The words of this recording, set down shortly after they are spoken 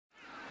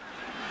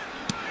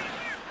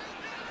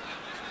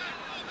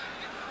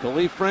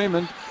Khalif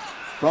Raymond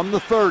from the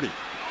 30.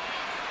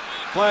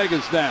 Flag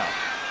is down.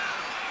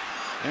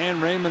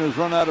 And Raymond has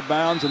run out of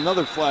bounds.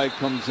 Another flag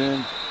comes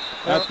in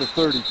at the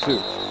 32.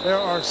 There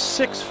are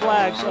 6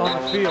 flags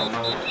on the field.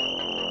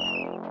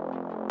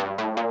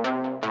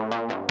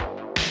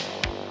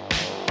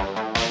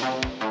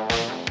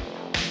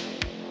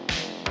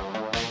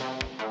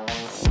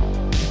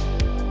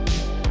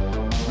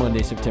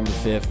 Monday, September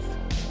 5th,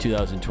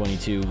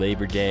 2022,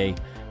 Labor Day,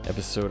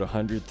 episode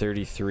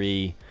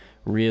 133.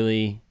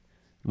 Really,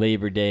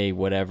 Labor Day,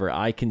 whatever.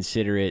 I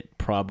consider it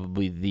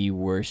probably the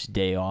worst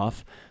day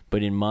off,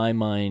 but in my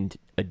mind,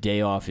 a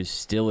day off is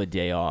still a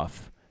day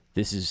off.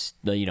 This is,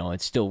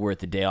 it's still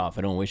worth a day off.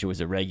 I don't wish it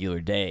was a regular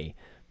day,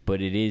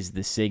 but it is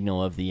the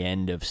signal of the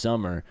end of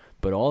summer,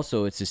 but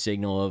also it's a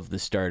signal of the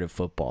start of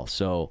football.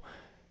 So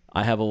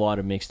I have a lot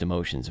of mixed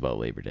emotions about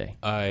Labor Day.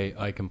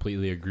 I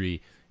completely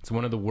agree. It's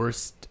one of the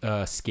worst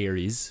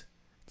scaries.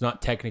 It's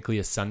not technically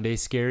a Sunday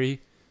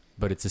scary,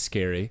 but it's a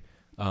scary.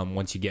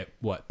 Once you get,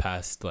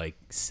 past like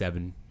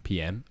 7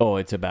 p.m.? Oh,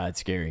 it's a bad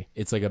scary.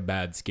 It's like a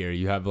bad scary.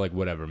 You have like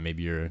whatever,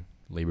 maybe your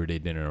Labor Day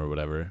dinner or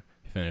whatever,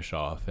 finish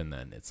off, and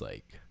then it's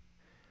like,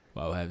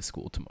 wow, I have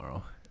school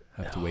tomorrow.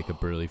 I have to wake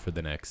up early for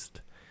the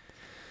next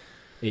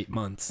 8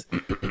 months.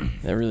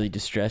 That really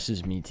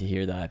distresses me to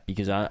hear that,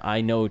 because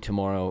I know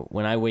tomorrow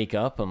when I wake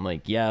up, I'm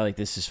like, yeah, like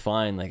this is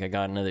fine. Like I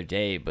got another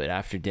day, but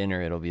after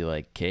dinner, it'll be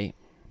like, okay,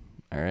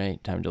 all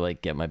right, time to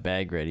like get my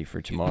bag ready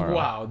for tomorrow.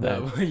 Wow.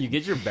 You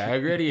get your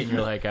bag ready and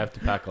you're like, I have to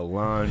pack a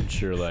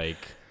lunch, or like,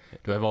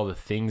 do I have all the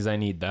things I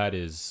need? That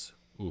is,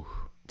 ooh.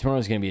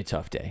 Tomorrow's going to be a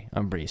tough day.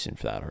 I'm bracing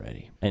for that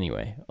already.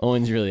 Anyway,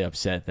 Owen's really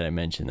upset that I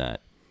mentioned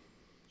that.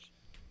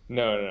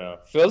 No.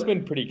 Phil's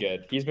been pretty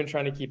good. He's been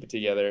trying to keep it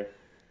together,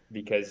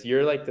 because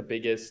you're like the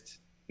biggest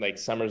like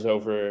summer's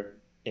over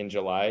in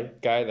July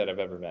guy that I've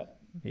ever met.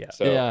 Yeah.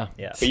 So, yeah.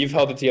 But you've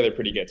held it together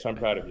pretty good, so I'm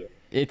proud of you.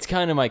 It's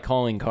kind of my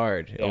calling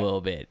card a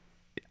little bit.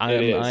 I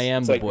am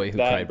it's the like boy who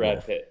that cried Brad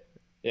wolf. Pitt.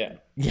 Yeah.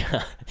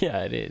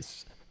 Yeah, it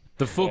is.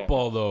 The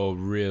football though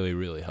really,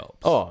 really helps.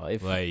 Oh,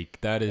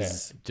 that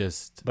is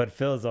just. But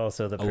Phil's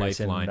also the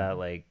person lifeline. that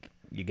like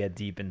you get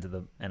deep into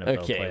the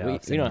NFL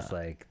playoffs and it's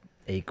like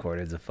 8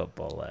 quarters of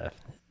football left.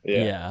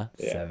 Yeah.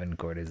 7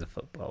 quarters of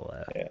football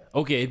left. Yeah.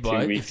 Okay,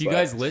 but if you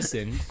guys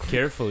listen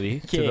carefully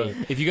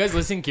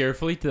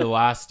to the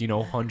last,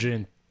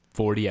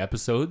 140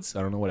 episodes,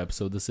 I don't know what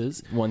episode this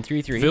is.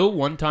 133. Phil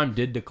one time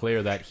did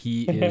declare that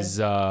he is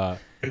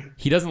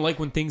he doesn't like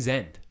when things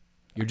end.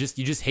 You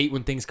just hate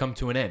when things come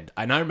to an end.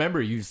 And I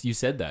remember you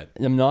said that.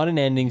 I'm not an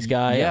endings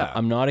guy. Yeah.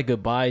 I'm not a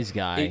goodbyes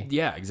guy.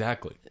 Yeah,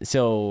 exactly.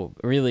 So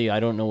really, I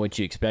don't know what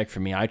you expect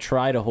from me. I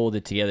try to hold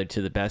it together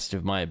to the best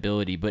of my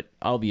ability, but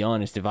I'll be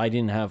honest, if I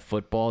didn't have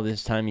football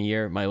this time of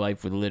year, my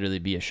life would literally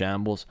be a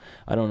shambles.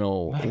 I don't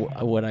know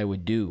what I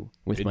would do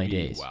with my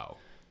days. Wow.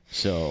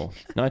 So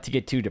not to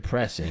get too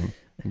depressing,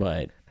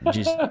 but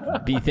just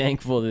be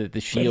thankful that the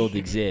Shield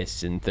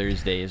exists and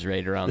Thursday is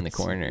right around the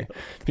corner,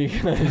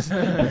 because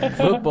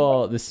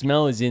football, the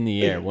smell is in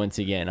the air once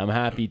again. I'm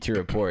happy to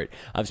report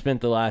I've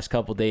spent the last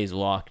couple days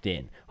locked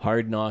in.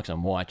 Hard Knocks,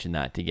 I'm watching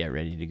that to get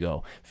ready to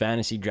go.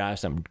 Fantasy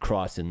drafts, I'm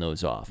crossing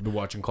those off. You're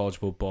watching college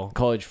football.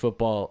 College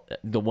football,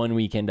 the one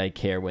weekend I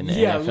care when the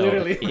NFL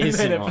literally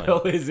isn't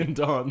NFL on. isn't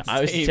on.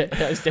 I was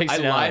texting I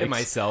lie Alex. to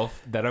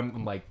myself that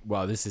I'm like,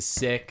 wow, this is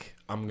sick.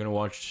 I'm gonna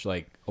watch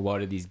like a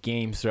lot of these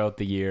games throughout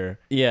the year.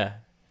 Yeah.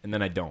 And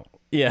then I don't.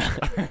 Yeah,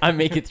 I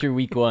make it through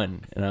week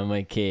 1, and I'm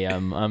like, okay,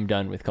 I'm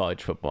done with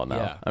college football now.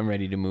 Yeah. I'm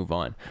ready to move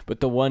on. But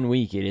the 1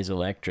 week, it is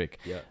electric.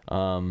 Yeah.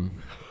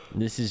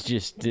 This is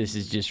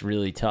just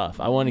really tough.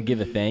 I want to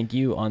give a thank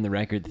you on the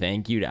record.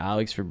 Thank you to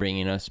Alex for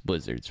bringing us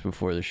blizzards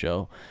before the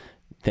show.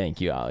 Thank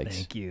you, Alex.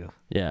 Thank you.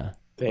 Yeah.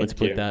 Thank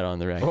Let's you. put that on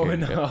the record. Oh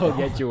no, I'll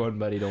get you one,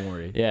 buddy. Don't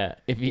worry. Yeah.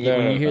 When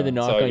you hear the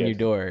knock It's all on good. your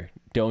door,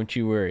 don't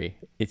you worry.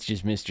 It's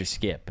just Mr.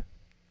 Skip.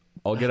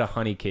 I'll get a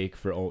honey cake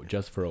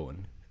just for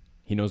Owen.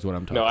 He knows what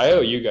I'm talking No, about. I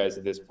owe you guys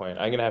at this point.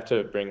 I'm gonna have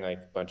to bring like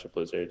a bunch of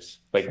blizzards,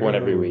 like one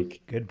every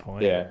week. Good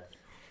point. Yeah.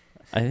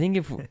 I think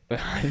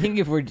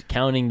if we're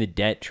counting the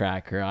debt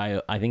tracker,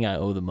 I think I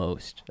owe the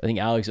most. I think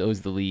Alex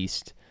owes the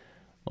least.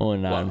 Oh,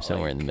 and I'm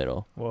somewhere in the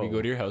middle. Whoa. We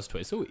go to your house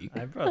twice a week.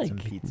 I brought some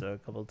Like- pizza a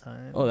couple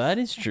times. Oh, that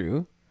is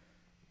true.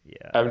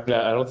 Yeah. I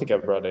don't think I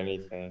brought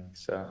anything.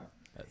 So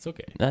That's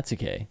okay. That's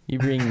okay. You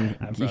bring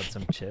I brought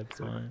some chips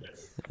once.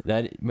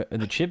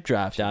 the chip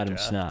draft. Adam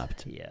draft,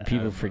 snapped. yeah.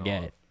 People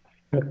forget.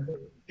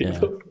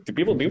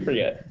 people do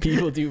forget.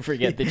 People do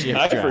forget the chip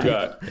I draft.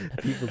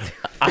 forgot.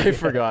 I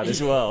forgot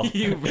as well.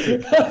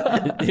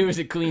 It was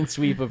a clean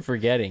sweep of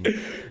forgetting,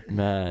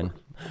 man.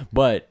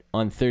 But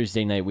on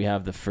Thursday night, we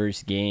have the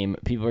first game.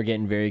 People are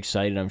getting very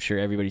excited. I'm sure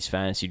everybody's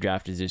fantasy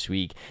draft is this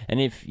week.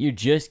 And if you're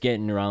just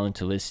getting around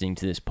to listening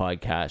to this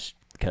podcast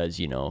because,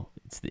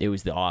 it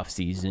was the off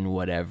season,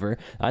 whatever,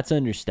 that's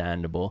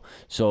understandable.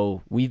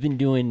 So we've been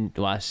doing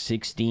the last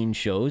 16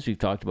 shows. We've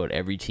talked about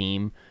every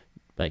team,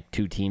 like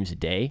 2 teams a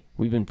day.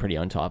 We've been pretty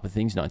on top of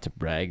things, not to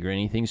brag or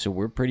anything, so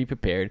we're pretty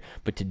prepared.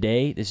 But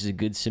today, this is a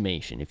good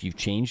summation. If you've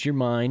changed your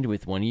mind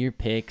with one of your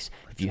picks,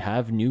 if you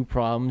have new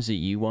problems that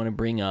you want to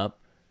bring up,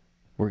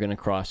 we're going to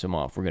cross them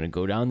off. We're going to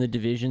go down the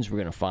divisions. We're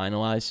going to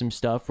finalize some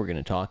stuff. We're going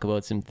to talk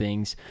about some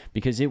things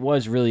because it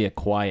was really a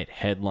quiet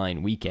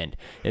headline weekend.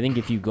 I think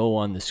if you go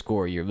on the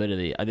score, you're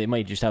literally, they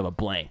might just have a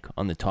blank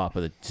on the top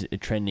of the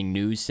trending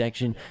news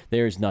section.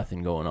 There's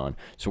nothing going on.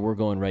 So we're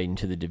going right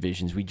into the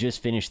divisions. We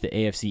just finished the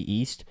AFC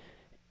East.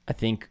 I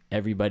think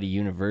everybody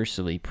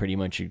universally pretty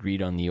much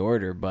agreed on the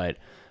order, but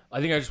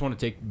I think I just want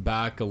to take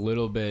back a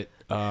little bit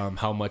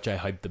how much I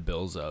hyped the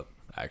Bills up,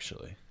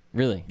 actually.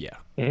 Really? Yeah.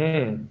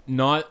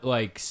 Not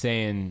like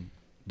saying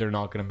they're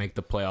not going to make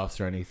the playoffs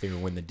or anything or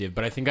win the div,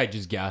 but I think I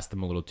just gassed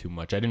them a little too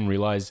much. I didn't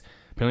realize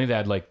apparently they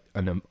had like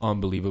an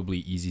unbelievably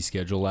easy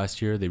schedule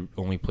last year. They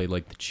only played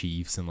like the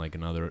Chiefs and like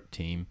another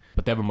team,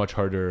 but they have a much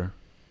harder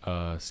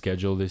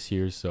schedule this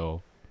year.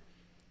 So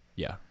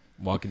yeah,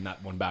 walking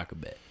that one back a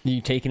bit. You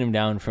taking them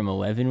down from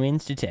 11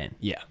 wins to 10?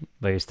 Yeah.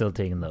 But you're still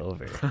taking the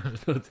over.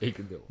 Still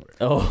taking the over.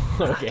 Oh,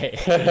 okay.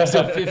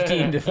 So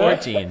 15 to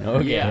 14.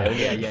 Okay.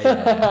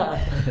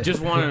 Yeah.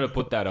 Just wanted to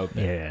put that out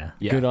there.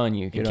 Yeah. Good on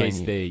you. Good in case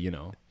on you.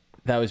 they,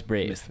 That was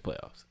brave. miss the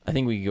playoffs. I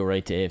think we could go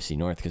right to AFC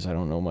North because I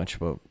don't know much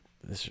about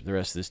the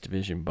rest of this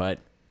division. But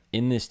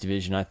in this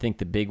division, I think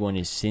the big one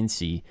is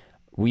Cincy.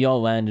 We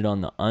all landed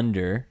on the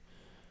under,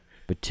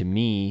 but to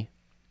me,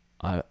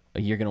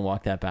 you're going to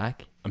walk that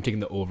back? I'm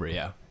taking the over,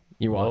 yeah.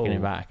 You're walking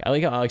it back. I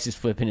like how Alex is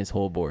flipping his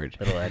whole board.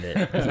 Little edit.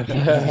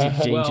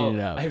 He's changing it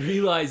up. I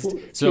realized.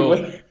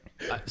 So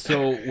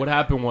what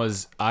happened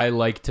was I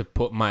like to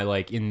put my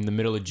in the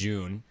middle of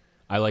June.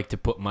 I like to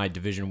put my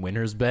division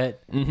winners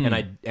bet, and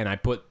I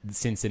put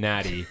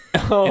Cincinnati,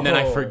 and then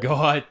I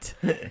forgot.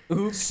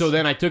 Oops. So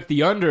then I took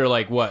the under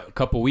a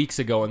couple weeks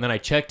ago, and then I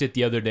checked it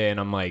the other day, and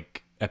I'm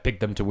like, I picked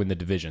them to win the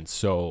division,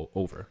 so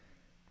over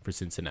for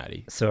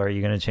Cincinnati. So are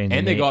you going to change?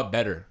 And they got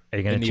better. Are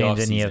you going to change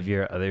any of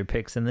your other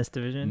picks in this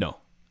division? No.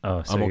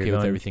 Oh, so I'm okay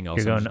with everything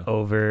else. You're going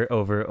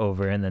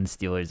over, and then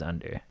Steelers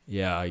under.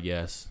 Yeah, I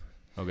guess.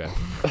 Okay.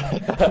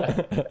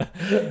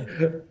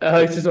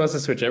 Alex just wants to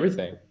switch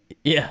everything.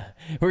 Yeah.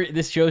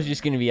 This show's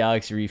just going to be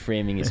Alex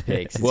reframing his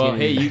picks. Well,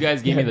 hey, you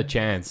guys gave me the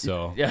chance,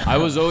 so I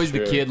was always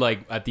the kid,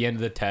 at the end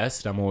of the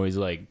test, I'm always,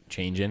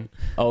 changing.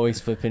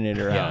 Always flipping it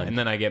around. Yeah, and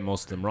then I get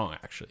most of them wrong,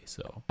 actually,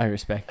 so. I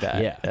respect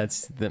that. Yeah.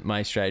 That's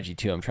my strategy,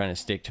 too. I'm trying to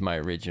stick to my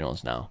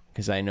originals now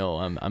because I know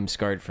I'm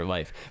scarred for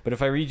life. But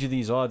if I read you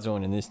these odds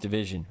on in this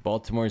division,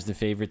 Baltimore's the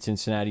favorite,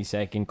 Cincinnati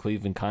second,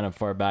 Cleveland kind of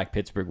far back,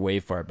 Pittsburgh way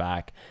far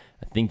back.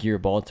 I think you're a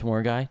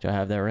Baltimore guy. Do I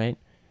have that right?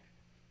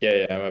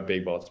 Yeah, I'm a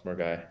big Baltimore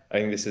guy. I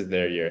think this is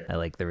their year. I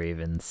like the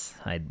Ravens.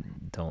 I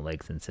don't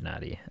like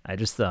Cincinnati. I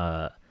just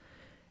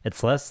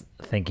it's less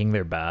thinking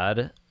they're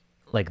bad.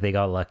 They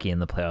got lucky in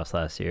the playoffs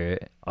last year,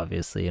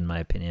 obviously, in my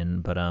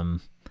opinion. But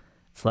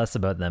it's less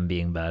about them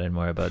being bad and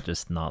more about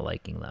just not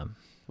liking them.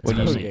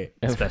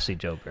 Especially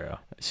Joe Burrow.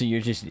 So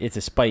it's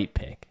a spite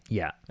pick.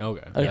 Yeah.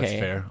 Okay. That's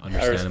fair. I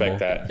Understandable.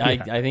 respect that.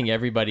 I think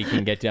everybody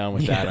can get down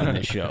with that on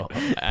this show.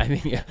 I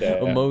think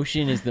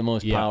emotion is the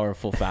most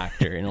powerful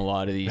factor in a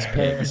lot of these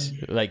picks.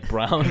 Like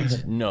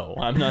Browns, no,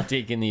 I'm not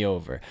taking the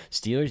over.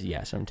 Steelers,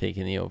 yes, I'm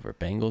taking the over.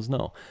 Bengals,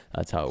 no.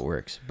 That's how it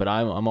works. But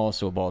I'm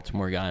also a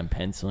Baltimore guy. I'm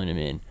penciling him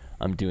in.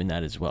 I'm doing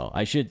that as well.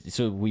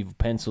 So we've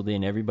penciled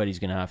in. Everybody's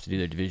going to have to do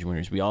their division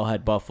winners. We all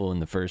had Buffalo in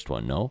the first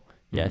one, no?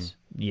 Yes?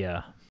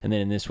 Yeah. And then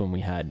in this one,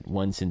 we had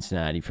 1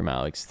 Cincinnati from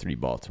Alex, 3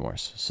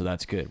 Baltimores. So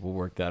that's good. We'll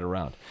work that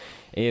around.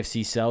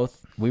 AFC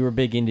South, we were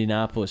big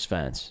Indianapolis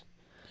fans.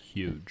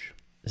 Huge.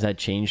 Has that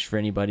changed for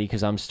anybody?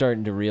 Because I'm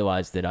starting to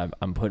realize that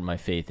I'm putting my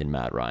faith in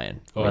Matt Ryan.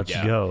 Oh, Let's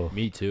go.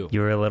 Me too. You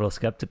were a little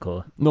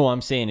skeptical. No,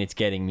 I'm saying it's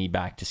getting me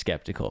back to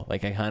skeptical. I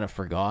kind of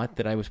forgot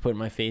that I was putting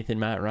my faith in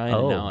Matt Ryan,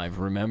 and now I've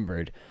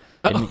remembered.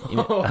 That's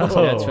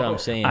what I'm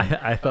saying.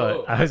 I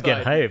thought I was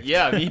getting hyped.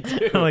 Yeah, me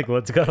too. I'm like,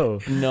 let's go.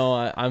 No,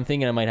 I'm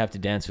thinking I might have to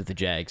dance with the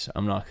Jags.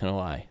 I'm not gonna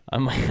lie. I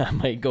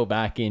might go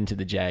back into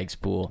the Jags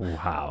pool.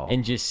 Wow.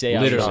 And just say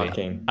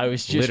I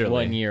was just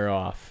 1 year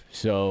off.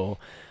 So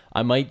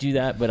I might do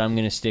that, but I'm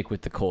gonna stick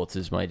with the Colts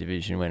as my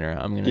division winner.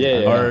 I'm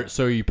gonna.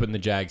 So are you putting the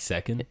Jags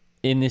second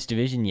in this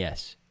division?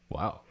 Yes.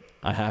 Wow.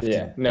 I have to.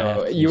 Yeah.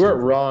 No, you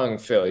weren't wrong,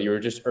 Phil. You were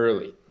just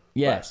early.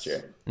 Yes. Last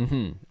year.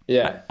 Mm-hmm.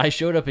 Yeah. I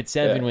showed up at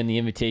 7 when the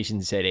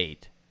invitation said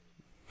 8.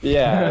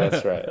 Yeah,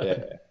 that's right.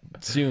 Yeah.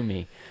 Sue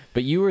me.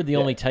 But you were the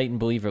only Titan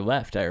believer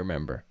left, I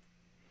remember.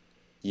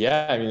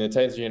 Yeah, I mean, the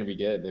Titans are going to be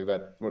good. They've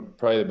got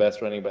probably the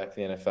best running back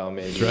in the NFL,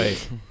 maybe. That's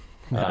right.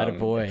 Not a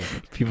boy.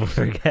 People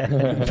forget.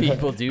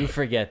 People do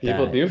forget that.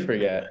 People do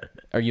forget.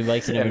 Are you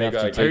liking him enough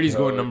to I heard he's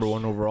going number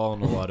 1 overall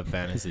in a lot of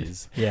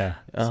fantasies. Yeah.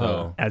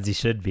 So as he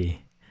should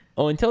be.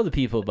 Oh, and tell the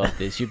people about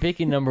this. You're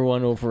picking number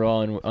 1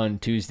 overall on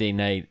Tuesday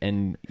night,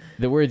 and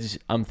the words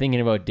 "I'm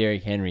thinking about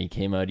Derrick Henry"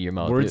 came out of your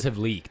mouth. Words have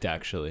leaked,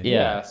 actually.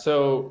 Yeah.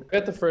 So I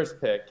got the first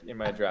pick in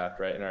my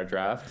draft, right, in our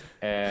draft,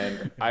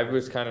 and I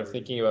was kind of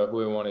thinking about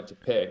who I wanted to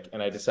pick,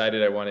 and I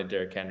decided I wanted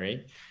Derrick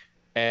Henry,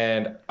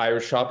 and I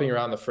was shopping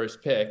around the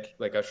first pick,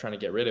 I was trying to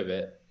get rid of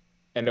it,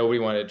 and nobody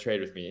wanted to trade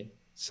with me.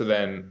 So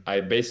then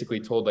I basically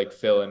told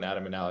Phil and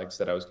Adam and Alex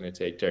that I was going to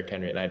take Derrick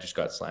Henry, and I just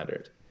got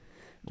slandered.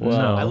 Well,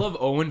 No. I love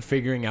Owen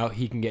figuring out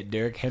he can get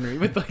Derrick Henry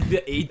with like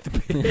the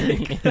 8th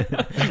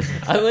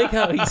pick. I like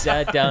how he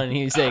sat down and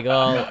he was like,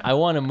 "Oh, I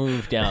want to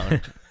move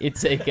down."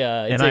 It's like,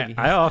 And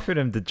I offered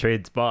him to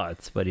trade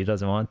spots, but he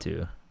doesn't want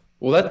to.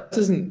 Well, that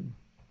doesn't.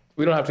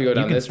 We don't have to go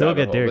down can this still rabbit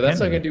get hole, Derrick but that's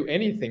Henry. not gonna do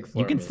anything for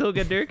me. You can still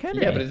get Derrick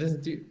Henry. Yeah, but it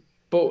doesn't do.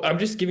 But I'm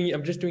just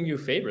doing you a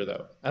favor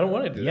though. I don't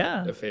want to do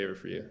a favor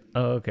for you.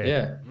 Oh, okay.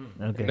 Yeah.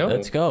 Okay. No.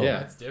 Let's go. Yeah.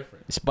 That's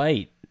different.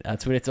 spite.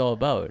 That's what it's all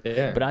about.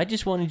 Yeah. But I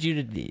just wanted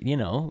you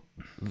to,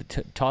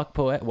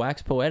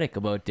 wax poetic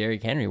about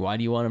Derrick Henry. Why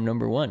do you want him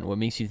number one? What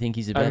makes you think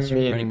he's the best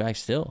running back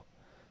still?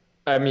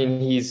 I mean,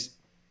 he's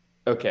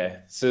okay.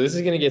 So this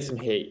is gonna get some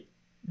hate.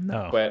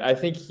 No. But I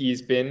think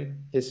he's been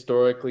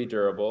historically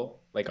durable.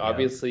 Like,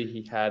 obviously,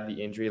 he had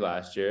the injury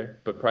last year,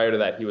 but prior to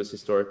that, he was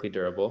historically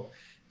durable.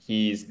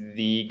 He's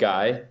the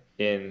guy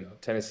in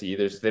Tennessee.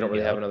 They don't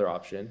really have another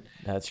option.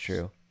 That's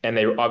true. And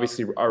they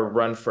obviously are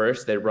run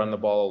first. They run the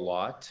ball a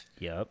lot.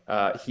 Yep.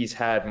 He's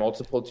had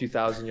multiple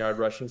 2,000-yard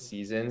rushing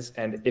seasons.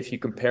 And if you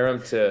compare him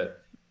to,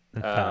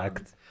 I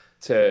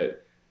still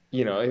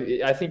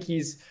think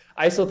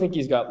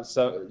he's got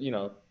some,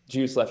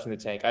 juice left in the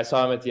tank. I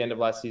saw him at the end of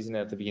last season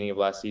and at the beginning of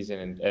last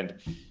season, and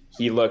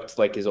he looked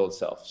like his old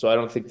self. So I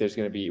don't think there's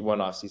going to be one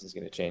off season is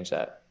going to change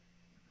that.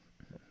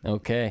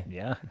 Okay.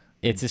 Yeah.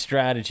 It's a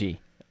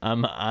strategy.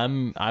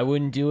 I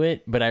wouldn't do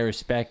it, but I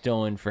respect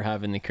Owen for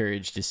having the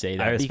courage to say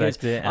that. I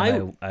respect it,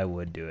 and I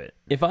would do it.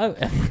 If I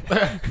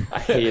I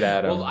hate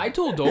Adam. Well, I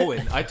told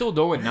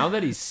Owen, now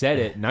that he's said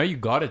it, now you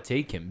got to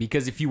take him.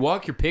 Because if you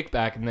walk your pick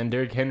back and then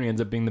Derrick Henry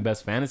ends up being the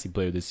best fantasy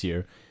player this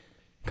year,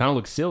 kind of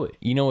looks silly.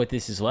 You know what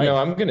this is like? No,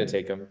 I'm going to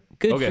take him.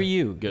 Good Okay, for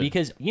you. good.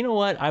 Because you know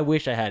what? I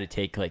wish I had a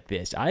take like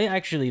this. I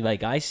actually,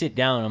 I sit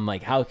down, I'm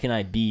like, how can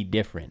I be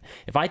different?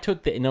 If I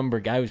took the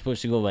number guy was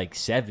supposed to go like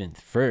 7th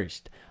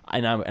first,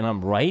 and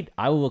I'm right,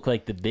 I will look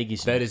like the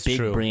biggest big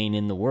true. brain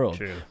in the world.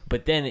 True.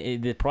 But then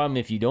the problem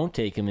if you don't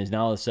take him is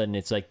now all of a sudden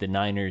it's like the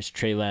Niners,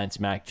 Trey Lance,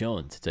 Mac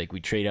Jones. It's like we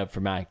trade up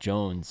for Mac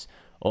Jones.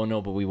 Oh no,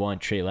 but we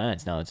want Trey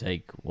Lance. Now it's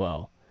like,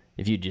 well,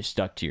 if you just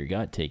stuck to your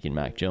gut taking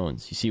Mac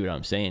Jones, you see what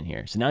I'm saying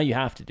here. So now you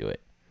have to do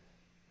it.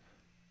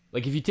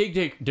 Like, if you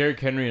take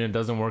Derrick Henry and it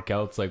doesn't work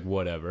out, it's like,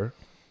 whatever.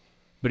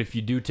 But if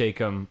you do take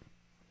him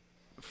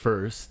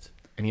first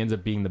and he ends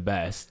up being the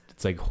best,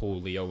 it's like,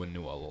 holy, Owen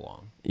knew all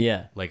along.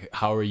 Yeah. Like,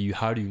 how'd you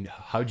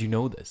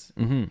know this?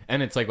 Mm-hmm.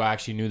 And it's like, well, I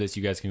actually knew this.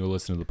 You guys can go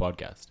listen to the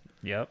podcast.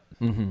 Yep.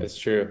 Mm-hmm. That's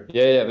true.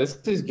 Yeah. This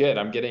is good.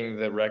 I'm getting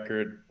the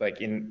record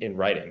in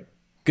writing.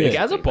 Good.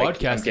 Like, as a I'm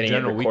podcast in getting it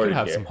general, we could recorded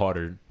have here. some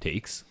hotter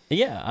takes.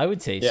 Yeah, I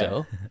would say Yeah.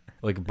 so.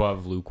 Like,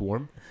 above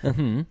lukewarm.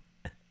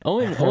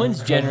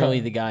 Owen's generally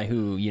the guy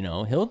who,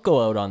 he'll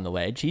go out on the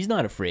ledge. He's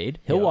not afraid.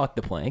 He'll walk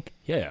the plank.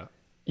 Yeah.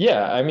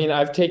 Yeah, I mean,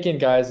 I've taken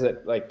guys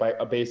that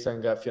based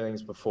on gut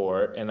feelings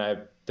before, and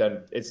I've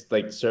done it's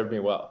served me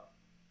well.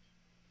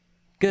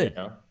 Good. You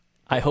know?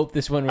 I hope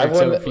this one I've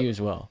works won out for you as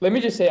well. Let me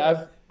just say,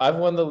 I've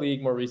won the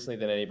league more recently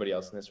than anybody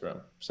else in this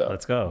room. So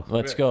Let's go.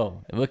 Let's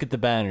go. Look at the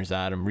banners,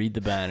 Adam. Read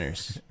the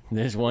banners.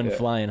 There's one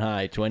flying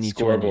high, 2020.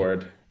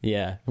 scoreboard.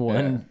 Yeah,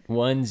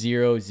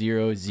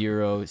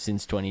 1-0-0-0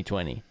 since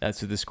 2020. That's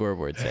what the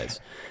scoreboard says.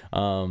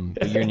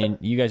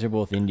 But you guys are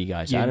both indie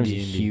guys. Adam's a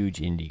huge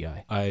indie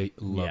guy. I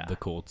love Yeah. the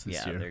Colts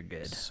this year. Yeah, they're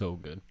good. So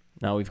good.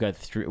 Now we got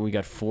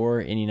 4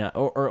 Indiana.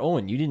 Or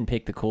Owen, you didn't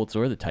pick the Colts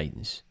or the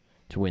Titans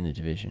to win the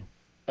division.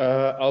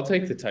 I'll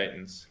take the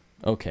Titans.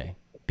 Okay,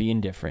 be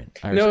indifferent.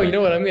 No, you know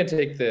what? I'm gonna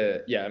take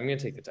the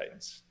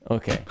Titans.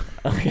 Okay.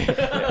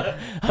 I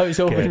was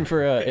hoping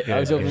for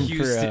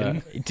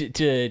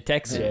to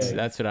Texans. Yeah.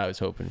 That's what I was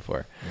hoping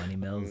for. Money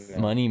Mills.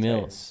 Money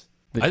Mills.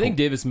 I think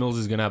Davis Mills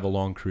is going to have a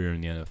long career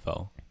in the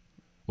NFL.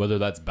 Whether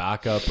that's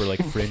backup or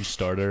like fringe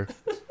starter.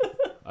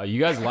 You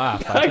guys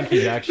laugh. I think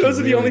he's actually Those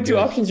are the really only two good.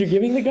 options you're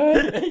giving the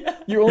guy?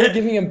 You're only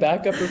giving him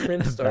backup or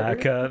fringe starter?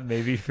 Backup,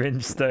 maybe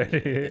fringe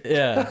starter.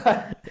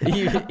 Yeah,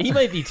 he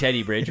might be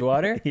Teddy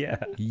Bridgewater. Yeah.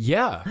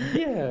 Yeah.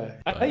 Yeah.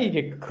 I think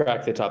he could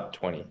crack the top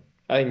 20.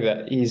 I think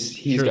that he's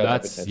Sure, got that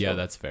that's potential.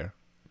 that's fair.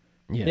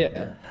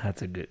 Yeah.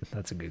 That's a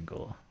good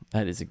goal.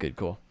 That is a good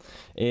goal.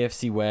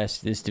 AFC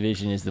West, this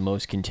division is the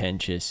most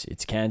contentious.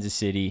 It's Kansas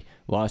City,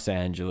 Los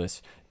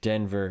Angeles,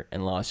 Denver,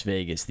 and Las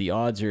Vegas. The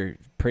odds are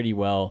pretty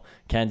well.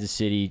 Kansas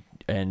City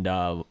and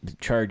the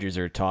Chargers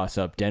are a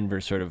toss-up.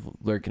 Denver sort of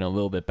lurking a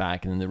little bit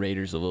back, and then the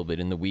Raiders a little bit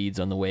in the weeds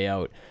on the way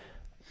out.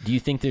 Do you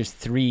think there's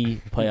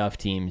 3 playoff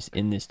teams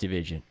in this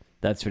division?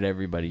 That's what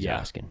everybody's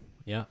asking.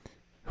 Yeah.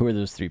 Who are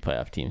those 3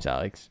 playoff teams,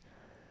 Alex?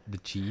 The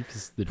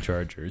Chiefs, the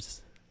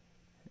Chargers,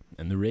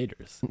 and the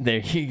Raiders. There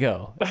you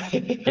go.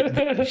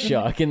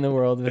 Shock in the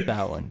world with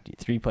that one.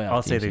 3 playoff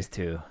I'll teams. say there's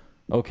 2.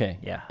 Okay.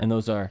 Yeah. And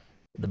those are?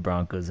 The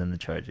Broncos and the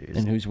Chargers.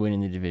 And who's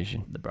winning the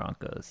division? The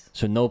Broncos.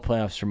 So no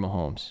playoffs for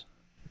Mahomes.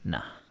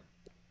 Nah.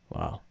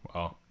 Wow.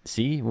 Wow.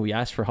 See, we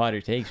asked for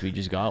hotter takes. We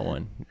just got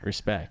one.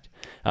 Respect.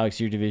 Alex,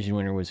 your division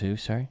winner was who?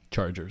 Sorry?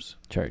 Chargers.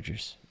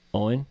 Chargers.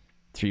 Owen,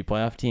 3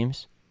 playoff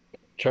teams?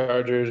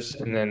 Chargers,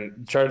 and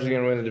then Chargers are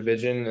going to win the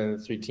division, and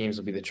the 3 teams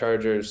will be the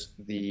Chargers,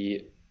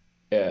 the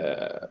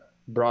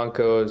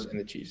Broncos, and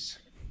the Chiefs.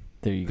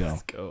 There you go.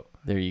 Let's go.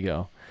 There you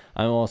go.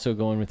 I'm also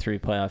going with 3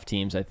 playoff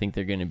teams. I think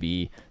they're going to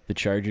be the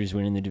Chargers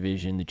winning the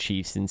division, the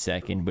Chiefs in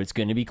second, but it's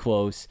going to be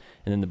close,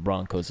 and then the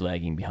Broncos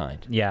lagging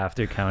behind. Yeah,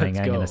 after counting, Let's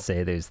I'm go. going to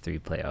say there's 3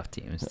 playoff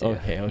teams. Too.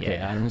 Okay.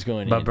 Yeah. Adam's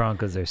going But in.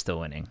 Broncos are still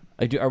winning.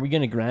 Are we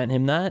going to grant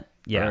him that?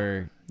 Yeah.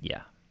 Or-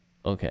 Yeah.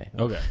 Okay.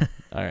 Okay.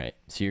 All right.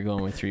 So you're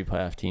going with 3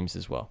 playoff teams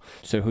as well.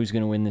 So who's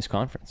going to win this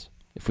conference?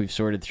 If we've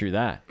sorted through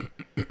that.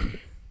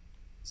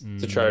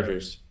 The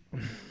Chargers.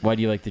 Why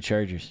do you like the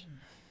Chargers?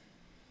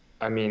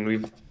 I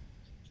mean,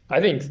 I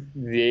think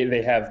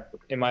they have,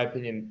 in my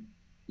opinion,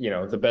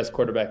 the best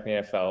quarterback in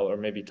the NFL, or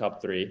maybe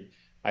top 3.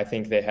 I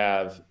think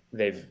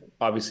they've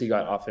obviously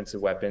got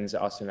offensive weapons.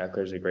 Austin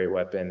Eckler is a great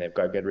weapon. They've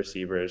got good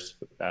receivers,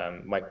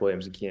 Mike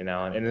Williams and Keenan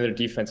Allen, and then their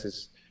defense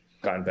has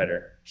gotten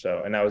better.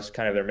 So, and that was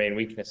kind of their main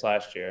weakness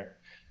last year.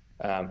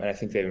 And I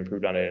think they've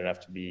improved on it enough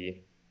to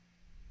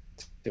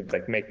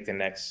make the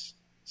next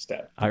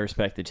step. I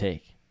respect the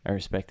take.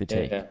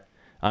 Yeah.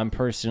 I'm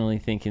personally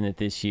thinking that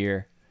this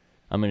year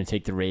I'm going to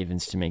take the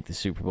Ravens to make the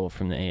Super Bowl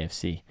from the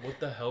AFC. What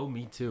the hell?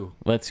 Me too.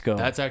 Let's go.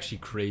 That's actually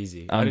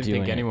crazy. I'm I didn't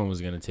doing think it. anyone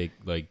was going to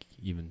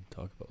even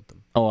talk about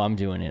them. Oh, I'm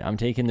doing it. I'm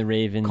taking the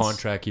Ravens.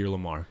 Contract year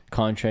Lamar.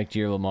 Contract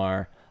year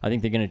Lamar. I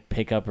think they're going to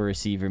pick up a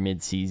receiver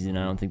mid-season.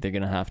 I don't think they're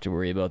going to have to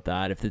worry about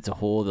that. If it's a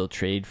hole, they'll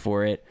trade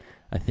for it.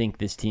 I think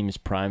this team is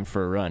primed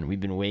for a run. We've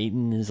been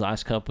waiting these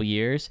last couple of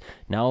years.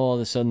 Now all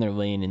of a sudden they're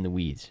laying in the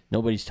weeds.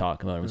 Nobody's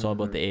talking about them. It's all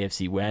about the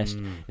AFC West.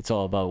 It's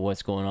all about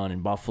what's going on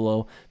in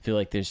Buffalo. I feel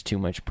like there's too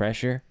much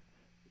pressure.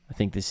 I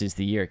think this is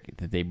the year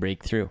that they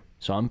break through.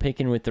 So I'm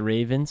picking with the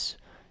Ravens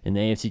in the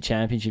AFC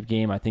Championship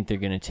game. I think they're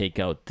going to take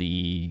out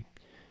the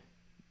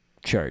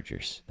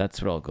Chargers.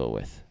 That's what I'll go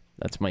with.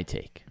 That's my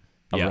take.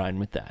 I'm riding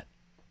with that.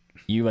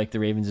 You like the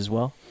Ravens as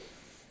well?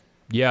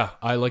 Yeah,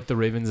 I like the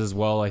Ravens as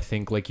well. I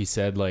think, like you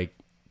said,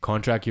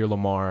 contract year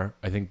Lamar.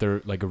 I think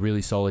they're a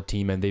really solid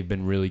team, and they've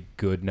been really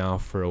good now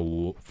for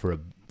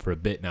a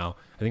bit now.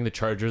 I think the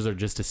Chargers are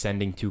just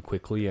ascending too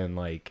quickly, and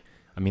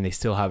they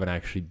still haven't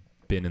actually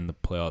been in the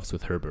playoffs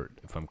with Herbert,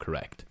 if I'm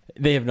correct.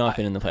 They have not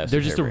been in the playoffs. They're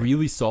with just Herbert. a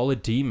really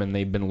solid team, and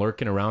they've been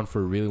lurking around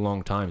for a really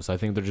long time. So I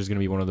think they're just going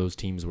to be one of those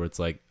teams where it's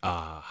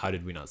how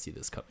did we not see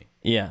this coming?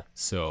 Yeah.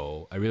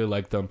 So I really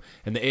like them.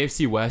 And the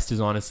AFC West is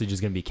honestly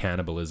just going to be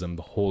cannibalism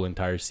the whole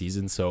entire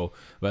season. So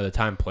by the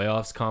time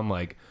playoffs come,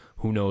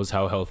 who knows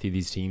how healthy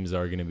these teams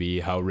are going to be,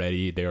 how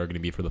ready they are going to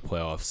be for the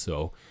playoffs.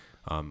 So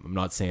I'm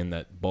not saying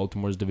that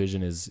Baltimore's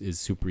division is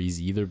super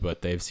easy either,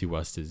 but the AFC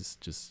West is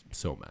just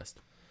so messed.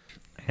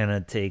 I'm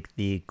going to take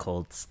the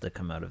Colts to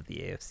come out of the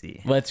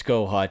AFC. Let's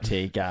go, hot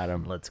take,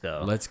 Adam. Let's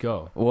go. Let's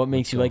go. What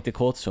makes you like the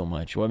Colts so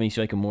much? What makes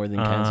you like them more than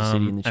Kansas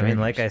City and the Chargers?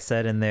 like I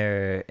said in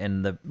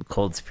the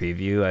Colts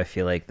preview, I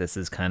feel like this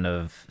is kind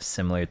of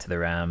similar to the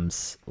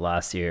Rams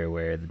last year,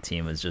 where the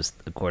team was just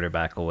a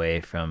quarterback away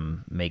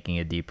from making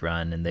a deep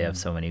run, and they have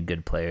so many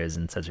good players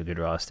and such a good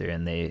roster,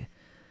 and they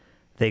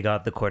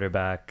got the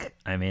quarterback.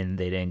 I mean,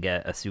 they didn't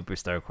get a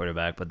superstar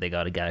quarterback, but they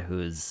got a guy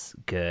who's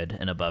good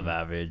and above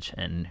average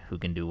and who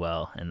can do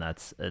well, and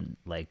that's a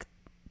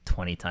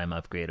 20-time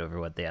upgrade over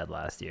what they had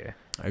last year.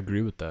 I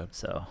agree with that.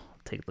 So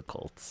take the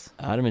Colts.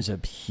 Adam is a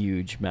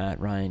huge Matt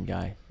Ryan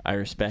guy. I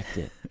respect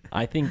it.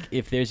 I think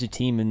if there's a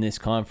team in this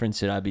conference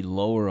that I'd be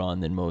lower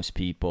on than most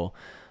people,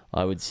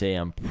 I would say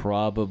I'm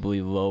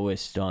probably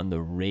lowest on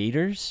the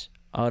Raiders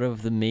out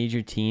of the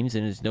major teams,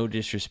 and it's no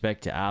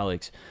disrespect to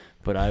Alex,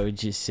 but I would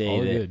just say All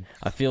that good.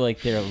 I feel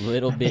like they're a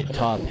little bit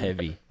top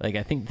heavy. I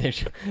think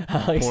there's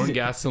Pouring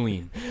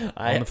gasoline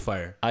on the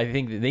fire. I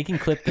think that they can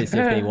clip this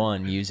if they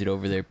want, use it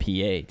over their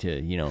PA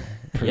to,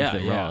 prove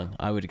them wrong.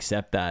 I would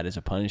accept that as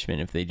a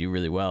punishment if they do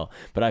really well.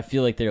 But I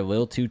feel like they're a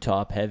little too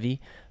top heavy.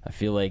 I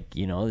feel like,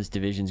 this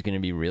division's going to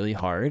be really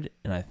hard,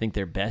 and I think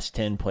their best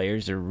 10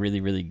 players are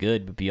really, really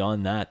good. But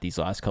beyond that, these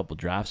last couple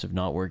drafts have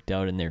not worked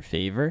out in their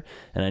favor.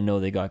 And I know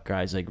they got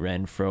guys like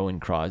Renfro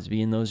and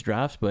Crosby in those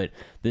drafts, but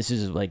this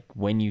is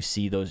when you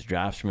see those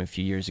drafts from a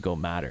few years ago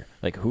matter.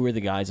 Who are the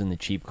guys on the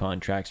cheap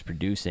contracts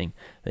producing?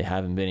 They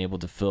haven't been able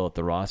to fill out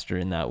the roster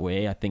in that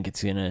way. I think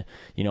it's going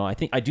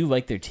to, I do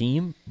like their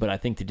team, but I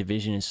think the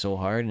division is so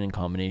hard, and in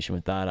combination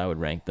with that, I would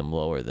rank them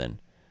lower than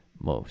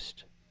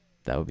most.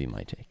 That would be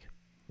my take.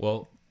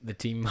 Well, the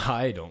team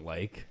I don't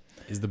like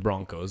is the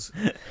Broncos.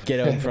 Get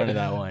out in front of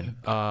that one.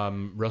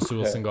 Russell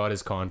Wilson got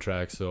his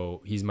contract,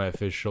 so he's my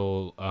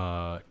official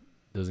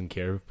doesn't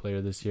care player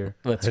this year.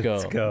 Let's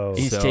go.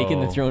 He's So- taking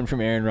the throne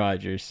from Aaron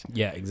Rodgers.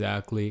 Yeah,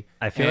 exactly.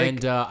 I feel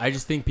I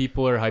just think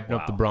people are hyping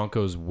up the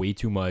Broncos way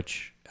too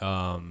much.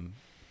 I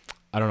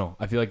don't know.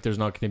 I feel like there's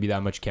not going to be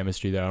that much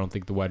chemistry there. I don't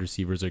think the wide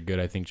receivers are good.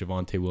 I think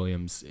Javonte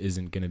Williams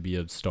isn't going to be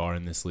a star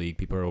in this league.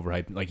 People are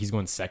overhyping. He's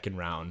going second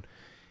round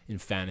in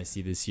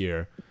fantasy this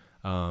year.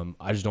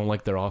 I just don't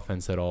like their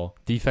offense at all.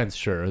 Defense,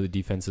 sure, the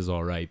defense is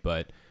all right,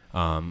 but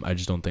I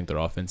just don't think their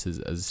offense is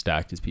as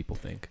stacked as people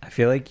think. I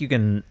feel like you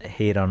can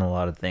hate on a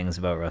lot of things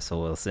about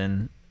Russell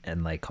Wilson,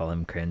 and like call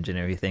him cringe and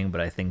everything, but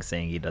I think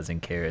saying he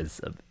doesn't care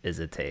is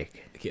a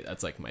take. Okay,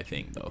 that's like my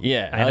thing though.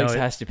 Yeah, Alex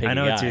has to pick a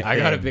guy. I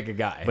gotta pick a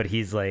guy, but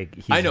he's like,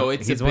 I know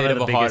it's a bit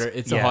of a hotter.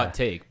 It's a hot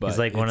take, but he's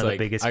like one of the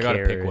biggest. I gotta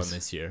carers. pick one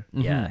this year.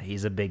 Yeah,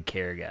 he's a big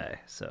care guy.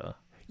 So,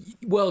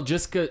 well,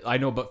 just 'cause I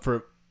know, but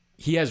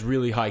he has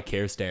really high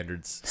care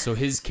standards, so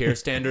his care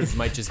standards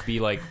might just be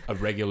like a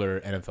regular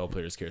NFL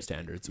player's care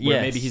standards,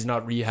 where maybe he's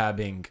not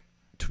rehabbing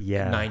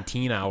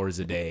 19 hours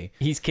a day.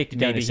 He's kicking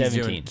down to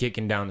 17.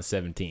 Kicking down to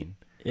 17.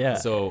 Yeah.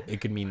 So it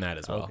could mean that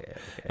as well.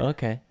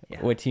 Okay.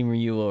 Yeah. What team are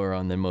you lower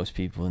on than most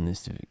people in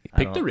this division?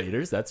 Pick the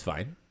Raiders. That's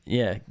fine.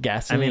 Yeah,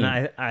 gasoline.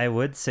 I mean, I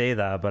would say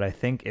that, but I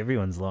think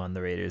everyone's low on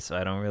the Raiders, so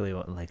I don't really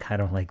I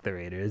don't like the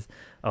Raiders.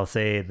 I'll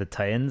say the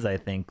Titans. I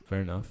think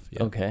fair enough.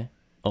 Yeah. Okay.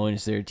 Owen,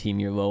 is there a team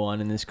you're low on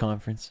in this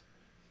conference?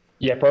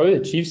 Yeah, probably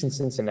the Chiefs and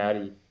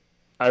Cincinnati.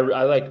 I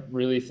like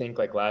really think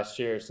like last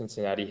year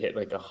Cincinnati hit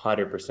like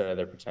 100% of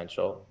their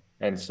potential,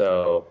 and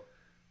so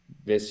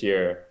this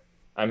year,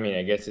 I mean,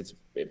 I guess it's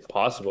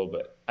possible,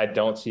 but I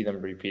don't see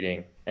them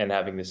repeating and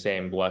having the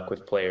same luck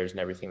with players and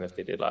everything that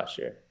they did last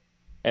year.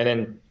 And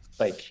then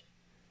like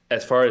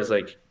as far as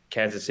like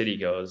Kansas City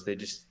goes,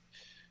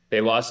 they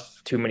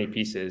lost too many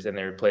pieces and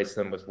they replaced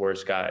them with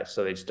worse guys,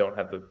 so they just don't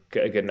have a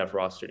good enough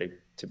roster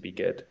to be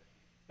good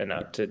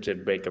enough to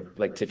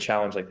make to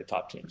challenge like the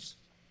top teams.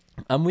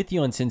 I'm with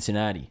you on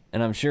Cincinnati,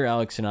 and I'm sure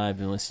Alex and I have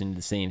been listening to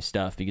the same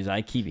stuff because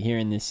I keep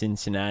hearing this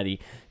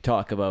Cincinnati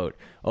talk about,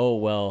 oh,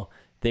 well,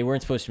 they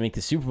weren't supposed to make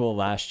the Super Bowl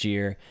last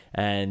year,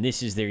 and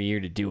this is their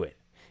year to do it.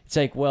 It's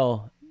like,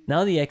 well,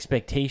 now the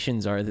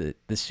expectations are that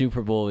the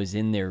Super Bowl is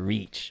in their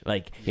reach.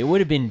 Like, it would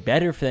have been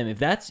better for them if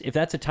that's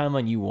a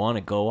timeline you want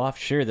to go off.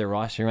 Sure, their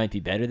roster might be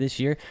better this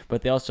year,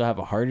 but they also have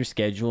a harder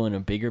schedule and a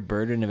bigger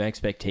burden of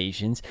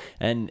expectations.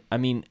 And I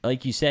mean,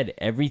 like you said,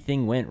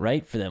 everything went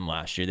right for them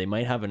last year. They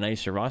might have a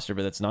nicer roster,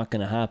 but that's not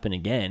going to happen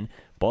again.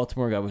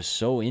 Baltimore guy was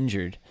so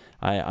injured.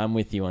 I'm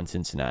with you on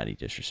Cincinnati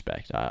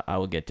disrespect. I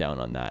will get down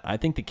on that. I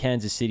think the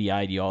Kansas City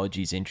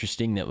ideology is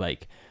interesting that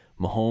like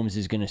Mahomes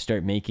is going to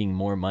start making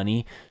more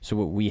money. So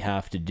what we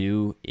have to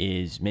do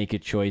is make a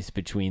choice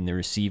between the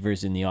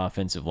receivers and the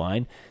offensive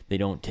line. They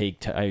don't take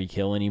Tyreek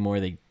Hill anymore.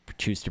 They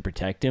choose to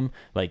protect him.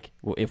 Like,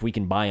 if we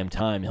can buy him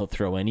time, he'll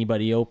throw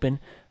anybody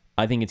open.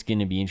 I think it's going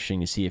to be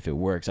interesting to see if it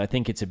works. I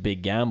think it's a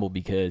big gamble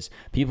because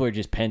people are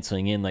just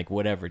penciling in like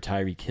whatever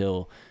Tyreek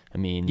Hill. I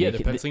mean, yeah,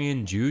 they're penciling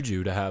in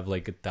Juju to have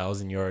like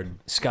 1,000-yard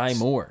Sky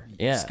Moore.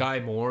 Yeah, Sky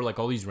Moore, like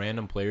all these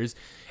random players,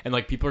 and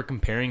like people are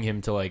comparing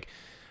him to like,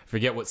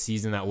 forget what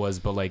season that was,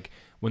 but like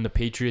when the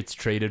Patriots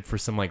traded for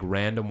some like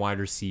random wide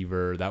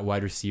receiver, that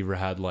wide receiver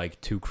had like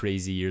 2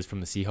 crazy years from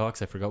the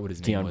Seahawks. I forgot what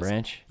his name was. Deion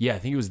Branch? Yeah, I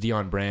think it was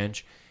Deion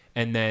Branch.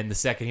 And then the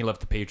second he left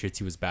the Patriots,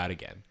 he was bad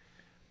again.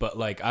 But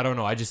like, I don't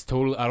know. I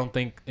don't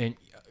think, and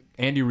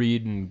Andy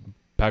Reid and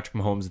Patrick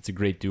Mahomes, it's a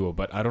great duo,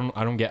 but I don't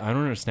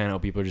understand how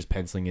people are just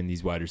penciling in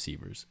these wide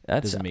receivers.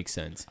 That doesn't make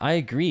sense. I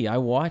agree. I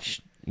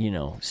watched,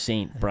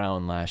 St.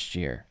 Brown last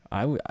year.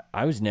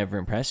 I was never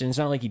impressed. And it's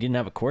not like he didn't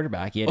have a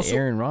quarterback. He had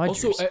Aaron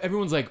Rodgers. Also,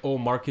 everyone's like, oh,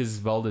 Marcus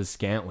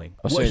Valdes-Scantling.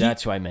 Oh, sorry,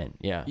 that's what I meant.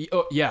 Yeah.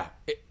 Yeah.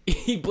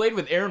 He played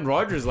with Aaron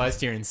Rodgers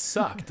last year and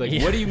sucked. Like,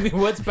 What do you mean?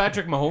 What's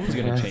Patrick Mahomes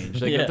going to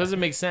change? Like, It doesn't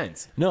make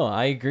sense. No,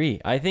 I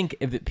agree. I think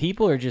if the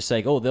people are just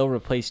like, oh, they'll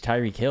replace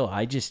Tyreek Hill.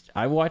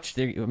 I watched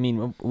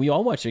we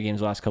all watched their games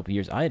the last couple of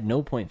years. I at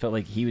no point felt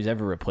like he was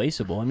ever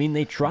replaceable. I mean,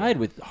 they tried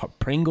with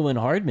Pringle and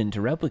Hardman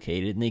to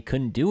replicate it, and they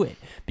couldn't do it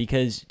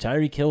because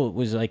Tyreek Hill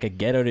was like a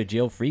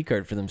get-out-of-jail-free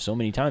card for them so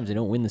many times. They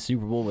don't win the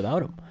Super Bowl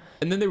without him.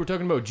 And then they were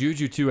talking about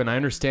Juju too, and I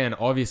understand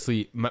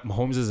obviously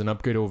Mahomes is an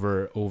upgrade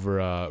over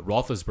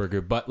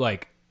Roethlisberger, but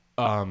like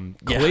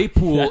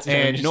Claypool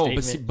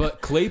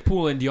but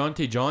Claypool and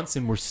Deontay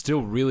Johnson were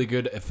still really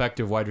good,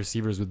 effective wide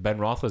receivers with Ben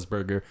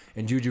Roethlisberger,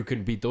 and Juju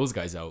couldn't beat those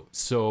guys out.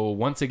 So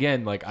once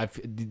again, like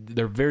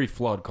they're very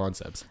flawed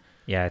concepts.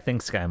 Yeah, I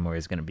think Sky Moore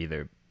is going to be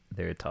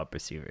their top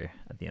receiver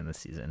at the end of the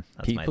season.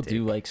 That's People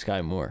do like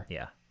Sky Moore.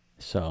 Yeah,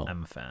 so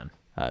I'm a fan.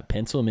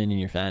 Pencil him in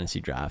your fantasy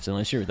drafts.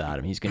 Unless you're without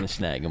him, he's going to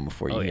snag him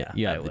before you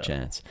have the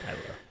chance. I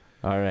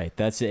will. All right,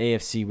 that's the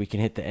AFC. We can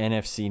hit the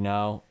NFC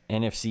now.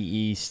 NFC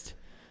East.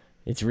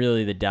 It's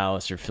really the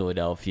Dallas or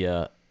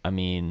Philadelphia. I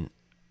mean,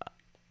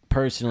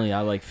 personally,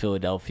 I like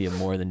Philadelphia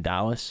more than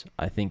Dallas.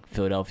 I think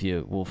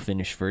Philadelphia will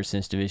finish first in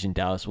this division.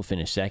 Dallas will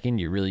finish second.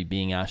 You're really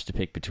being asked to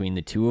pick between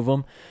the two of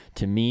them.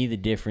 To me, the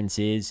difference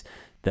is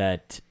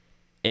that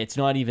it's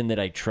not even that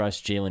I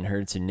trust Jalen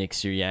Hurts and Nick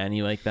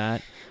Sirianni like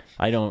that.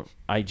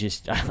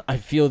 I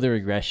feel the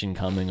regression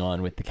coming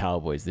on with the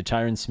Cowboys. The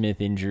Tyron Smith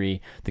injury,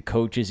 the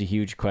coach is a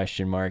huge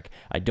question mark.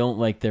 I don't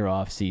like their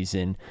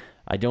offseason.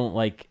 I don't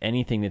like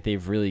anything that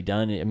they've really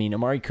done. I mean,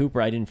 Amari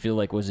Cooper, I didn't feel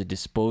like was a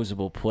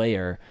disposable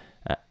player.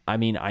 I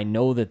mean, I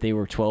know that they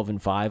were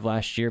 12-5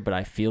 last year, but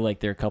I feel like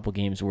they're a couple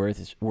games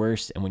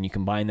worse. And when you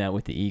combine that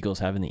with the Eagles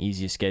having the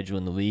easiest schedule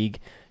in the league,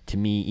 to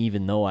me,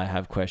 even though I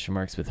have question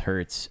marks with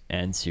Hurts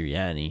and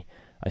Sirianni,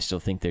 I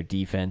still think their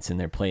defense and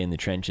their play in the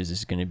trenches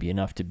is going to be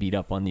enough to beat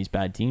up on these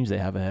bad teams they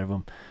have ahead of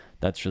them.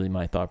 That's really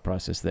my thought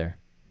process there.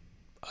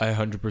 I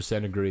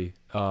 100% agree.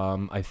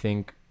 I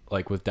think,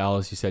 like with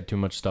Dallas, you said too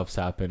much stuff's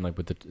happened, like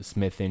with the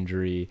Smith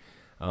injury.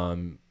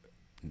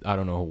 I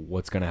don't know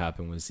what's going to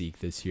happen with Zeke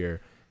this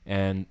year.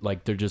 And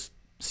like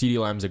CeeDee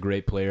Lamb's a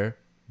great player,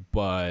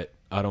 but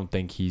I don't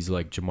think he's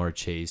like Jamar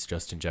Chase,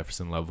 Justin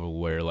Jefferson level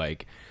where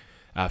like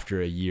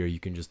after a year you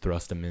can just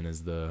thrust him in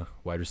as the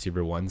wide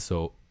receiver 1.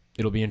 So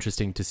it'll be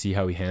interesting to see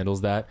how he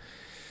handles that.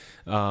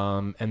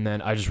 And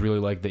then I just really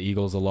like the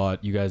Eagles a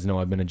lot. You guys know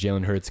I've been a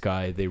Jalen Hurts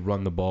guy. They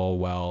run the ball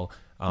well.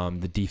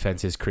 The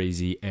defense is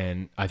crazy,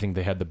 and I think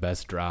they had the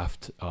best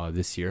draft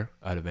this year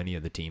out of any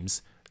of the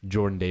teams.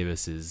 Jordan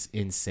Davis is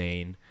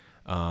insane.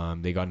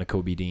 They got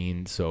Nakobe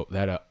Dean, so they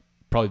had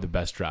probably the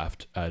best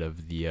draft out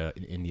of the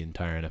in the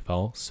entire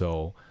NFL.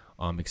 So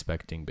I'm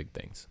expecting big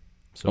things.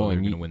 So they're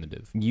going to win the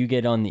div. You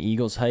get on the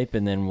Eagles hype,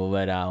 and then we'll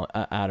let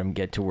Adam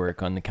get to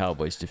work on the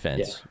Cowboys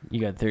defense. Yeah.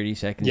 You got 30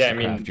 seconds to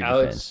craft your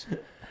defense.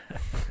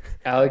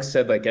 Alex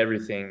said like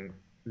everything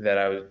that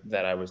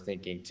I was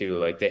thinking too.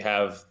 Like they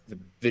have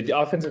the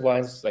offensive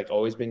line's like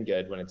always been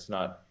good when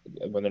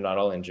they're not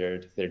all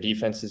injured. Their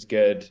defense is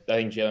good. I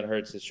think Jalen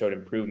Hurts has showed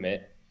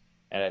improvement,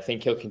 and I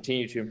think he'll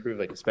continue to improve,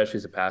 like especially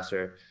as a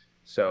passer.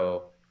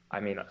 So I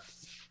mean,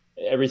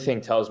 everything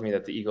tells me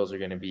that the Eagles are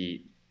going to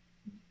be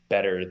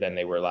better than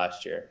they were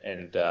last year,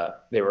 and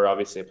they were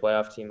obviously a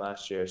playoff team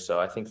last year. So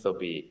I think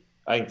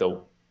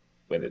they'll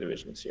win the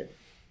division this year.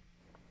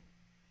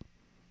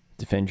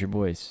 Defend your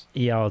boys.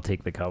 Yeah, I'll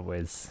take the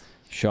Cowboys.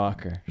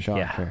 Shocker.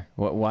 Yeah.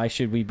 Why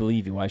should we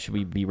believe you? Why should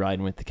we be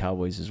riding with the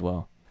Cowboys as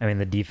well? I mean,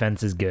 the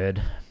defense is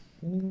good.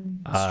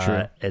 It's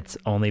true. It's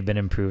only been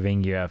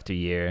improving year after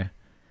year.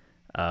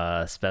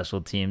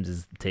 Special teams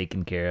is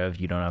taken care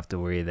of. You don't have to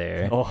worry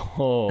there.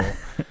 Oh,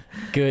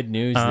 good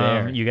news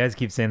there. You guys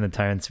keep saying the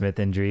Tyron Smith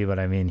injury, but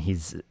I mean,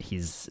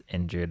 he's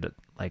injured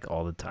like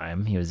all the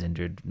time. He was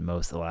injured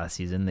most of the last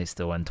season. They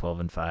still went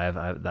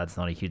 12-5. That's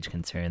not a huge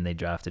concern. They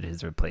drafted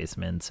his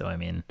replacement, so I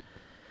mean,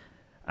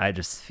 I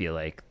just feel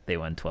like they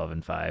went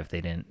 12-5.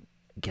 They didn't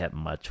get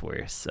much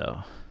worse,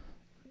 so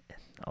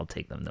I'll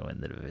take them to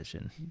win the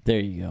division. There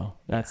you go.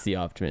 That's the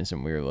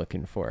optimism we were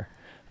looking for.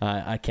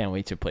 I can't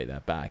wait to play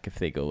that back if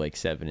they go like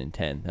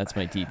 7-10. That's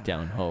my deep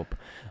down hope.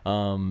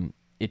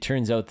 It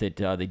turns out that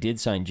they did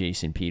sign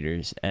Jason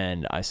Peters,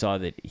 and I saw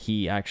that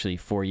he actually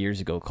 4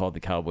 years ago called the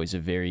Cowboys a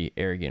very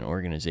arrogant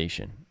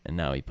organization, and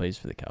now he plays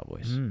for the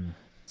Cowboys.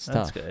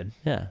 That's good.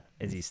 Yeah.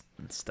 Is he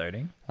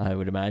starting? I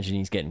would imagine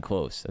he's getting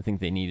close. I think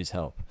they need his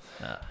help.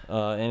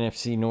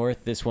 NFC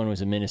North, this one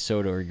was a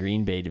Minnesota or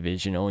Green Bay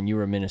division. Oh, and you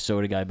were a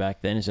Minnesota guy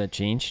back then. Has that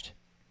changed?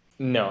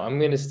 No, I'm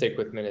going to stick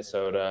with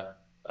Minnesota.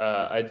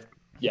 I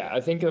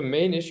think the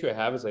main issue I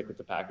have is like with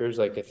the Packers.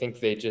 Like I think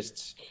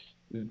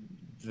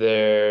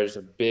there's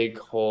a big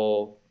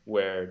hole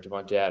where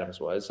Devontae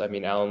Adams was. I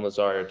mean, Alan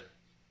Lazard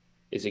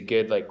is a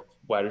good like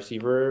wide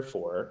receiver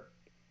 4,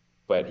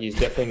 but he's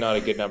definitely not a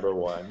good number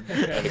 1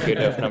 and a good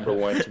enough number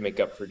 1 to make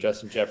up for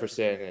Justin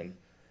Jefferson and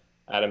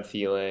Adam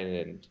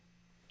Thielen and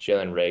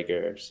Jalen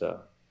Reagor. So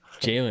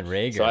Jalen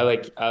Reagor. So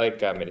I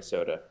like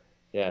Minnesota.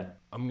 Yeah,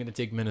 I'm gonna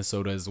take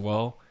Minnesota as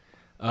well.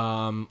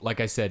 Like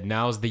I said,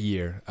 now's the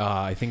year.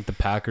 I think the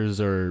Packers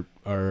are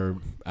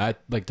at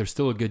like they're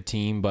still a good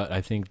team, but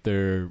I think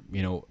they're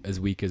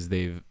as weak as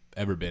they've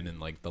ever been in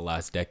like the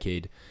last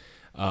decade.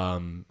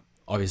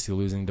 Obviously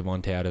losing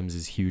Devontae Adams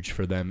is huge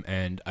for them,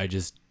 and I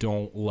just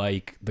don't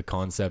like the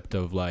concept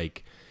of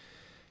like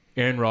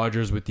Aaron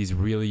Rodgers with these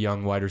really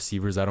young wide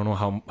receivers. I don't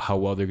know how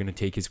well they're going to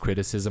take his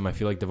criticism. I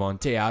feel like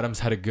Devontae Adams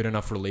had a good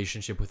enough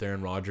relationship with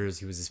Aaron Rodgers.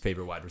 He was his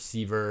favorite wide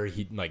receiver.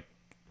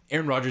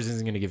 Aaron Rodgers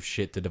isn't going to give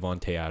shit to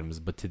Devontae Adams,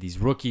 but to these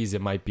rookies,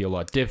 it might be a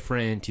lot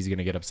different. He's going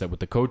to get upset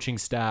with the coaching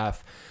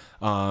staff.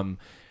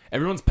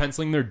 Everyone's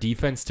penciling their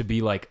defense to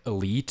be like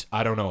elite.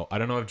 I don't know. I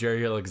don't know if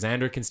Jerry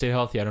Alexander can stay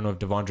healthy. I don't know if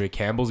Devondre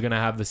Campbell's going to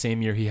have the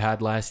same year he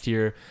had last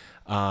year.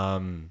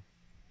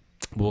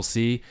 We'll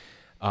see.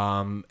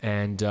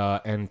 And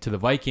to the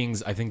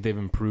Vikings, I think they've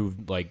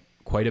improved like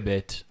quite a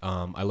bit.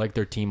 I like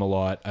their team a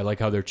lot. I like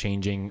how they're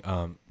changing.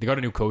 They got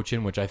a new coach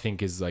in, which I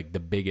think is like the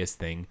biggest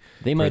thing.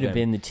 They might have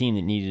been the team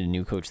that needed a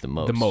new coach the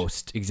most. The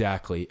most,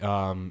 exactly.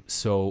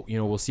 So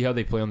we'll see how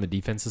they play on the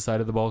defensive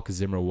side of the ball because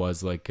Zimmer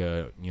was like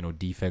a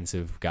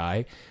defensive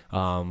guy.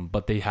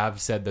 But they have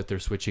said that they're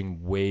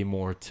switching way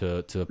more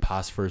to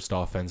pass first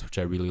offense, which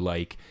I really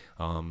like.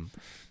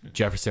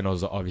 Jefferson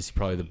was obviously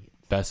probably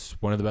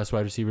one of the best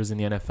wide receivers in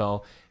the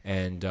NFL,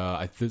 and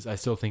I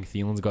still think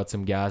Thielen's got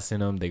some gas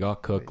in him. They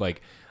got Cook.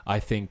 Like I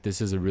think this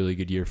is a really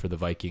good year for the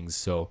Vikings.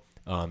 So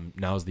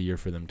now's the year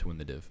for them to win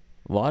the div.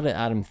 A lot of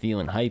Adam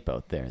Thielen hype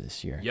out there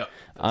this year. Yep,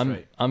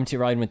 I'm to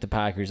riding with the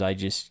Packers.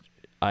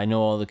 I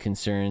know all the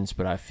concerns,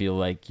 but I feel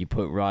like you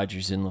put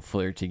Rodgers and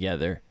LaFleur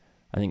together.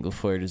 I think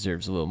LaFleur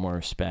deserves a little more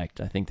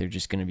respect. I think they're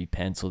just going to be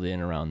penciled in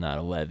around that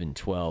 11,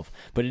 12.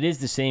 But it is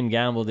the same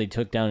gamble they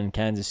took down in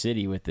Kansas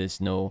City with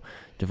this no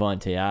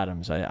Devontae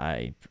Adams.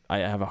 I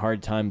have a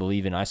hard time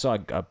believing. I saw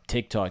a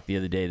TikTok the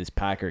other day, this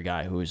Packer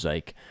guy who was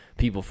like,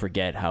 people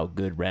forget how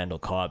good Randall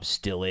Cobb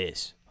still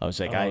is. I was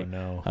like,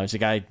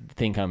 I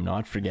think I'm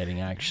not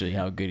forgetting actually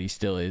how good he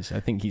still is. I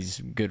think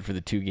he's good for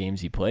the 2 games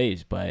he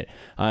plays, but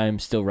I'm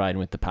still riding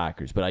with the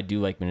Packers. But I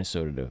do like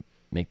Minnesota to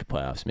make the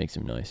playoffs, make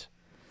some noise.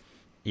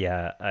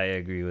 Yeah, I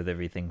agree with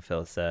everything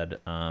Phil said.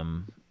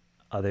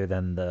 Other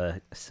than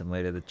the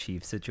similar to the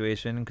Chiefs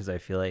situation, because I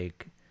feel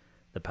like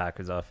the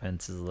Packers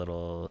offense is a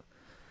little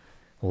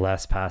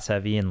less pass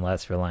heavy and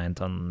less reliant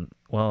on,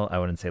 well, I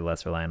wouldn't say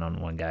less reliant on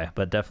one guy,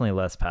 but definitely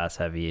less pass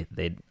heavy.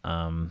 They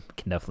can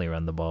definitely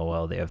run the ball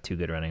well. They have 2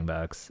 good running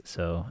backs.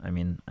 So, I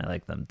mean, I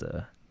like them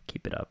to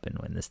keep it up and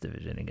win this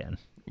division again.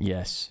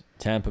 Yes.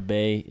 Tampa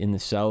Bay in the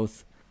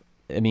South.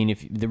 I mean,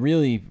 if the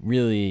really,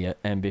 really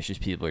ambitious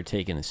people are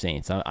taking the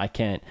Saints, I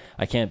can't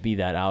be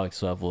that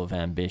Alex level of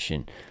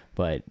ambition.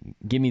 But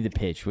give me the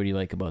pitch. What do you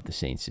like about the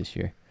Saints this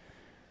year?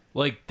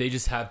 Like, they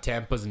just have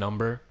Tampa's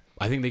number.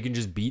 I think they can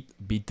just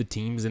beat the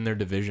teams in their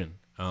division.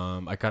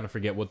 I kind of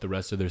forget what the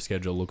rest of their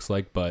schedule looks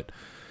like, but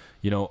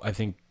I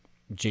think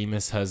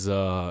Jameis has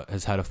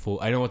had a full.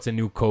 I know it's a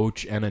new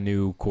coach and a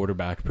new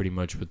quarterback, pretty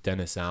much with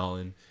Dennis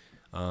Allen.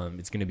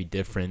 It's going to be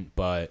different,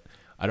 but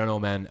I don't know,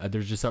 man.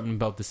 There's just something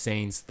about the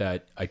Saints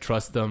that I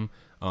trust them.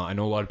 I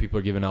know a lot of people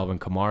are giving Alvin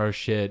Kamara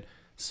shit,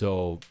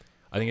 so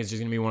I think it's just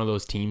going to be one of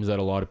those teams that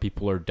a lot of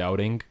people are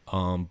doubting.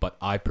 But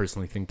I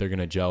personally think they're going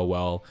to gel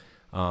well.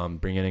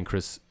 Bringing in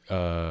Chris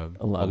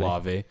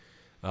Olave.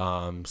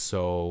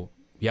 So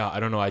yeah, I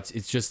don't know.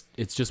 It's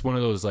just one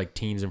of those like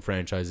teams and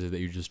franchises that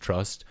you just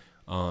trust.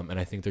 And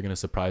I think they're going to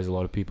surprise a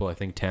lot of people. I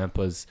think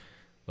Tampa's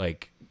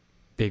like,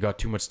 they got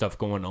too much stuff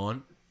going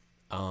on.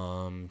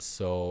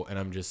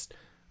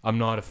 I'm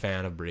not a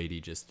fan of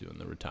Brady just doing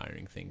the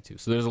retiring thing too.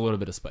 So there's a little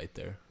bit of spite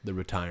there. The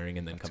retiring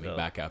and then coming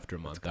back after a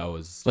month. That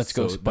was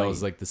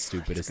like the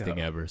stupidest thing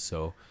ever.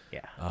 So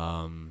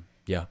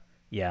yeah.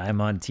 Yeah,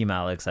 I'm on Team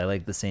Alex. I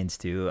like the Saints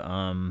too.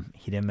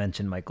 He didn't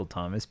mention Michael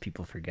Thomas.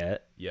 People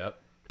forget. Yep.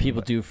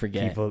 People do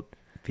forget.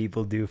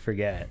 People do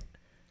forget.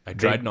 I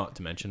tried not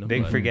to mention him.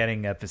 Big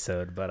forgetting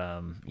episode, but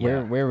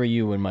Where were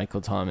you when Michael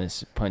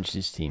Thomas punched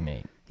his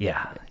teammate?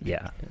 Yeah.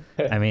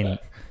 I mean,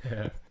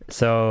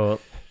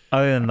 so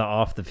other than the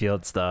off the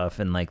field stuff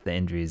and like the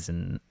injuries,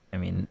 and I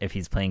mean, if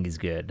he's playing, he's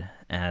good.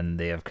 And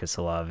they have Chris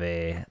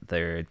Olave.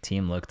 Their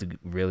team looked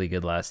really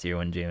good last year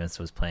when Jameis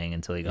was playing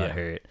until he got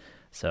hurt.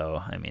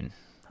 So I mean,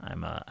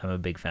 I'm a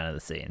big fan of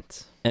the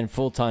Saints. And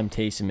full-time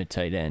Taysom at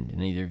tight end.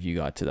 Neither of you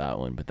got to that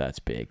one, but that's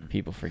big.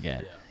 People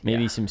forget. Yeah.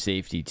 Maybe some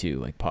safety too,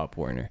 like Pop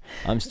Warner.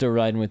 I'm still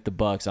riding with the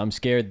Bucks. I'm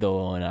scared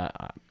though, and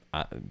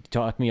I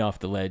talk me off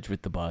the ledge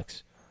with the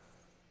Bucks.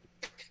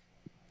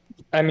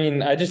 I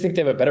mean, I just think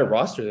they have a better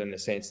roster than the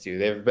Saints do.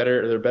 They're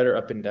better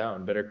up and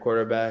down, better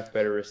quarterback,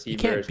 better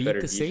receivers,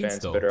 better defense,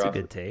 Saints, better That's offense.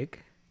 a good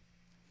take.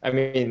 I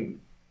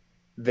mean,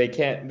 they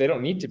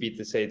don't need to beat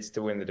the Saints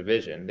to win the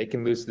division. They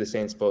can lose to the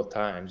Saints both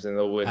times and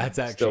they'll win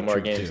still more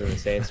games than the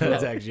Saints will.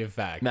 That's actually a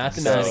fact.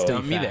 Mathematics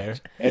Stump me there.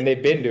 And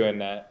they've been doing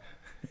that.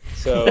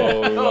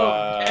 So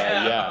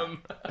yeah.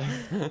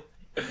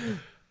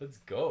 Let's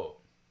go.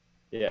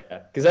 Yeah,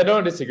 because I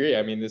don't disagree.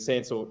 I mean, the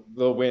Saints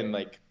they'll win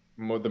like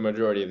the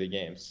majority of the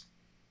games.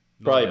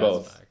 Probably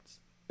both. Facts.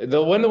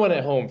 They'll win the one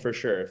at home for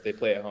sure if they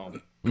play at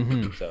home.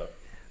 Mm-hmm. So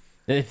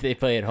if they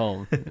play at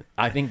home,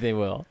 I think they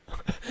will.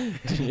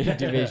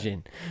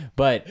 Division,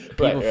 but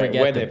people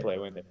forget when they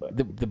play.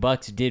 The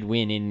Bucks did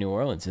win in New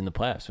Orleans in the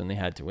playoffs when they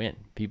had to win.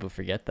 People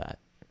forget that.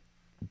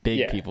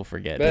 People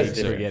forget. That's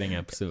Big forgetting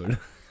episode.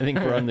 I think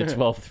we're on the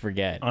 12th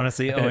forget.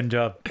 Honestly, Owen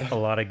dropped a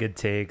lot of good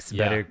takes.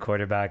 Better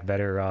quarterback,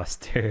 better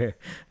roster,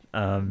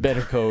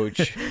 better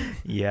coach.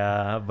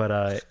 Yeah,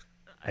 but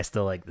I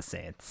still like the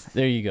Saints.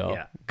 There you go.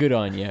 Yeah. Good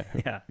on you.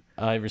 Yeah,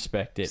 I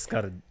respect it. just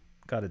gotta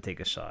take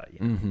a shot. You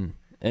know? Mm-hmm.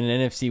 And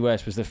NFC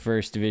West was the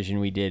first division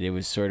we did. It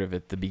was sort of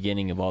at the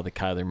beginning of all the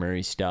Kyler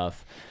Murray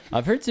stuff.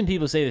 I've heard some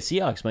people say the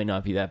Seahawks might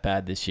not be that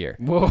bad this year.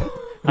 Whoa.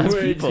 Where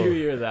did you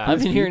hear that?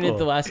 I've been hearing it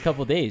the last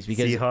couple of days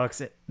because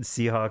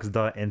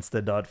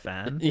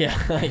Seahawks.insta.fan. Yeah.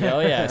 Oh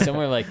yeah,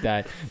 somewhere like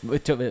that.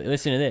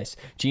 Listen to this.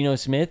 Geno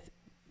Smith,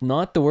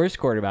 not the worst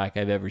quarterback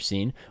I've ever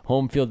seen.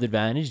 Home field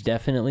advantage,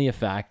 definitely a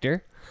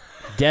factor.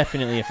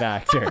 Definitely a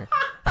factor.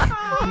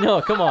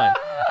 No, come on.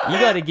 You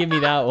got to give me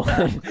that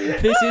one.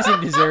 This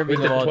isn't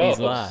deserving of all these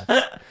laughs.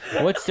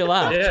 What's to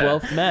laugh? Yeah.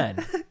 12th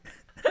man.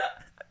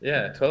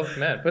 Yeah, 12th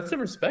man. Put some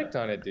respect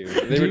on it, dude.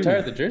 They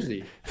retired the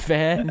jersey.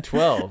 Fan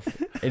 12.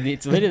 And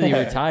it's literally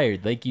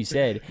retired, like you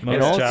said. Most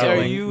and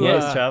also,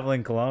 most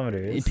traveling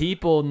kilometers.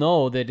 People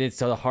know that it's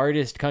the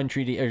hardest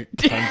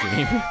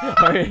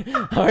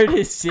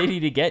hardest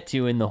city to get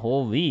to in the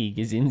whole league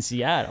is in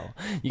Seattle.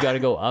 You got to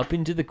go up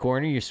into the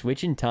corner. You're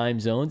switching time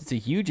zones. It's a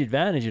huge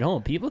advantage at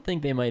home. People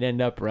think they might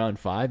end up around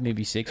 5,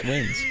 maybe 6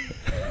 wins.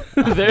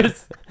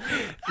 There's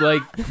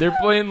like they're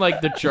playing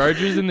like the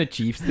Chargers and the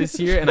Chiefs this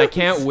year, and I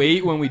can't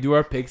wait when we do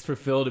our picks for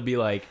Phil to be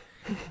like,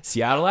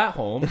 Seattle at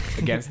home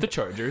against the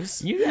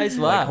Chargers. You guys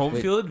like laugh. home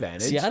but field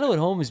advantage. Seattle at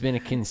home has been a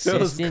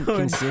consistent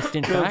Phil's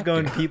factor.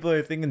 going, people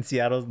are thinking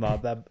Seattle's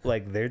not that,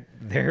 like, they're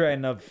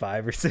writing up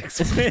 5 or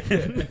 6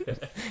 wins.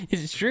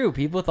 It's true.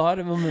 People thought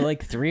of them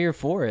like 3 or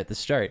 4 at the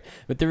start.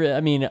 But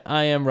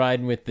I am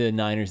riding with the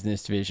Niners in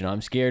this division.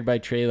 I'm scared by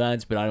Trey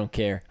Lance, but I don't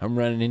care. I'm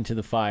running into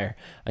the fire.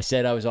 I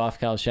said I was off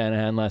Kyle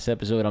Shanahan last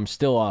episode. I'm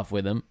still off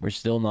with him. We're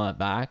still not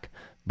back,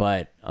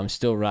 but I'm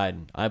still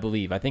riding. I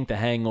believe. I think the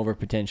hangover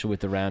potential with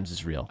the Rams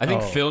is real. I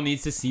think Phil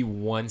needs to see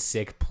one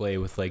sick play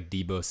with like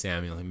Debo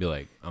Samuel and be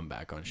like, I'm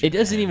back on shit. It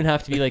doesn't even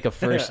have to be like a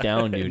first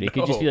down, dude. It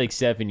could just be like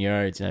 7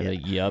 yards, and I'm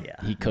like,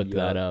 yep, he cooked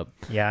that up.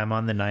 Yeah, I'm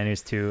on the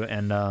Niners too.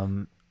 And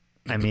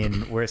I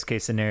mean, worst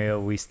case scenario,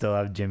 we still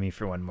have Jimmy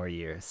for 1 more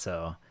year.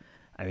 So,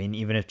 I mean,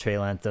 even if Trey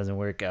Lance doesn't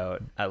work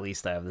out, at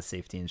least I have the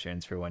safety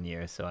insurance for 1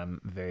 year. So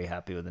I'm very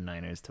happy with the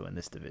Niners to win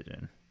this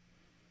division.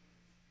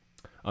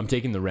 I'm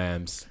taking the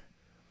Rams.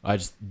 I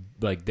just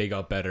like they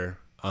got better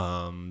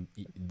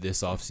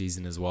this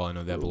offseason as well. I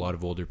know they have a lot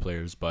of older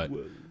players, but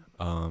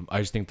I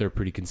just think they're a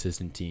pretty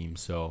consistent team.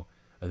 So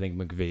I think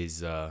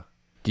McVay's.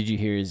 Did you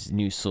hear his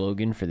new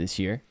slogan for this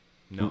year?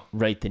 No.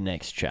 Write the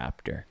next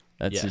chapter.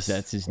 That's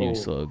his new Oh.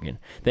 slogan.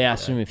 They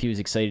asked him if he was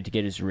excited to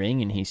get his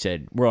ring, and he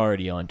said, "We're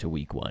already on to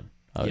week 1."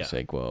 I was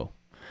like, "Whoa,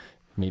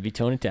 maybe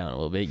tone it down a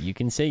little bit. You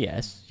can say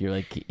yes. You're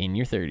like in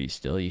your 30s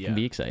still. You can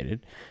be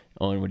excited."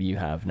 Owen, what do you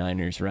have?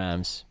 Niners,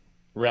 Rams.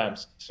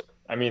 Rams.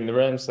 I mean, the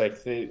Rams, I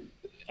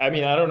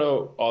don't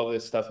know all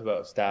this stuff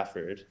about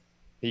Stafford.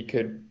 He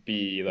could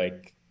be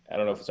like, I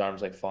don't know if his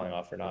arm's like falling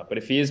off or not, but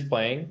if he is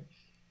playing,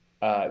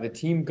 the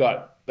team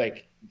got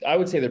like, I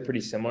would say they're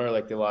pretty similar.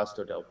 Like they lost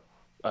Odell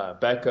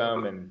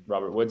Beckham and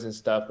Robert Woods and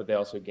stuff, but they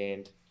also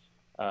gained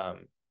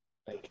Allen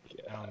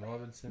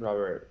Robinson.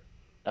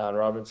 Allen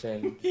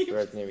Robinson.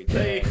 Correct me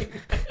again.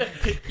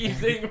 Keep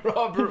saying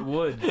Robert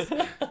Woods.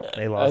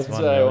 They lost That's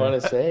Von what I Miller.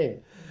 want to say.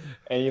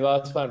 And you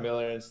lost Von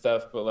Miller and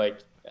stuff, but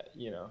like,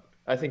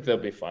 I think they'll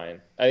be fine.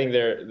 I think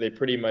they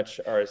pretty much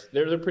are.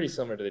 They're pretty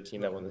similar to the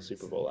team that won the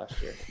Super Bowl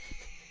last year.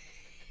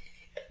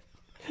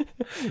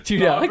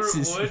 Dude, Alex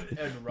is Wood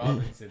and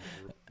Robinson.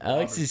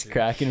 Alex is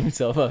cracking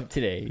himself up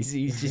today.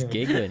 He's just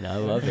giggling. I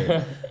love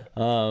it.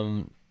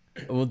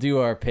 We'll do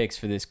our picks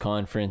for this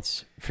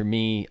conference. For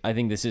me, I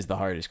think this is the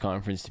hardest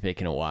conference to pick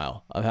in a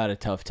while. I've had a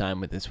tough time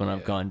with this one.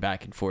 I've gone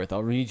back and forth.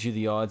 I'll read you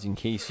the odds in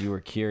case you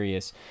were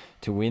curious.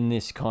 To win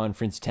this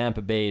conference,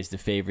 Tampa Bay is the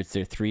favorites.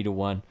 They're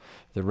 3-1.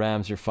 The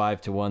Rams are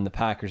 5-1. The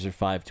Packers are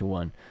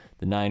 5-1.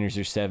 The Niners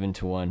are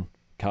 7-1.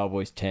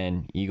 Cowboys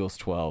 10. Eagles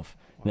 12.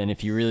 And then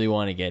if you really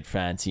want to get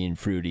fancy and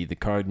fruity, the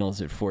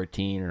Cardinals at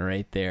 14 are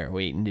right there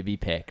waiting to be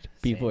picked.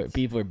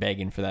 People are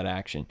begging for that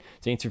action.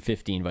 Saints are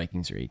 15,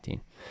 Vikings are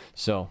 18.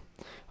 So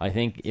I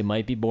think it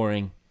might be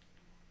boring,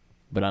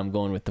 but I'm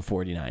going with the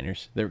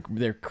 49ers.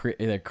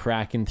 They're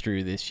cracking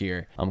through this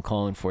year. I'm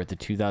calling for it. The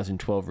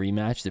 2012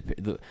 rematch.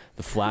 The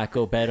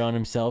Flacco bet on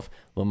himself.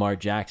 Lamar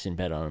Jackson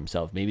bet on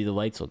himself. Maybe the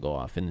lights will go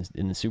off in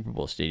the Super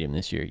Bowl stadium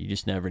this year. You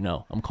just never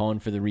know. I'm calling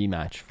for the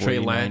rematch. 49ers. Trey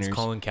Lance,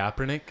 Colin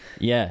Kaepernick.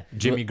 Yeah.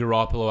 Jimmy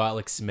Garoppolo,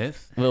 Alex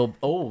Smith. Will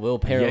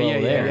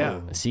parallel there.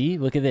 yeah. See,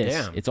 look at this.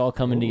 Damn. It's all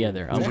coming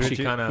together. It's actually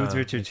kinda- Who's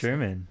Richard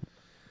Sherman?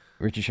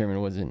 Richard Sherman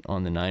wasn't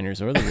on the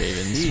Niners or the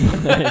Ravens.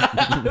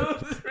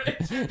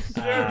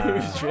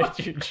 Who's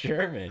Richard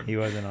Sherman? He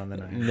wasn't on the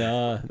Niners.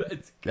 No,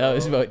 that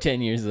was about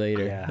 10 years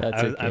later. Yeah,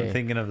 That's okay. I'm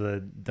thinking of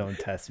the "Don't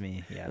Test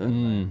Me." Yeah, never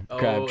mind.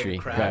 Crabtree.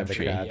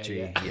 Crabtree.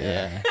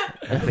 Yeah.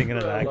 I'm thinking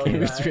of that game.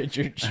 Who's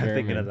Richard Sherman? I'm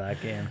thinking of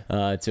that game.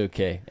 It's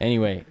okay.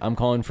 Anyway, I'm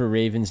calling for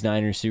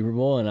Ravens-Niners Super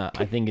Bowl, and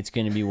I think it's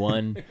going to be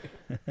won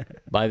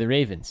by the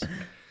Ravens.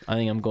 I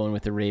think I'm going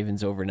with the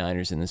Ravens over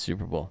Niners in the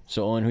Super Bowl.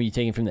 So, Owen, who are you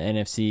taking from the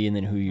NFC, and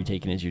then who are you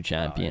taking as your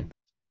champion?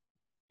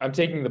 I'm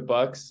taking the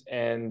Bucks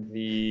and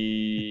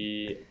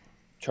the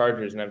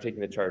Chargers, and I'm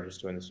taking the Chargers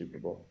to win the Super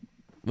Bowl.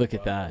 Look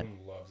at that.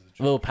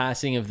 A little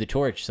passing of the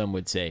torch, some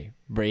would say.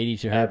 Brady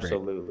to Herbert.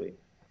 Absolutely.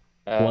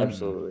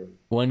 Absolutely.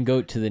 One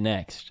goat to the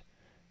next.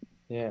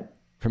 Yeah.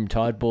 From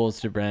Todd Bowles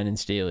to Brandon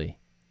Staley.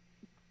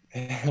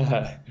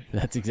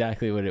 That's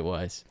exactly what it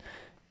was.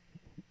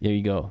 There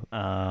you go.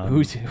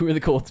 Who are the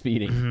Colts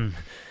beating?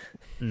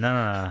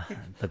 No.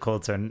 The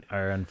Colts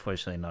are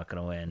unfortunately not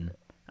going to win.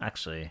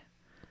 Actually,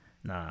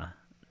 nah.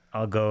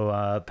 I'll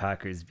go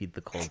Packers beat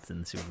the Colts in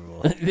the Super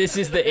Bowl. This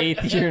is the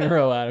 8th year in a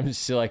row Adams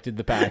selected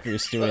the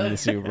Packers to win the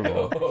Super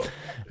Bowl.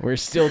 We're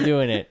still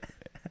doing it.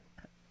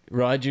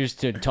 Rodgers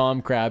to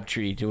Tom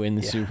Crabtree to win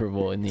the Super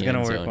Bowl in the end zone.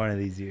 It's going to work one of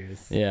these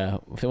years. Yeah.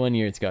 For 1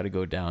 year, it's got to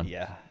go down.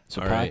 Yeah.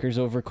 So All Packers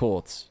over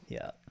Colts.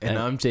 Yeah. And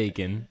I'm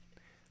taking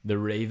the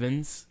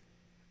Ravens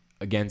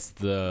against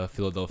the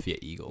Philadelphia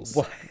Eagles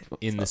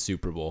in the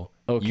Super Bowl.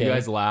 Okay. You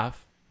guys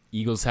laugh.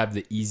 Eagles have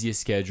the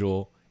easiest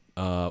schedule,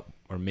 or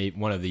maybe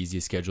one of the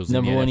easiest schedules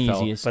Number in the one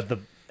NFL. easiest. But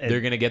They're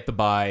gonna get the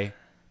bye,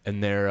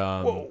 and they're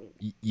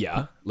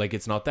like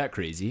it's not that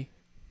crazy.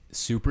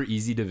 Super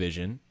easy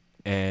division,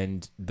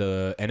 and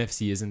the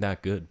NFC isn't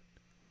that good,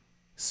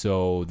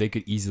 so they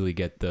could easily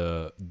get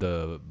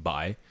the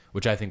bye,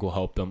 which I think will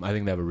help them. I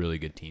think they have a really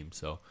good team,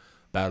 so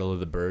Battle of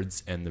the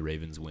Birds, and the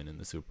Ravens win in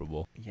the Super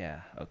Bowl.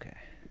 Yeah. Okay.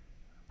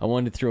 I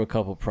wanted to throw a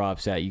couple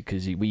props at you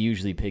because we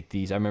usually pick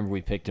these. I remember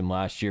we picked them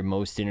last year.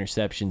 Most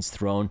interceptions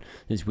thrown,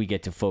 as we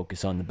get to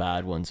focus on the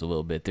bad ones a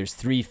little bit. There's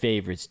 3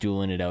 favorites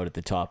dueling it out at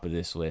the top of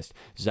this list.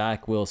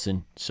 Zach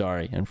Wilson,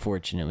 sorry,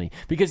 unfortunately.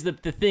 Because the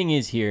thing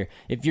is here,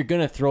 if you're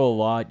going to throw a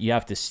lot, you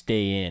have to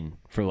stay in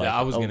for like... Yeah,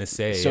 I was going to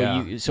say, so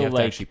yeah. you have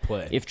like, to actually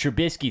play. if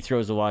Trubisky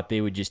throws a lot,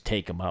 they would just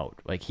take him out.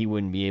 Like, he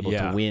wouldn't be able to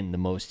Yeah. win the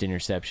most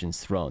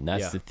interceptions thrown.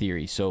 That's Yeah. the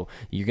theory. So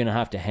you're going to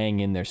have to hang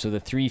in there. So the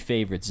 3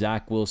 favorites,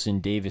 Zach Wilson,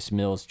 Davis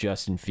Mills,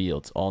 Justin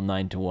Fields, all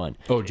 9-1.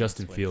 Oh,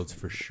 Justin Fields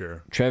for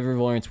sure. Trevor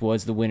Lawrence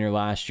was the winner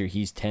last year.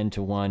 He's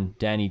 10-1.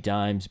 Danny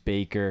Dimes,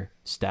 Baker,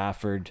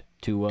 Stafford,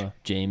 Tua,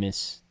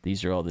 Jameis.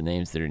 These are all the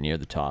names that are near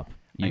the top.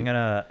 I'm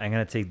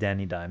gonna take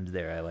Danny Dimes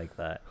there. I like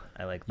that.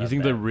 You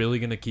think they're really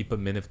going to keep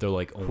him in if they're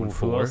like 0-4?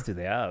 Who else do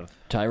they have?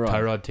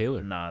 Tyrod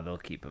Taylor. Nah, they'll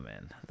keep him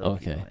in.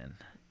 Okay. Keep him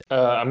in.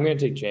 I'm gonna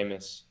take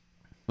Jameis.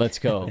 Let's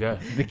go. Okay.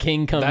 The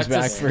king comes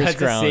back for his That's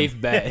crown. a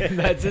safe bet.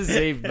 That's a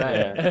safe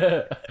bet.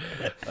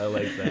 I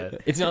like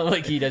that. It's not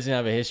like he doesn't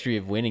have a history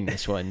of winning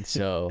this one,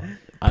 so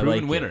I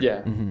Proven like winner. it.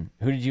 Yeah.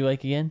 Who did you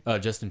like again?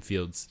 Justin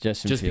Fields.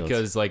 Justin Just Fields.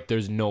 because like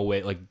there's no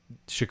way like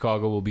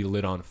Chicago will be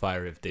lit on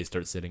fire if they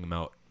start sitting him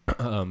out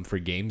for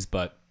games,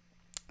 but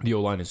the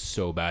O-line is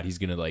so bad. He's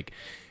gonna like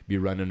be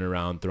running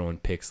around throwing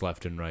picks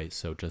left and right.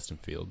 So Justin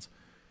Fields.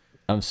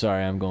 I'm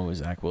sorry, I'm going with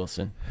Zach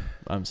Wilson.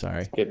 I'm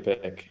sorry. Good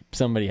pick.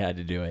 Somebody had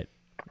to do it.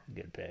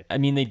 Good pick. I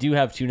mean, they do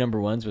have 2 number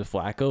 1s with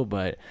Flacco,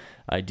 but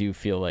I do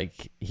feel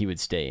like he would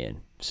stay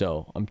in.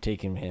 So I'm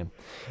taking him.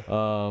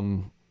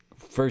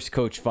 First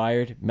coach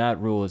fired. Matt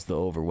Rule is the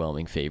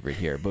overwhelming favorite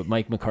here, but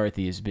Mike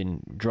McCarthy has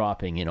been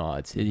dropping in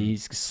odds.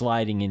 He's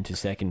sliding into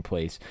second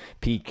place.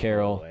 Pete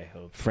Carroll, I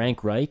hope.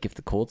 Frank Reich, if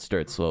the Colts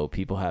start slow,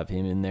 people have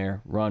him in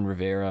there. Ron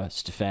Rivera,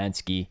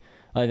 Stefanski.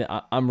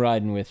 I'm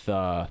riding with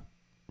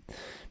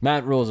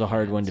Matt Rule is a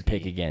hard one to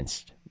pick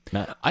against.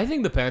 I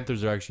think the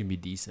Panthers are actually gonna be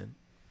decent.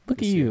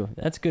 Look at you.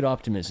 That's good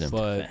optimism.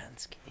 But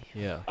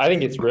yeah, I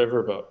think it's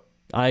Riverboat.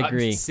 I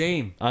agree.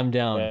 Same. I'm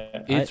down.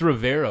 Yeah. It's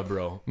Rivera,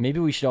 bro. Maybe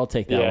we should all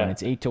take that Yeah. one.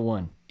 It's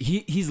 8-1.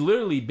 He's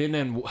literally been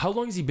in. How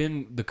long has he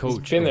been the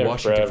coach been of there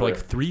Washington for like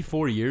forever.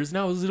 3-4 years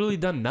now? He's literally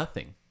done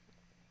nothing.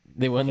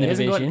 They won He the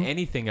hasn't division gotten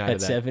anything out at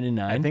of that. 7-9.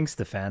 I think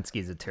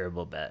Stefanski's a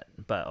terrible bet,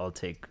 but I'll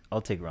take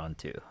Ron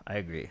too. I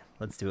agree.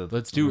 Let's do a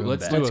Let's room do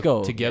bet. Let's a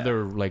go.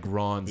 together like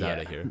Ron's out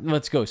of here.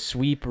 Let's go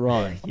sweep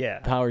Ron. Yeah.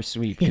 Power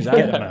sweep. Because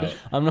Get him out.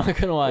 I'm not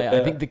gonna lie.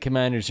 I think the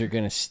Commanders are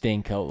gonna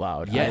stink out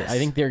loud. Yes. I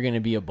think they're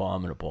gonna be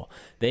abominable.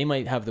 They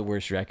might have the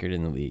worst record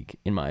in the league,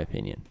 in my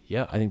opinion.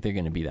 Yeah. I think they're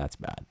gonna be that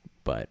bad.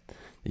 But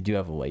they do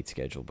have a light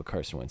schedule. But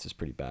Carson Wentz is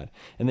pretty bad.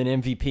 And then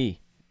MVP.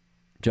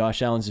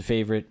 Josh Allen's the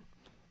favorite.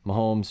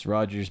 Mahomes,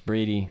 Rodgers,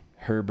 Brady,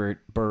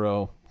 Herbert,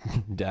 Burrow,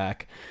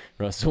 Dak,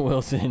 Russell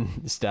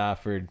Wilson,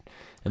 Stafford,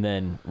 and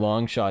then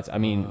long shots. I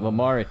mean,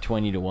 Lamar at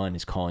 20-1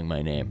 is calling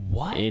my name.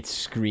 What? It's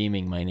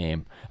screaming my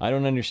name. I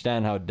don't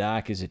understand how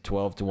Dak is at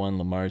 12-1,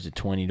 Lamar's at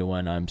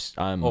 20-1.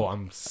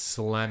 I'm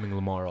slamming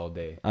Lamar all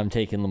day. I'm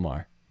taking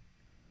Lamar.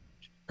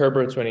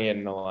 Herbert's winning it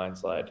in a line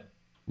slide.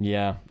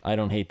 Yeah, I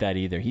don't hate that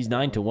either. He's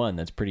 9-1.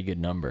 That's a pretty good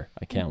number.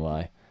 I can't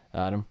lie.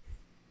 Adam?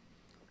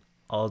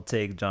 I'll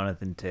take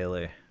Jonathan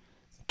Taylor.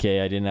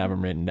 Okay, I didn't have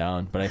him written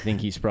down, but I think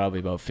he's probably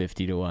about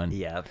 50-1.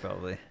 Yeah,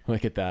 probably.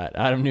 Look at that.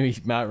 Adam knew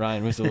Matt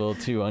Ryan was a little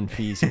too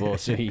unfeasible,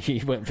 so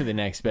he went for the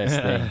next best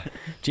thing.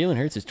 Jalen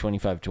Hurts is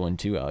 25-1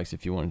 too, Alex,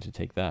 if you wanted to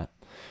take that.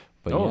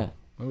 But yeah,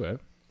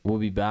 Okay. we'll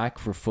be back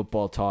for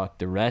football talk,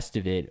 the rest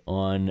of it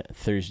on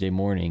Thursday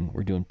morning.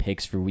 We're doing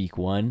picks for week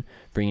 1,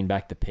 bringing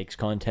back the picks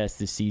contest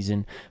this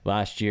season.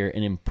 Last year,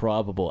 an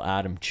improbable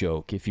Adam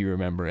choke, if you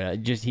remember.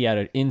 He had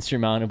an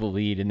insurmountable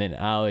lead, and then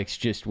Alex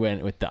just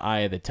went with the eye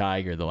of the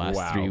tiger the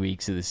last 3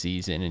 weeks of the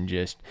season and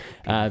just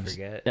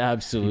forget.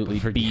 absolutely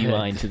People forget.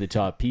 beeline to the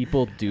top.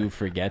 People do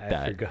forget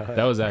that.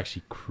 That was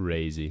actually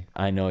crazy.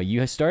 I know.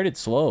 You started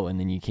slow, and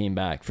then you came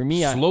back. For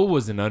me, Slow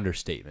was an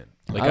understatement.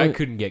 Like I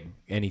couldn't get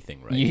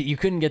anything right. you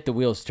couldn't get the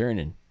wheels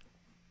turning.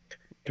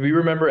 Do we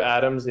remember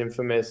Adam's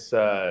infamous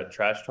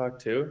trash talk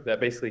too? That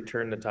basically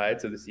turned the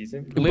tides of the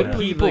season.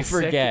 Literally, People like,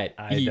 forget.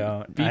 I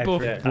don't. People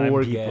I'm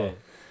forget. people.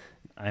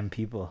 I'm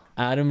people.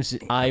 Adams,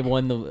 I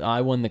won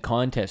the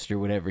contest or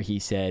whatever he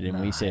said, and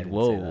we I said, didn't say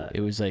 "Whoa!" that.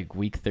 It was like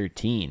week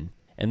 13,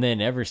 and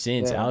then ever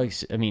since, Yeah.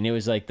 Alex. I mean, it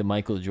was like the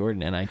Michael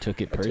Jordan, and I took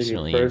it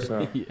personally,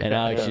 personally. and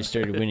Alex just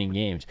started winning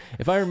games.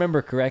 If I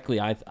remember correctly,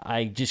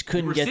 I just We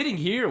couldn't were get. sitting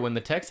here when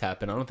the text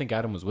happened. I don't think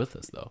Adam was with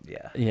us though.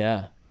 Yeah.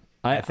 Yeah,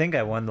 I think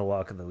I won the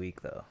lock of the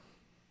week though.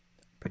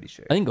 Pretty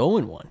sure. I think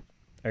Owen won.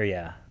 Or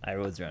yeah, I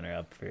was runner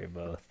up for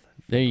both.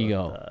 There you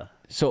Both, go.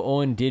 So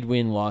Owen did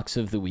win locks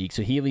of the week,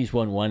 so he at least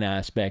won one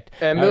aspect.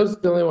 And those are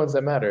the only ones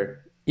that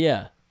matter.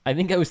 Yeah, I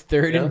think I was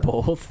third in Yeah.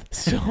 both,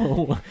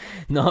 so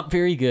not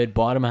very good,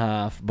 bottom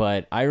half.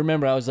 But I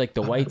remember I was like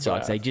the White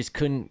Sox. I just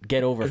couldn't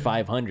get over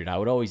 500. I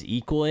would always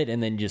equal it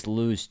and then just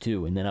lose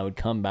 2, and then I would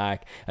come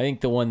back. I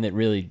think the one that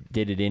really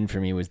did it in for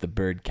me was the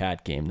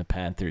Bird-Cat game, the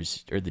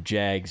Panthers or the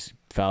Jags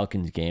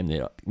Falcons game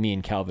that me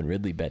and Calvin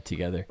Ridley bet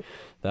together.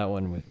 That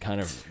one would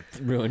kind of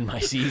ruin my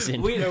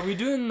season. Wait, are we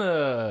doing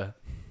the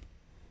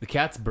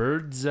Cats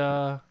Birds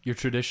your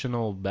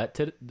traditional bet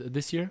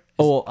this year?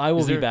 Oh, I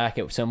will be back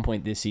at some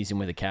point this season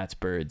with a Cats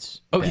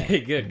Birds.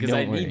 Okay, good, because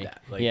I Don't worry. need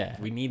that. Like, Yeah.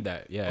 we need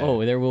that. Yeah. Oh,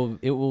 it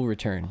will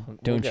return.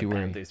 Don't you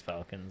worry. These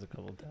Falcons a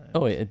couple times.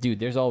 Oh, yeah, dude,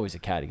 there's always a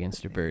cat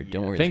against a bird.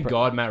 Don't worry. Thank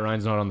God Matt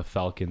Ryan's not on the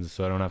Falcons,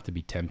 so I don't have to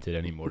be tempted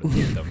anymore to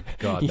pick them.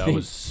 God, that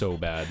was so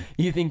bad.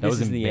 You think That this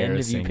was is the end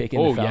of you embarrassing. picking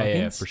Oh, the Falcons?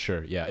 yeah, for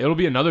sure. Yeah, it'll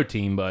be another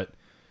team, but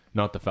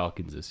not the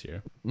Falcons this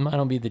year.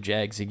 Mine'll be the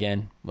Jags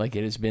again, like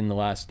it has been the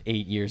last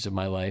 8 years of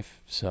my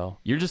life. So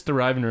You're just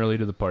arriving early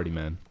to the party,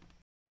 man.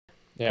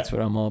 Yeah. that's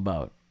what I'm all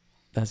about.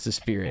 That's the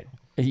spirit.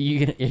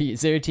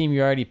 Is there a team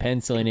you're already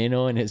penciling in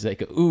on? It's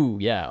like, ooh,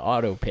 yeah,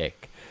 auto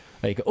pick.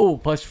 Like, oh,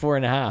 plus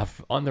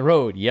 4.5 on the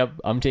road. Yep,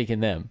 I'm taking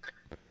them.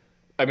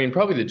 I mean,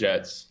 probably the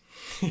Jets,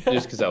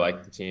 just because I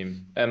like the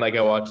team and like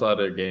I watch a lot of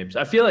their games.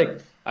 I feel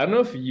like I don't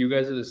know if you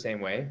guys are the same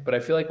way, but I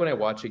feel like when I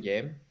watch a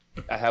game,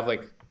 I have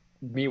like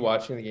me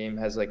watching the game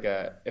has like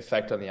a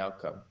effect on the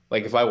outcome.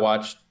 Like if I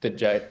watch the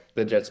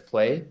Jets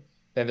play,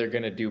 then they're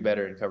gonna do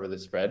better and cover the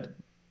spread.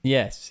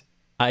 Yes.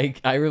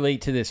 I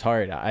relate to this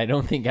hard. I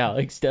don't think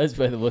Alex does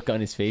by the look on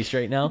his face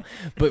right now.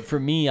 But for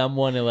me, I'm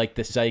one of like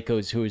the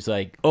psychos who's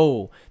like,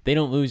 oh, they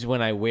don't lose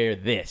when I wear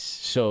this.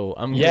 So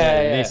I'm going to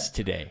wear this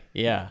today.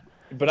 Yeah.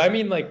 But I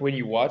mean, like when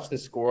you watch the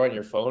score on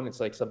your phone,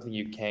 it's like something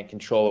you can't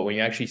control. But when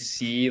you actually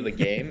see the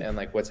game and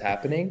like what's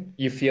happening,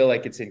 you feel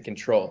like it's in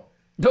control.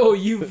 No,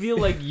 you feel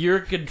like you're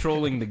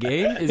contrronling the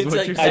game, is It's what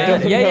like- you're I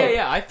saying. don't Yeah, know. yeah,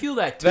 yeah. I feel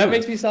that too. That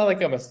makes me sound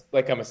like I'm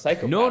a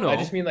psychopath. No. I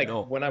just mean like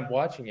No. when I'm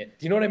watching it.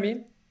 Do you know what I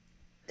mean?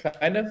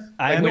 Kind of.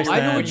 I Like, when-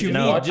 understand. I know what you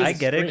no, mean, just I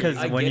get it because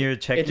I when get- you're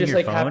checking It just your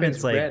like phone, happens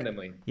it's like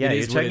randomly. yeah, It you're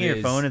is what checking it your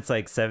is. phone. It's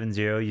like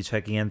 7-0. You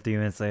check again 3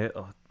 minutes later.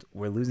 Oh,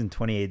 we're losing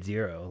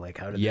 28-0. Like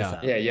how did Yeah. this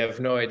happen? Yeah, you have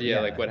no idea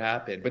Yeah. like what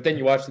happened. But then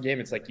you watch the game,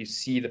 it's like you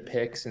see the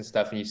picks and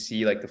stuff and you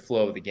see like the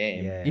flow of the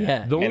game. Yeah. The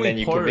And only then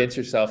you part, convince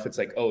yourself it's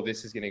like, oh,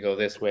 this is gonna go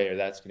this way or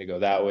that's gonna go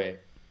that way.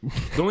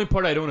 the only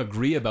part I don't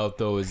agree about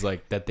though is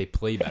like that they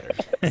play better.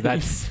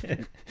 That's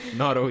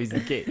not always the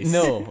case.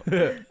 No.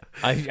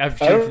 I've I cheered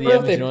don't for the know if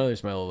Edmonton they-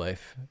 Oilers my whole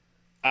life.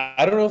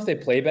 I don't know if they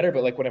play better,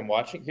 but like when I'm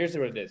watching, here's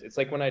what it is. It's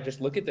like when I just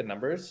look at the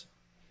numbers,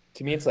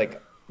 to me it's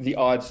like the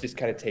odds just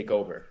kind of take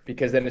over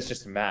because then it's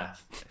just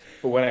math.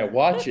 But when I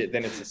watch it,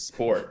 then it's a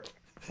sport.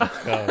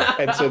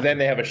 And so then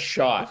they have a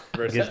shot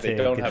versus Good they take,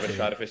 don't good have a take.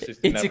 shot if it's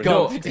just the It's a numbers.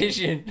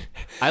 competition.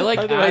 I like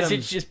Otherwise, Adam's,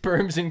 it's just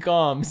perms and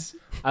comms.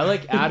 I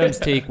like Adam's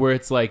take where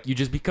it's like you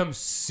just become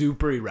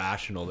super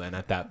irrational then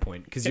at that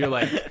point because you're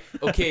like,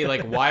 okay,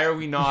 like why are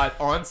we not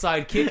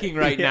onside kicking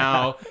right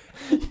now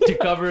to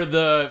cover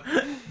the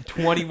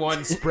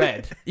 21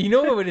 spread? You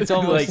know what it's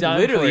almost Like time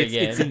literally, for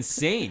again. it's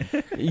insane.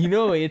 You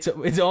know, it's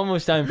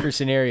almost time for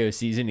scenario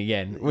season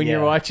again. When you're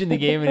Yeah. watching the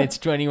game and it's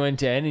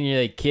 21-10 and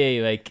you're like,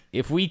 okay, like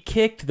if we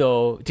kicked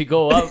though to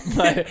go up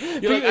by,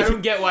 You're like, I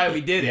don't get why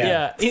we did it.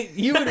 yeah,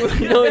 you would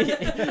no,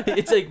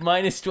 it's like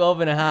minus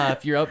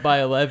 12.5. You're up by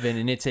 11,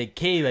 and it's like,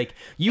 okay, like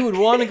you would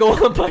want to go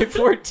up by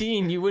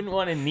 14. You wouldn't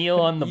want to kneel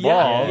on the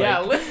ball, Yeah,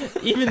 like,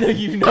 even though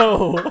you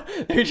know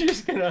they're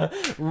just gonna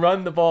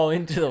run the ball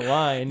into the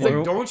line. It's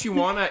like, don't you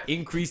want to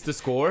increase the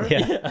score?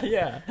 Yeah.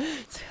 yeah.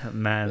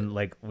 Man,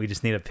 like we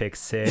just need a pick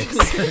 6.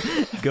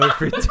 Go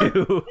for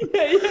 2.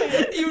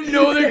 You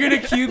know they're gonna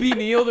QB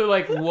kneel. They're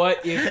like,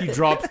 what if he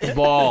drops the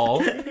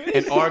ball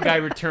and our guy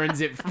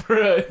returns it for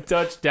a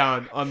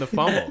touchdown on the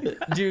fumble?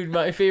 Dude,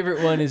 my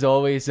favorite one is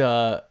always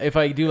if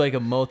I do like a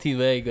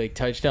multi-leg like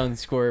touchdown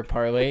score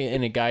parlay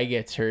and a guy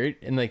gets hurt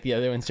and like the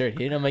other one start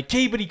hitting, I'm like,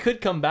 hey, but he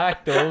could come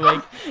back though.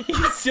 Like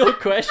he's still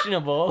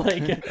questionable.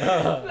 Like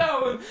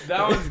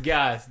That one's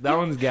gas. That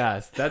one's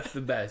gas. That's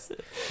the best.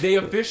 They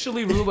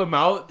officially rule him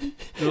out.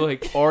 They're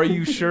like, are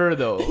you sure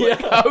though?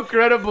 Like, how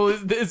credible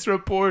is this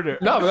reporter?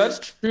 No, but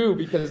that's true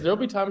because there'll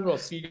be times where I'll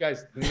see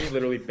guys knee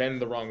literally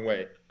bend the wrong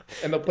way,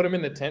 and they'll put him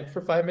in the tent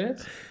for 5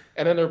 minutes,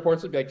 and then the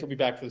reports will be like, he'll be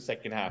back for the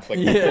second half. Like,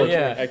 Yeah, reports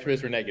yeah.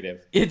 X-rays were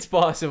negative. it's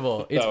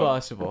possible. It's So-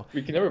 possible.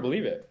 We can never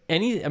believe it. I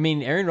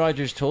mean, Aaron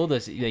Rodgers told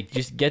us like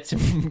just get some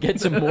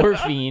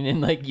morphine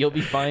and like you'll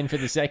be fine for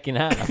the second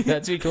half.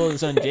 That's what he told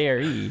us on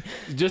JRE.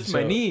 Just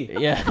my So, knee.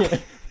 Yeah,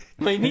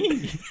 my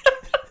knee.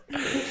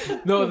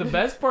 No, the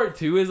best part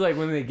too is like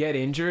when they get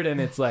injured and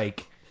it's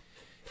like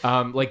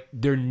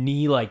their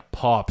knee like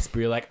pops, but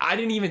you're like, I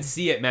didn't even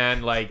see it,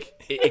 man. Like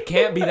it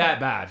can't be that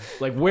bad.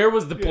 Like where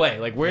was the play?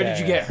 Like where did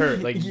you get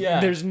hurt? Like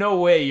there's no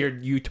way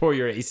you tore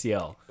your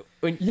ACL.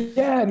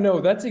 Yeah, no,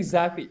 that's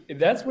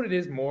what it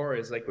is more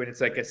is like when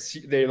it's like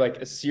they're like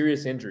a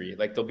serious injury.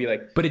 Like they'll be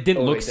like, But it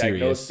didn't oh, look they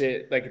diagnosed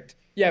serious. it, like,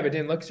 yeah, but it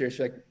didn't look serious.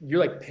 You're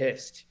like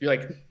pissed. You're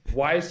like,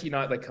 why is he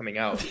not like coming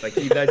out? Like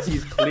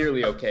he's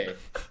clearly okay.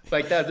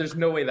 Like that, there's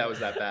no way that was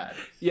that bad.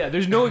 Yeah,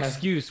 there's no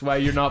excuse why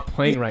you're not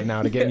playing right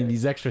now to get me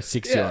these extra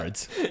 6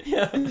 yards.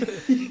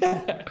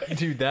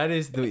 Dude, that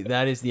is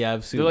the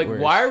absolute They're like,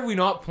 worst. why are we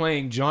not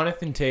playing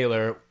Jonathan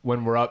Taylor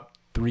when we're up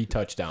 3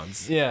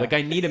 touchdowns. Yeah. Like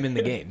I need him in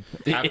the game.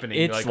 Happening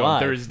It's like live.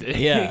 on Thursday.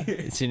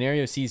 Yeah,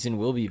 scenario season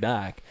will be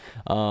back.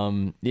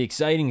 The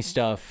exciting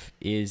stuff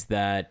is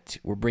that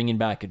we're bringing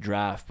back a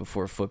draft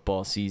before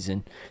football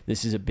season.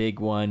 This is a big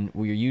one.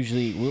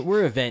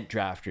 We're event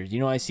drafters. You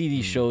know, I see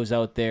these shows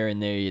out there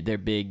and they're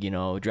big. You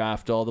know,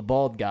 draft all the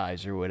bald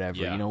guys or whatever.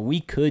 Yeah. You know,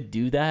 we could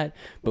do that,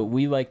 but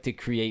we like to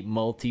create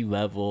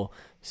multi-level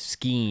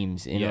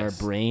schemes in our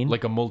brain,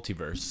 like a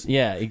multiverse.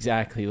 yeah,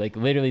 exactly, like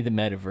literally the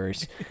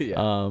metaverse.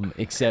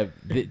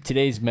 Except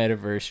today's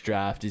metaverse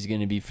draft is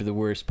going to be for the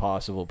worst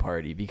possible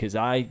party, because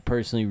I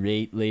personally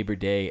rate Labor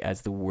Day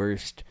as the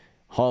worst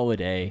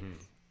holiday.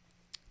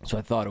 So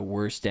I thought a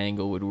worst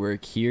angle would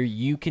work here.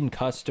 You can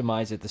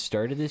customize at the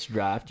start of this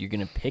draft. You're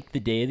going to pick the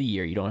day of the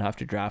year. You don't have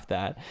to draft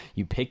that.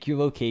 You pick your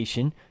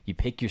location, you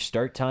pick your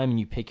start time, and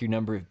you pick your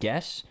number of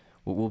guests.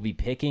 What we'll be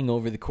picking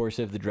over the course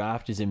of the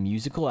draft is a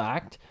musical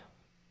act,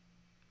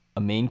 a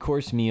main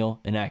course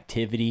meal, an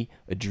activity,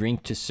 a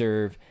drink to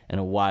serve, and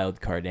a wild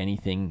card.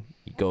 Anything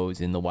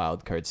goes in the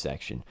wild card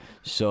section.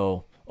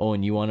 So,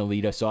 Owen, you want to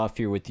lead us off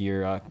here with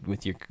your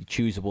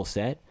choosable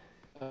set?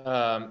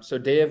 So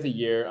day of the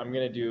year, I'm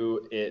going to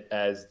do it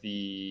as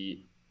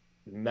the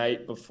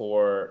night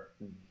before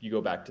you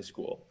go back to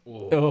school.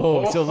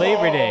 So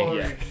Labor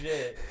Day.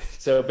 Yeah.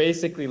 So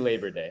basically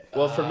Labor Day.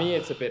 Well, for me,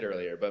 it's a bit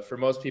earlier, but for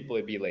most people,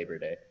 it'd be Labor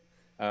Day.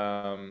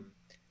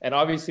 And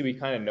obviously we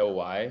kind of know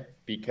why,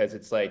 because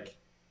it's like,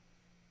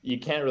 you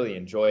can't really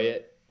enjoy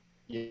it,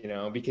 you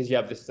know, because you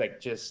have this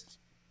like just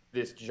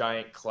this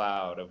giant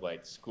cloud of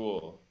like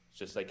school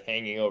just like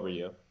hanging over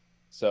you.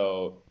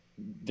 So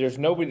there's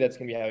nobody that's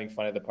going to be having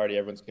fun at the party.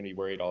 Everyone's going to be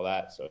worried, all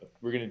that. So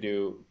we're going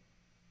to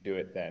do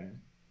it then.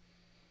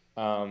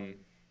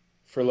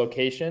 For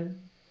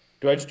location,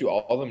 do I just do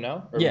all of them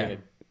now? Or Yeah.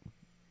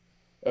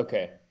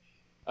 Okay.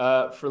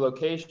 For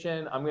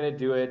location, I'm going to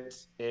do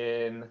it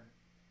in,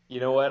 you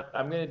know what?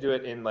 I'm going to do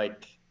it in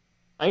like,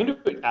 I'm going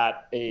to do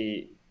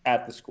it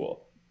at the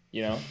school,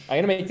 you know? I'm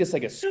going to make this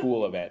like a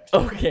school event.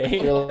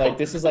 Okay. You're like,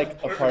 this is like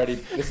a party.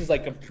 This is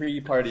like a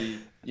pre-party,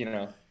 you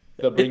know,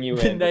 they'll bring you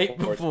The in night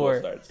before before.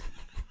 school starts.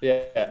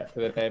 Yeah,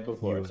 for the night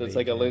before. So it's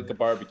like a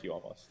barbecue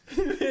almost.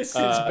 This is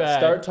bad.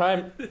 Start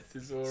time. This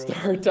is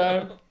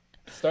horrible.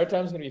 Start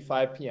time is gonna be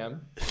 5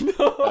 p.m.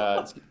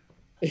 No.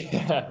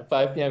 5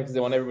 p.m. because they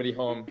want everybody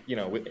home, you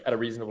know, at a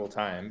reasonable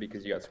time,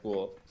 because you got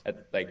school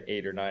at like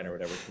 8 or 9 or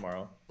whatever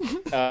tomorrow.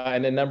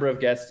 And the number of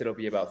guests, it'll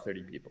be about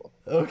 30 people.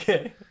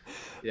 Okay.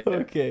 Yeah.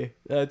 Okay.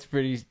 That's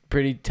pretty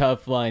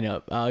tough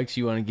lineup. Alex,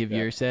 you want to give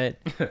your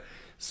set?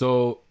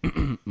 So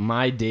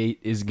my date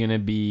is gonna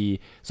be.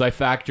 So I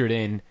factored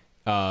in.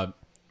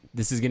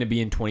 This is gonna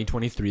be in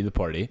 2023. The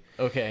party.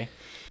 Okay.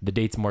 The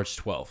date's March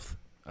 12th.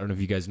 I don't know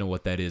if you guys know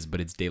what that is, but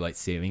it's daylight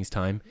savings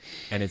time,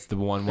 and it's the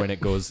one when it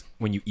goes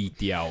when you eat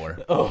the hour.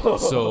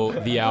 So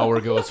the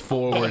hour goes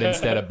forward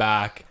instead of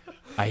back.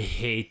 I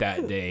hate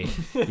that day.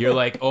 You're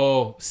like,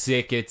 oh,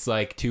 sick. It's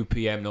like 2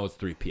 p.m. No, it's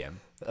 3 p.m.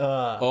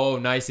 Oh,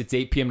 nice. It's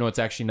 8 p.m. No, it's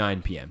actually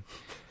 9 p.m.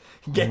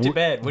 Get to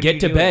bed. What are Get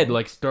you to doing? bed.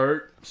 Like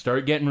start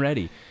getting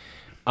ready.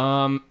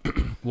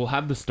 We'll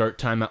have the start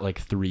time at like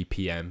 3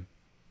 p.m.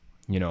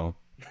 You know,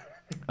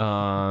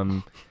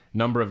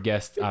 number of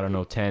guests, I don't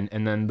know, 10,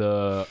 and then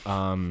the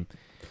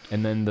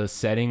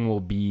setting will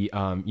be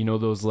you know,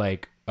 those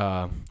like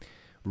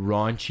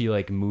raunchy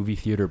like movie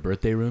theater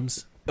birthday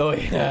rooms. Oh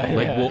yeah.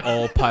 Like we'll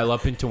all pile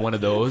up into one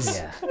of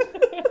those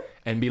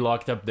and be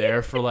locked up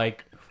there for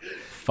like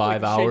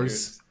 5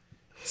 hours.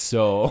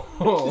 So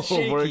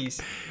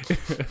Shakies.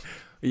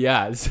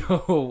 yeah,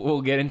 so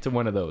we'll get into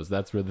one of those.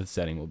 That's where the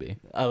setting will be.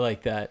 I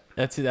like that.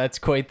 That's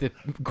quite the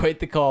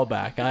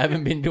callback. I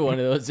haven't been to one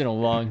of those in a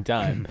long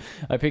time.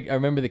 I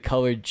remember the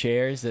colored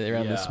chairs that are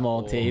on the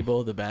small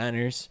table, the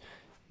banners.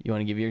 You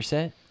want to give your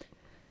set?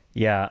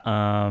 Yeah.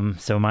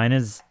 So mine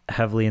is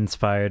heavily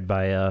inspired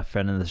by a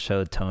friend of the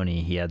show,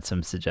 Tony. He had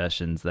some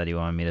suggestions that he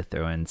wanted me to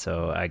throw in,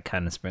 so I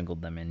kind of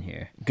sprinkled them in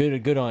here.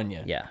 Good on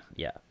you.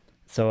 Yeah.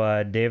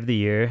 So day of the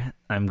year,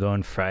 I'm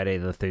going Friday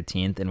the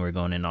 13th, and we're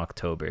going in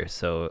October.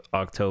 So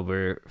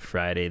October,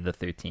 Friday the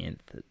 13th,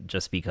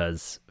 just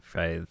because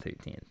Friday the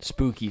 13th.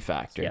 Spooky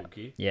factor.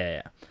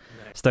 Yeah.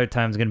 Start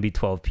time's going to be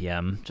 12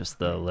 p.m., just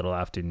the little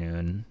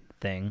afternoon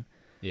thing.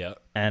 Yeah.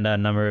 And a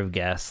number of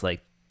guests,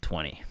 like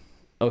 20.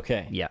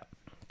 Okay. Yeah.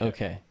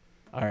 Okay.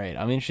 All right.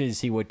 I'm interested to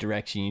see what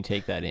direction you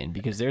take that in,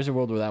 because there's a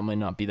world where that might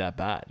not be that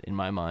bad in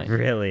my mind.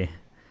 Really?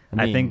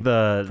 I I think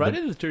the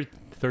Friday the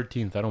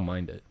 13th, I don't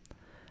mind it.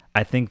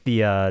 I think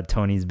the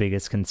Tony's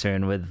biggest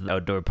concern with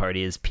outdoor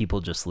party is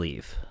people just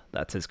leave.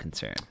 That's his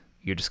concern.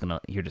 You're just gonna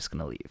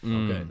leave.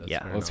 Okay, that's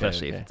fair enough.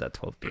 Especially Okay. if it's at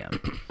 12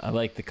 p.m. I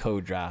like the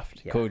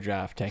co-draft. Yeah.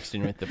 Co-draft,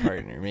 texting with the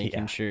partner,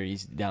 making Yeah. sure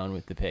he's down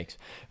with the picks.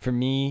 For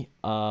me,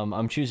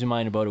 I'm choosing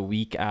mine about a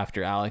week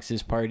after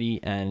Alex's party,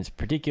 and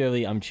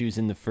particularly I'm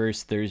choosing the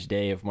first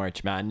Thursday of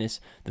March Madness,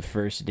 the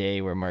first day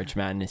where March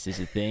Madness is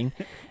a thing.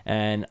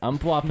 And I'm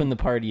plopping the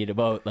party at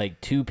about like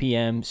 2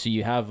 p.m. So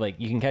you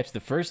can catch the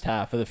first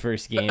half of the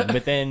first game,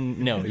 but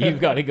then no,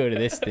 you've got to go to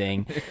this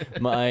thing.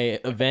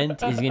 My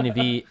event is going to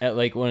be at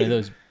like one of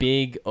those big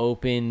big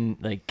open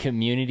like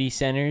community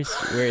centers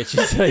where it's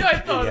just like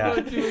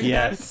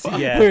Yes.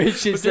 where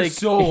it's just they're like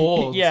so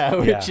old.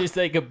 where it's just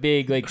like a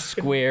big like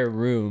square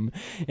room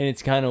and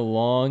it's kind of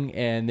long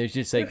and there's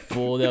just like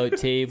fold out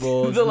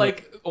tables. The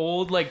like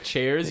old like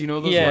chairs, you know,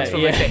 those Yeah, ones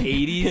from yeah. like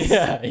the 80s.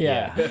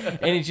 yeah.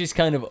 And it's just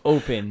kind of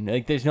open.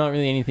 Like there's not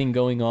really anything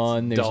going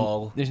on.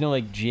 Dull. There's no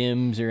like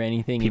gyms or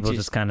anything. People It's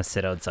just kind of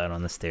sit outside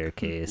on the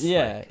staircase.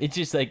 yeah, it's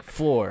just like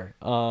floor.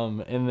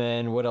 And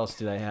then what else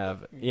did I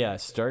have? Yeah,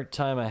 start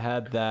time. I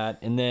had that,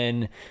 and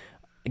then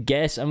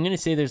guess I'm gonna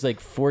say there's like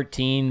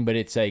 14, but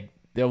it's like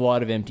a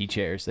lot of empty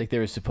chairs. Like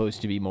there was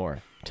supposed to be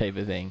more type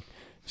of thing.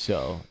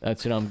 So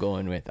that's what I'm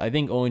going with. I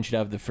think Owen should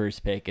have the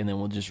first pick, and then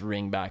we'll just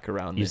ring back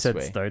around You this said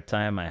way. start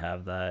time. I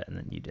have that, and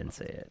then you didn't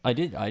say it. I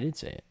did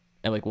say it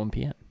at like 1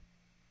 p.m.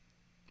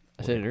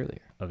 I said it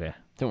earlier. Okay.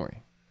 Don't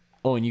worry.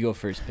 Owen, you go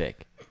first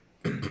pick.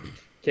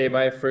 Okay, with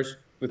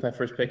my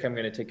first pick, I'm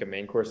going to take a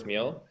main course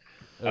meal.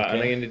 And I'm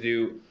going to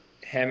do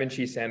ham and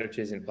cheese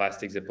sandwiches in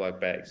plastic Ziploc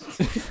bags.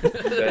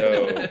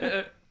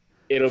 So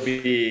it'll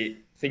be,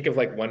 think of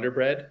like Wonder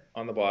Bread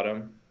on the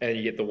bottom, and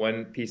you get the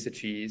one piece of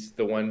cheese,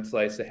 the one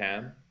slice of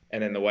ham,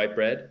 and then the white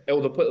bread. Oh,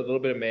 they'll put a little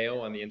bit of mayo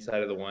on the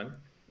inside of the one,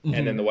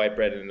 and then the white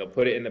bread, and they'll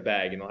put it in the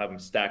bag, and they'll have them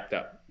stacked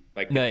up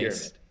like the pyramid.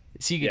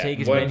 So you can take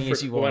as one many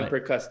as you want. One per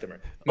customer.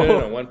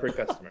 No, one per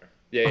customer.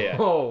 Yeah.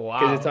 Oh wow.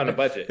 Because it's on a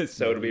budget,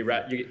 so it'll be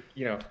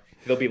you know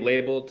they'll be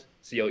labeled,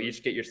 so you'll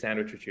each get your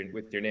sandwich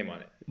with your name on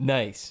it.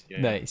 Nice, You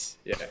know? nice.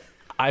 Yeah.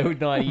 I would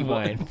not eat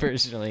mine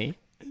personally.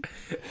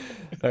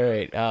 All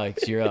right,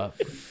 Alex, you're up.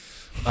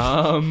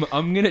 I'm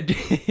gonna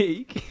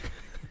take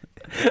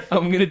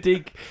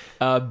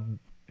a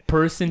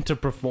person to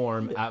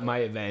perform at my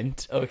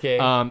event. Okay.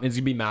 It's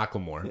gonna be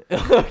Macklemore.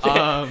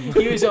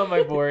 He was on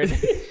my board.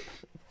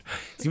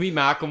 It's gonna be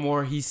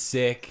Macklemore. He's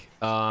sick.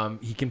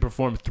 He can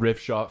perform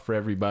Thrift Shop for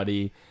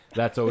everybody.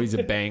 That's always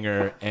a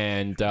banger,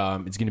 and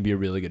it's gonna be a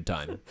really good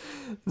time.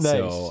 Nice.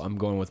 So I'm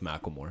going with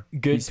Macklemore.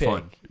 Good He's pick.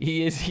 fun.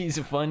 He's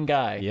a fun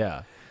guy.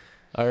 Yeah.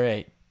 All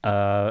right.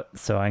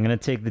 So I'm gonna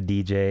take the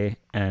DJ,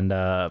 and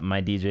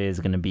my DJ is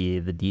gonna be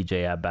the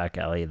DJ at Back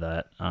Alley.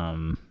 The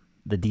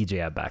DJ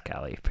at Back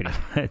Alley, pretty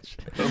much.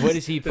 What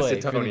does he play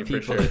That's a Tony, for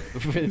people? sure.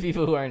 For the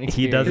people who aren't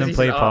He experienced. doesn't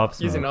play Pop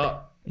He's an Smoke.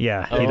 op.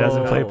 Yeah, he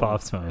doesn't play Oh.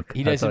 Pop Smoke.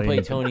 He That's doesn't all play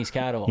you- Tony's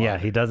catalog. Yeah,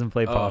 he doesn't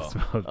play Pop Oh.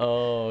 Smoke.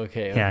 Oh,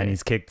 okay. Yeah, and okay.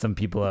 he's kicked some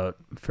people out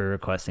for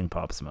requesting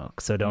Pop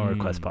Smoke. So don't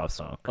request Pop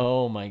Smoke.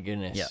 Oh my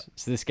goodness. Yeah.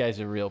 So this guy's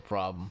a real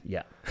problem.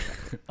 Yeah.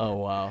 Oh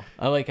wow.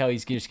 I like how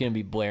he's just gonna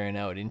be blaring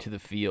out into the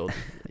field.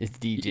 His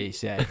DJ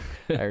set.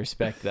 I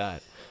respect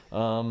that.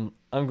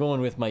 I'm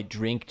going with my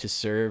drink to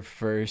serve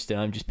first, and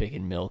I'm just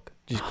picking milk.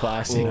 Just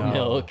classic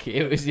milk.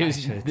 It was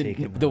should've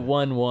taken the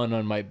 1-1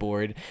 on my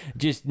board.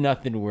 Just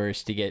nothing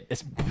worse to get a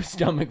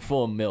stomach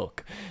full of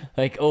milk.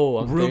 Like, oh,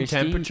 I'm Room thirsty.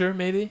 temperature,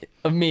 maybe.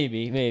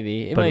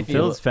 Maybe. It But might be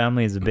Phil's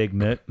family is a big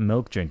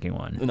milk drinking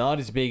one. not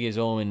as big as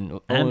Owen.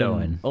 And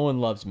Owen. Owen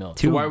loves milk.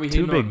 Two, why are we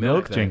two hating on big milk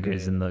milk then?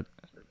 drinkers in the.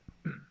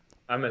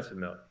 I mess with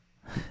milk.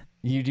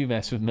 You do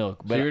mess with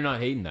milk, So but you're not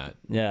hating that.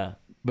 yeah.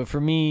 But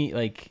for me,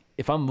 like,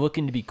 if I'm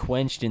looking to be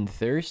quenched in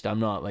thirst, I'm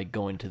not like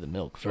going to the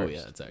milk first. Oh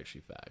yeah, it's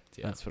actually fact.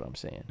 Yeah. That's what I'm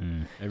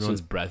saying.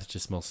 Everyone's breath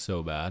just smells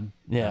so bad.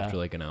 Yeah. After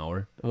like an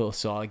hour. A little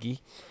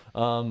soggy.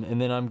 And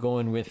then I'm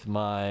going with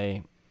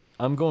my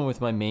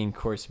main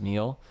course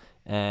meal,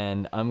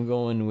 and I'm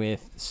going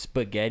with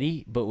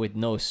spaghetti, but with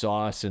no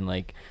sauce and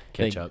like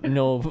Ketchup.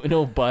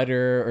 no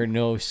butter or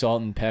no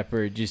salt and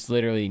pepper, just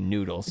literally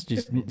noodles,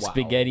 just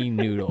spaghetti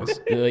noodles.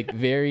 They're like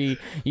very.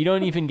 You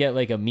don't even get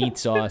like a meat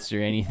sauce or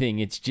anything.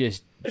 It's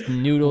just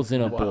noodles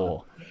in a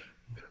bowl.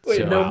 Wait,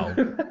 So-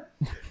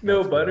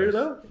 no butter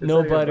though? Is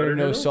No that your butter,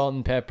 no noodles? salt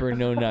and pepper,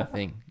 no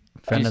nothing.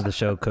 Friend of the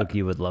show,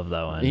 Cookie, would love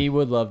that one. He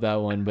would love that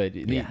one, but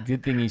the Yeah.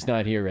 good thing he's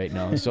not here right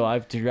now. So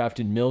I've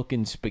drafted milk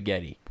and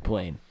spaghetti,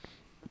 plain.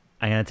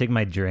 I'm gonna take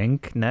my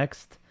drink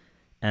next,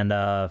 and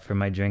for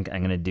my drink,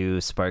 I'm gonna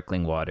do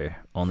sparkling water.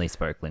 Only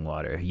sparkling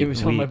water. It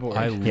was on my board.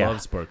 I Yeah.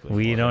 love sparkling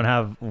We water.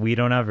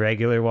 don't have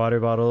regular water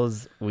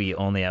bottles. We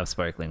only have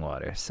sparkling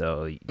water.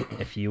 So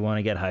if you want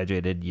to get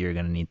hydrated, you're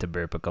gonna need to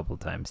burp a couple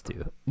times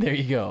too. There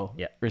you go.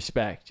 Yeah.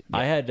 Respect.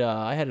 I had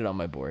it on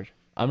my board.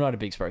 I'm not a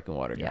big sparkling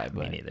water guy, Yeah,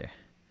 but me neither.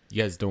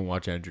 You guys don't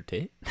watch Andrew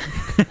Tate?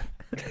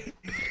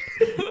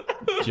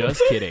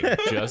 Just kidding.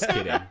 Just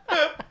kidding.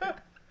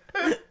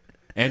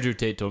 Andrew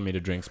Tate told me to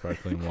drink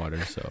sparkling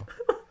water, so.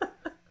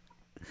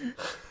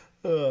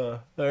 all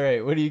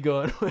right, what are you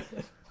going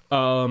with?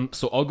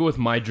 So I'll go with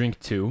my drink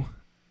too.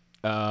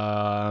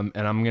 And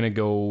I'm gonna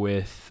go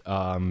with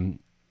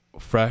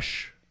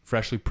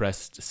freshly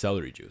pressed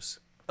celery juice.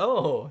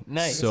 Oh,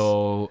 nice.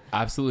 So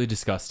absolutely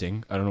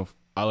disgusting. I don't know if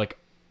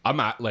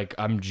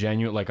I'm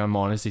genuine, like I'm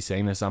honestly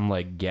saying this. I'm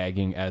like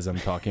gagging as I'm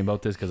talking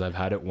about this because I've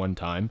had it one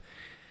time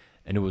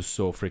and it was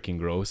so freaking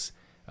gross.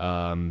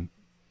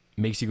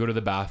 Makes you go to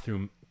the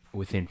bathroom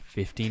within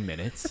 15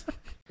 minutes.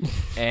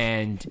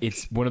 And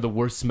it's one of the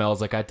worst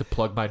smells. Like I had to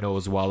plug my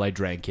nose while I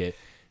drank it.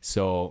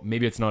 So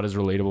maybe it's not as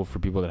relatable for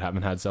people that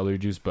haven't had celery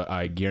juice, but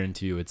I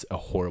guarantee you it's a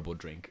horrible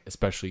drink,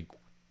 especially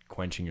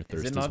quenching your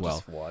thirst as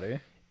well.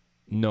 water?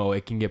 No,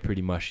 it can get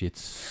pretty mushy.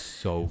 It's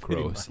so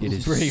gross. It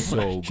is Pretty so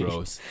mushy.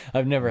 gross.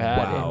 I've never had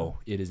it. Wow,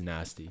 it is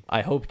nasty.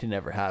 I hope to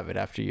never have it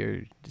after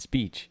your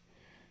speech.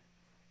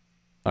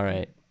 All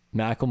right.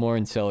 Macklemore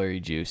and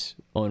celery juice.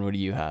 Owen, what do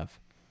you have?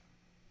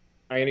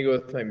 I'm gonna go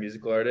with my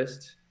musical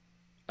artist.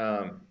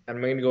 I'm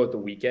gonna go with The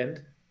Weeknd,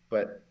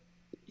 but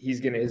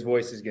his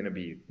voice is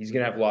he's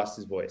gonna have lost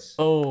his voice.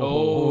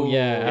 Oh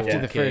yeah, after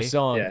the okay. first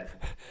song.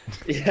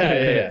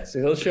 Yeah. So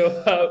he'll show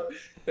up.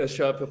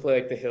 He'll play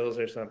like The Hills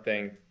or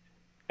something,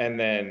 and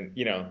then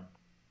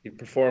he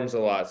performs a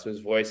lot, so his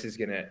voice is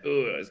gonna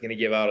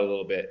give out a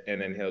little bit, and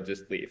then he'll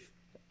just leave.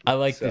 I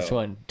like this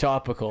one.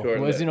 Topical. Short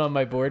Wasn't lived. on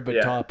my board,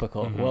 but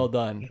topical. Mm-hmm. Well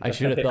done. I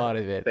should have thought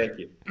of it. Thank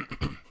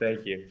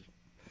you.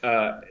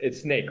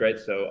 It's Snake, right?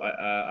 So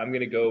I'm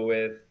gonna go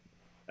with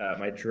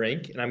my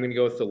drink, and I'm gonna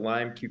go with the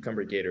lime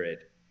cucumber Gatorade,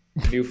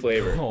 new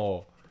flavor.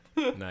 Oh,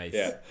 nice.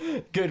 Yeah.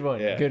 Good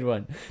one. Yeah. Good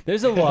one.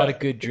 There's a lot of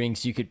good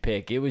drinks you could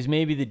pick. It was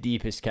maybe the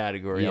deepest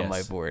category on my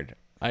Yes. board.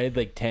 I had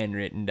like 10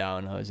 written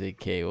down. I was like,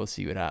 okay, we'll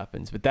see what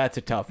happens. But that's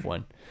a tough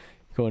one.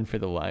 Going for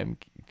the lime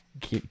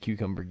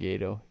cucumber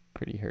Gato.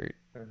 Pretty hurt.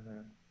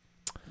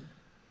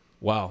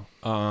 Wow.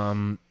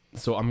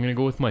 So I'm gonna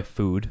go with my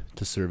food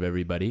to serve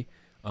everybody.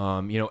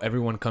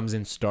 Everyone comes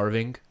in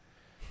starving.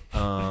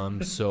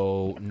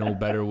 So no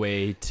better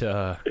way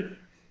to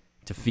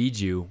feed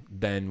you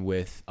than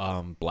with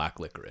black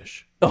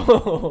licorice.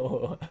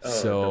 Oh,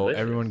 So delicious.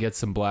 everyone gets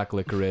some black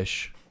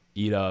licorice.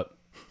 Eat up.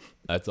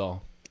 That's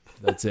all.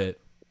 That's it.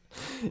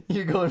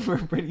 you're going for a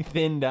pretty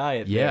thin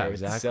diet Yeah, there with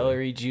the exactly.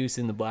 celery juice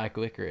and the black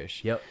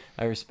licorice. Yep.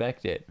 I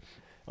respect it.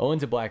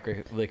 Owen's a black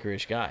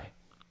licorice guy.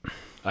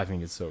 I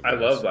think it's so I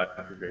gross. love black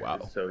licorice. Wow.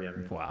 It's so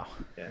yummy. Wow.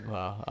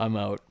 Wow, I'm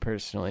out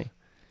personally.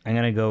 I'm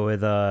gonna go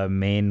with a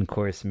main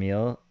course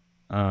meal,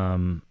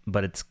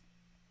 but it's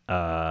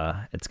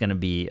gonna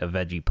be a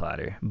veggie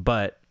platter.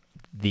 But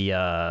the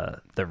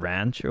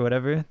ranch or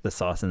whatever, the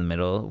sauce in the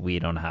middle, we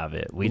don't have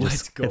it.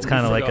 Let's go. It's We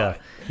kind of like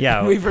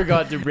forgot. We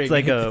forgot to bring it's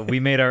like we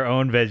made our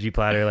own veggie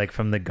platter, like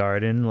from the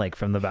garden, like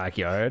from the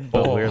backyard.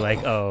 But we're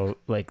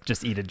like,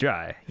 just eat it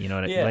dry. You know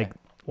what I mean? Yeah. Like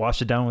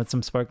wash it down with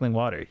some sparkling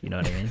water. You know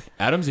what I mean?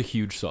 Adam's a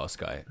huge sauce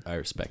guy. I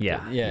respect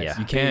Yeah. it. Yes. Yeah.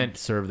 You can't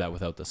serve that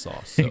without the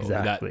sauce. So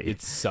Exactly.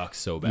 It sucks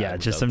so bad. Yeah,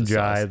 just without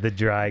some the sauce.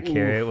 dry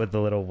carrot with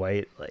the little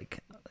white, like,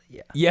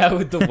 yeah. Yeah,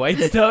 with the white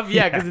stuff.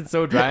 Yeah, because it's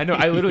so dry. I know.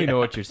 I literally know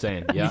what you're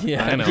saying. Yeah,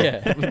 I know.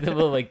 Yeah, with the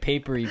little like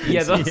papery pieces.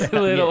 Yeah, those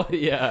little.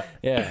 Yeah.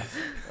 Yeah.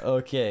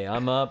 Okay,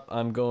 I'm up.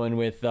 I'm going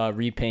with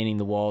repainting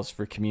the walls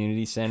for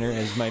community center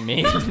as my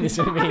main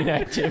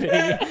activity.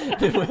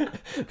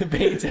 The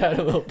paint's had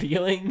a little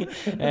peeling,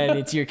 and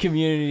it's your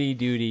community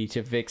duty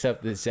to fix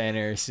up the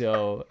center.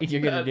 So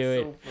you're gonna do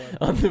it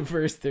on the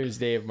first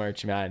Thursday of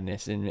March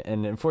Madness, and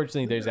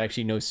unfortunately, there's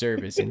actually no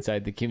service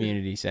inside the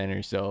community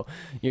center, so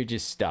you're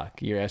just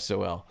stuck. You're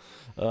SOL.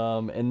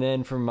 And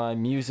then for my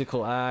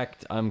musical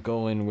act, I'm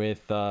going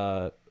with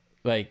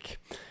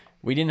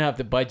we didn't have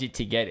the budget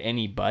to get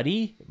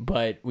anybody,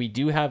 but we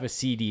do have a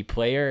CD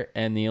player,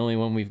 and the only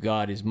one we've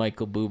got is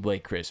Michael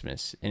Bublé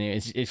Christmas. And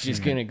it's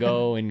just going to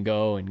go and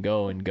go and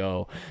go and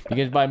go.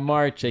 Because by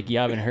March, like, you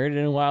haven't heard it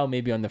in a while,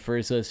 maybe on the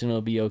first listen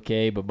it'll be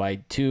okay, but by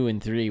 2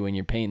 and 3, when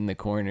you're painting the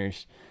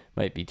corners,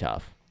 might be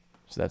tough.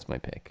 So that's my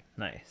pick.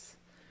 Nice.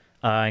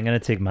 I'm gonna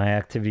take my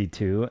activity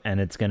too, and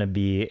it's gonna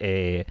be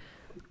a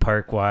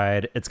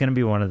park-wide. It's gonna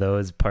be one of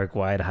those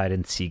park-wide hide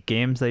and seek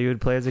games that you would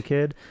play as a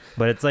kid.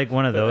 But it's like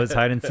one of those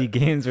hide and seek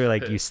games where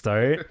like you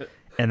start,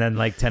 and then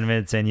like 10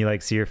 minutes in, you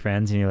like see your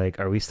friends, and you're like,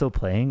 "Are we still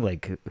playing?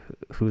 Like,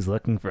 who's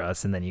looking for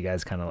us?" And then you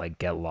guys kind of like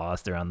get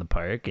lost around the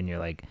park, and you're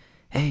like,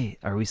 "Hey,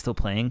 are we still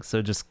playing?"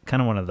 So just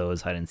kind of one of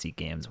those hide and seek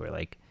games where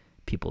like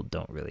people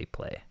don't really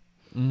play.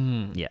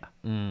 Yeah.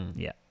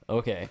 Yeah.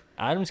 Okay.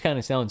 Adam's kind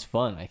of sounds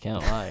fun. I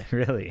can't lie.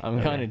 Really?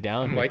 I'm kind of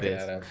down I'm with liking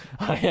this. Adam.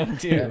 I am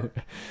too.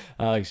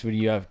 Alex, what do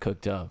you have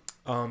cooked up?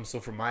 So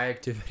for my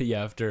activity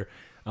after,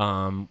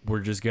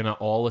 we're just gonna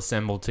all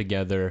assemble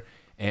together,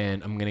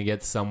 and I'm gonna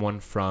get someone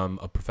from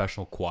a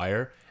professional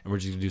choir, and we're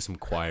just gonna do some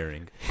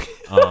choiring.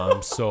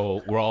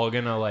 So we're all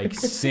gonna like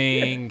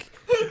sing,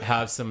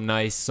 have some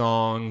nice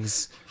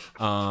songs,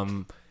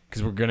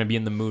 because we're gonna be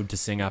in the mood to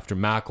sing after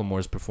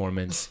Macklemore's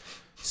performance.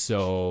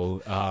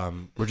 So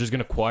we're just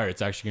gonna choir.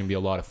 It's actually gonna be a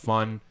lot of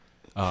fun.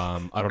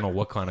 I don't know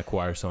what kind of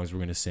choir songs we're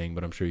gonna sing,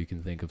 but I'm sure you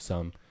can think of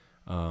some.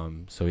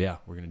 So yeah,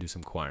 we're gonna do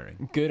some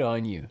choiring. Good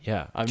on you.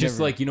 Yeah, I've just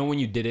never- like when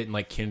you did it in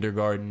like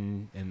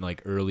kindergarten and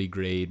like early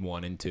grade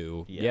 1 and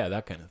 2. Yeah,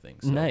 that kind of thing.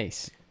 So,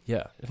 Nice.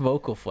 Yeah,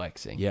 Vocal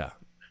flexing. yeah.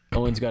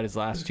 Owen's got his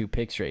last 2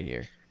 picks right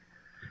here.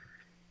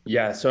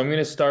 Yeah, so I'm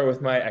gonna start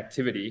with my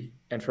activity,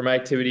 and for my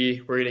activity,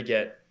 we're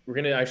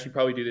gonna actually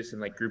probably do this in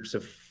like groups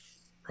of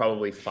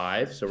probably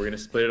 5. So we're gonna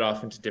split it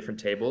off into different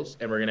tables,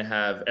 and we're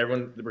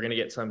gonna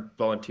get some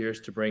volunteers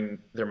to bring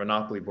their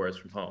Monopoly boards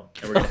from home,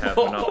 and we're gonna have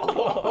Monopoly.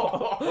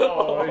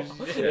 Oh,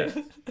 shit.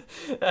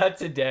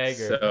 That's a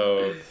dagger.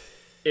 So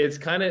it's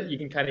you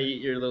can kind of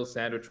eat your little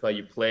sandwich while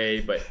you play,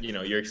 but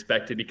you're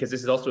expected, because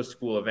this is also a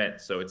school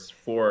event, so it's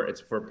for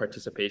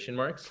participation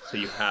marks, so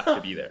you have to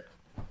be there.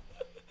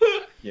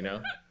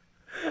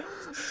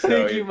 I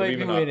think you might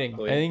be winning.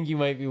 I think you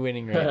might be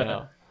winning right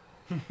now.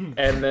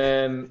 And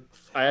then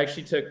I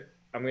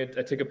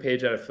took a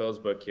page out of Phil's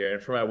book here,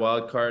 and for my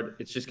wild card,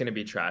 it's just gonna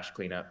be trash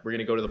cleanup. We're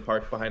gonna go to the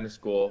park behind the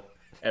school.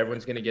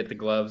 Everyone's gonna get the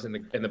gloves in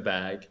the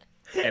bag,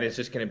 and it's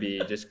just gonna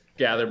be just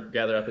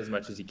gather up as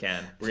much as you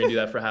can. We're gonna do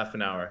that for half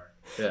an hour.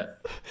 Yeah.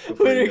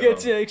 Winner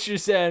gets an extra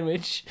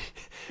sandwich.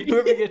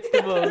 Whoever gets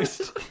the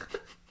most.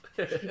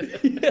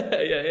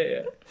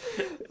 Yeah.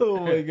 Oh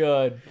my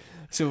god.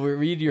 So we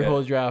read your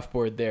whole draft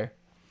board there.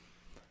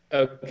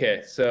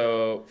 Okay,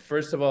 so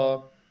first of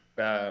all,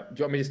 do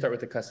you want me to start with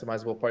the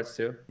customizable parts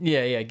too?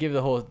 Yeah. Give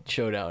the whole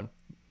showdown.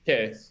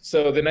 Okay,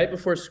 so the night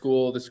before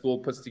school, the school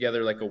puts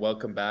together like a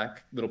welcome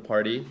back little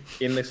party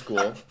in the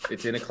school.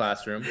 It's in a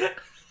classroom,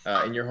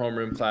 in your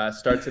homeroom class.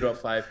 Starts at about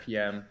 5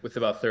 p.m. with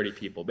about 30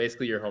 people.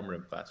 Basically your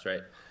homeroom class,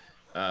 right?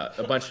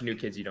 A bunch of new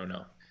kids you don't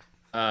know.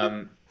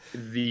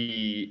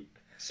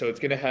 So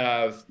it's gonna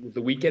have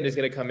the weekend is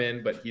gonna come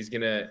in, but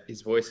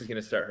his voice is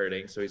gonna start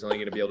hurting, so he's only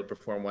gonna be able to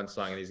perform one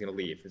song and he's gonna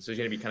leave. And so there's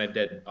gonna be kind of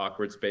dead,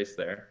 awkward space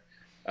there.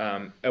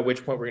 At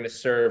which point we're gonna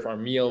serve our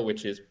meal,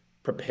 which is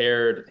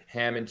prepared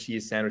ham and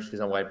cheese sandwiches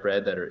on white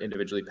bread that are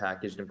individually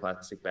packaged in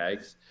plastic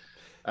bags.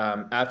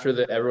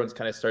 After everyone's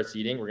kind of starts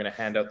eating, we're gonna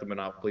hand out the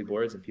Monopoly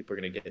boards and people are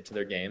gonna get to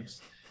their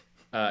games.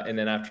 And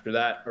then after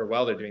that, or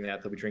while they're doing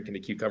that, they'll be drinking the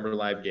Cucumber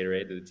Live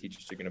Gatorade that the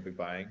teachers are gonna be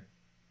buying.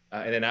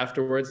 And then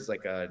afterwards, it's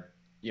like a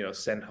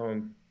send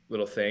home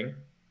little thing.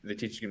 The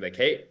teacher's gonna be like,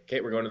 hey,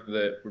 we're going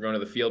to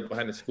the field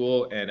behind the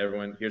school, and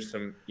everyone, here's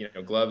some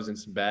gloves and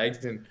some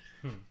bags, and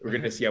we're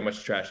gonna see how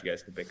much trash you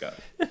guys can pick up,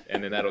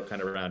 and then that'll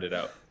kind of round it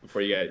out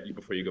before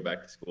you go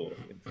back to school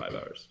in 5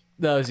 hours.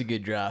 That was a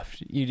good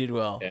draft. You did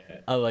well. Yeah.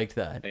 I liked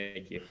that.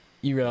 Thank you.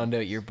 You round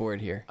out your board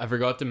here. I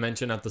forgot to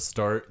mention at the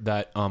start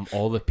that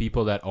all the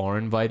people that are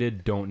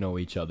invited don't know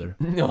each other.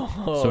 No.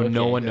 So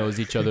no one knows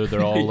each other.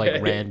 They're all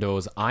like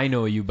randos. I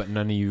know you, but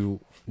none of you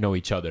know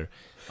each other.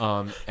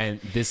 And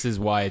this is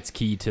why it's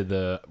key to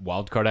the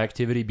wildcard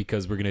activity,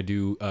 because we're gonna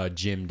do a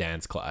gym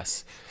dance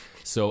class.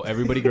 So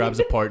everybody grabs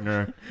a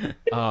partner.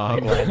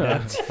 5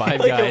 Like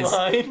guys. a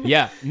line?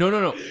 Yeah. No.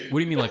 What do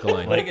you mean like a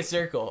line? Like a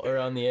circle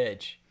around the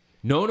edge.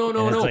 No.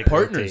 like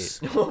Partners.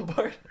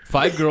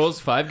 5 girls,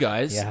 5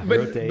 guys. Yeah,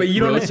 But you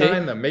don't Rotate.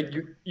 assign them.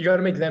 You got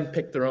to make them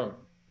pick their own.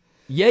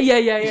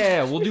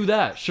 Yeah. We'll do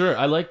that. Sure.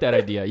 I like that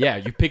idea. Yeah.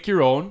 You pick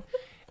your own.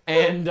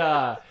 And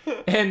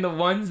the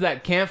ones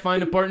that can't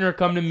find a partner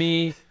come to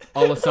me.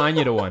 I'll assign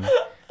you to one.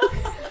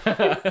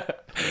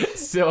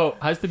 So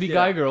has to be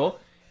guy girl.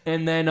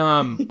 And then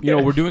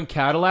we're doing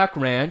Cadillac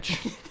Ranch.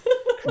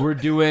 We're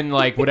doing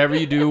like whatever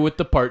you do with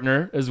the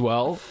partner as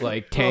well,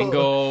 like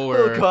tango or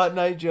Little Cotton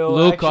Eye Joe.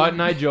 little action. Cotton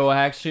Eye Joe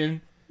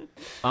action.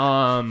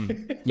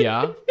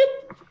 Yeah.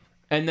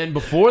 And then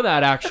before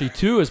that, actually,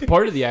 too, as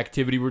part of the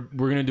activity, we're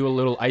gonna do a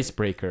little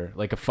icebreaker,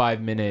 like a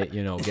 5-minute,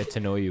 get to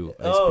know you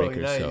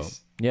icebreaker. nice. So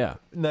yeah,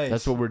 Nice.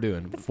 that's what we're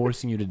doing,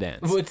 forcing you to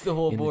dance. What's the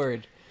whole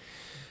board?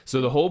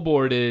 So the whole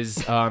board is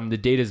the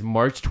date is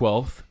March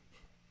 12th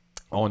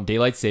on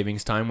daylight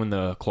savings time when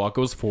the clock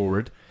goes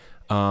forward,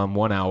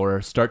 1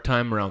 hour. Start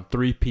time around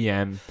 3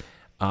 p.m.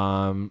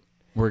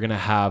 We're gonna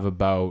have I'm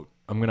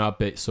gonna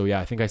up it. So yeah,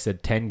 I think I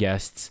said 10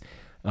 guests.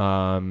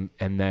 And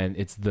then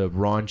it's the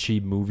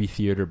raunchy movie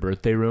theater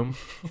birthday room,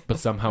 but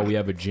somehow we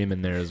have a gym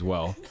in there as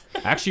well.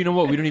 Actually, you know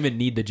what? We don't even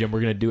need the gym.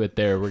 We're gonna do it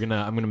there.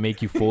 I'm gonna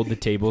make you fold the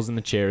tables and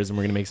the chairs, and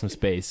we're gonna make some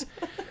space.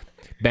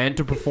 Band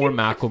to perform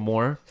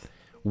Macklemore.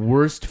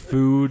 Worst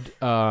food,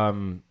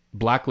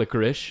 black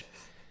licorice.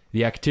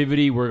 The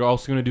activity, we're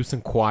also gonna do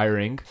some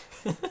choiring.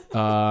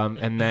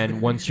 And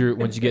then once you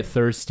get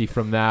thirsty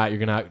from that, you're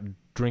gonna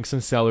drink some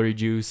celery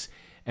juice.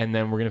 And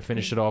then we're going to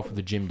finish it off with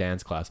a gym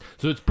dance class.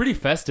 So it's pretty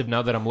festive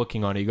now that I'm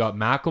looking on it. You got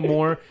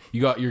Macklemore,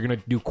 you're going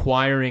to do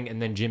choiring,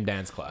 and then gym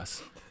dance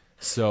class.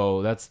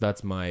 So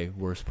that's my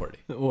worst party.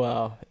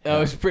 Wow. That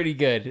was pretty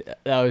good.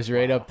 That was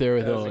right up there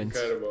with That was Owens.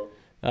 incredible.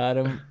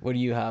 Adam, what do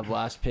you have?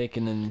 Last pick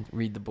and then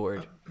read the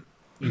board.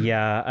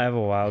 Yeah, I have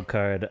a wild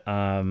card.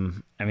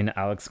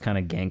 Alex kind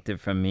of ganked it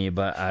from me,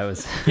 but I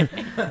was,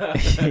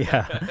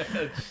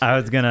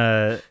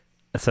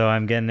 So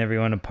I'm getting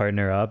everyone to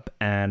partner up,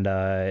 and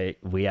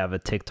we have a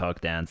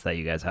TikTok dance that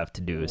you guys have to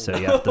do. So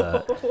you have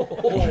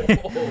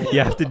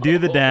to do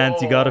the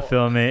dance. You got to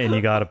film it, and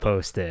you got to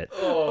post it.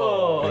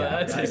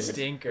 That's a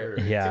stinker.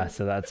 Yeah,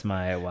 so that's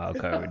my wild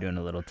card. We're doing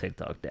a little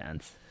TikTok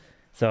dance.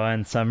 So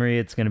in summary,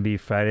 it's going to be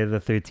Friday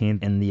the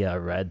 13th in the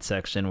red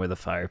section where the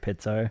fire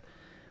pits are.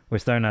 We're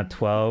starting at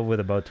 12 with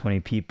about 20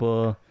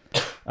 people.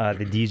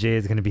 The DJ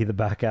is going to be the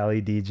back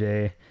alley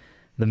DJ.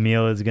 The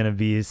meal is going to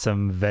be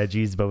some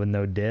veggies, but with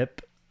no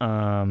dip.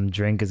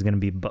 Drink is going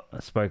to be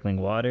sparkling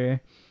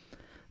water.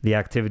 The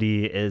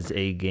activity is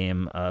a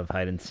game of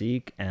hide and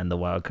seek, and the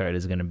wild card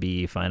is going to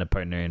be find a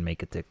partner and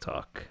make a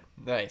TikTok.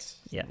 Nice.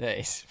 Yeah.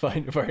 Nice.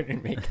 Find a partner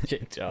and make a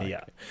TikTok.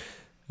 Yeah.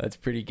 That's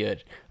pretty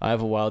good. I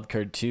have a wild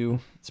card too.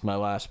 It's my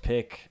last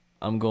pick.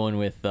 I'm going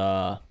with,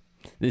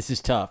 this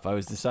is tough. I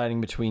was deciding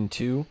between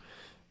two.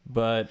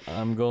 but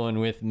I'm going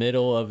with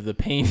middle of the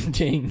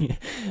painting.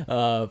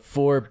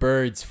 4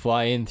 birds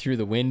fly in through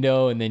the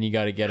window, and then you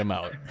got to get them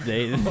out.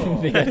 They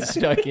got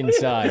stuck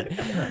inside.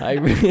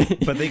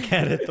 But they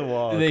can't hit the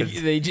wall.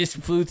 They just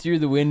flew through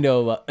the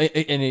window,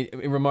 and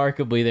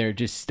remarkably, they're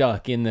just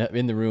stuck in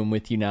the room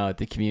with you now at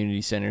the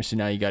community center. So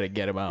now you got to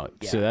get them out.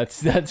 Yeah. So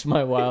that's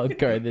my wild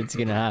card that's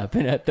gonna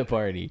happen at the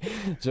party.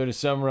 So to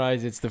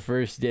summarize, it's the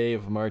first day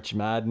of March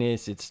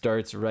Madness. It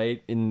starts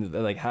right in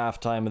like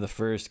halftime of the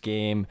first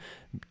game.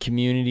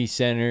 Community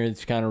center,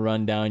 it's kind of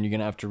run down. You're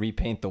gonna have to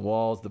repaint the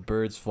walls. The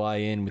birds fly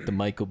in with the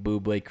Michael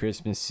Bublé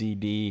Christmas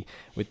CD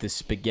with the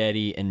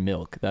spaghetti and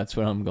milk. That's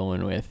what I'm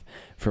going with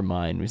for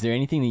mine. Was there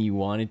anything that you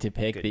wanted to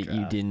pick that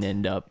you didn't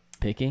end up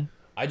picking?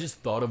 I just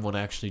thought of one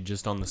actually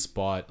just on the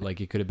spot.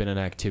 Like it could have been an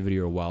activity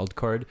or a wild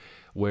card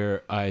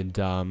where I'd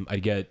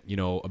get,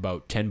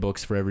 about 10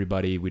 books for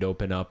everybody. We'd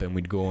open up and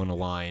we'd go on a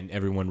line.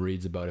 Everyone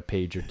reads about a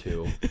page or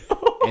two.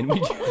 And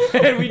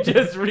we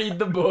just read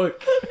the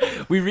book.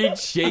 We read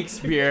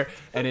Shakespeare,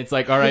 and it's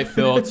like, all right,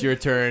 Phil, it's your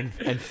turn.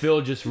 And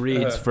Phil just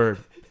reads for,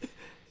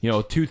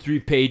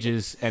 2-3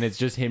 pages, and it's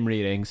just him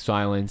reading.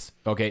 Silence.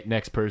 Okay,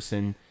 next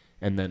person.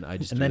 And then I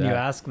just and then you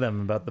ask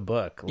them about the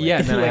book. Yeah,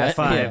 and then I ask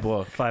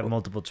five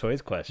multiple choice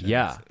questions.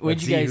 Yeah. What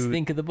did you guys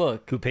think of the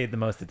book? Who paid the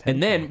most attention?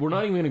 And then we're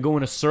not even going to go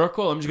in a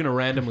circle. I'm just going to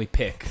randomly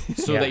pick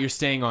so that you're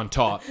staying on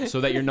top,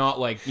 so that you're not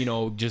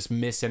just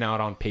missing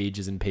out on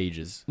pages and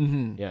pages.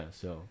 Mm-hmm. Yeah,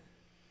 so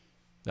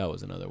that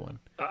was another one.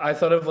 I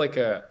thought of like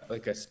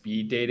a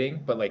speed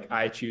dating, but like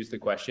I choose the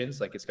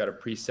questions. Like it's got a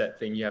preset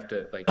thing you have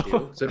to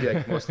do. So it'd be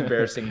like most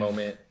embarrassing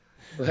moment,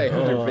 like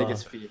your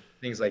biggest fear,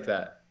 things like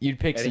that. You'd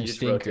pick some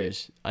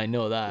stinkers. I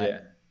know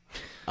that.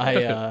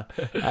 Yeah.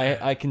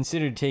 I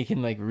considered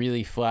taking like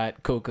really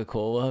flat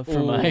Coca-Cola for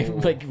my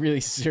really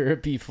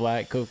syrupy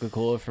flat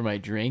Coca-Cola for my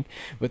drink.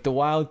 But the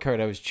wild card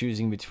I was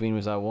choosing between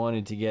was I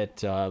wanted to get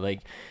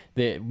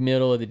the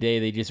middle of the day,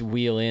 they just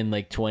wheel in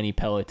like 20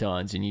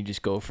 Pelotons and you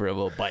just go for a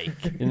little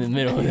bike in the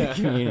middle of the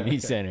community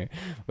center.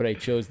 But I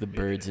chose the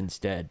birds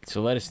instead.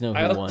 So let us know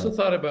who won.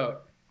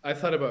 I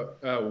thought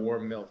about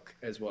warm milk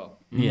as well.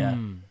 Yeah.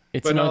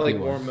 It's but not like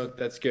warm milk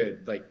that's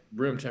good, like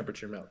room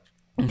temperature milk.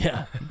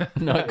 Yeah,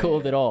 not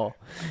cold at all.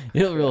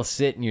 It'll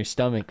sit in your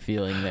stomach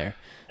feeling there.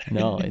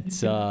 No,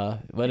 it's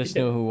let us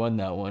know who won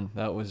that one.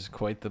 That was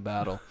quite the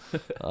battle.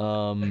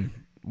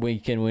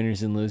 Weekend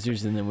winners and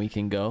losers, and then we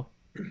can go.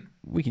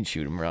 We can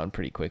shoot them around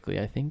pretty quickly.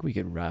 I think we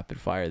could rapid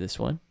fire this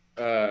one.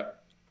 I've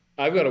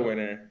got a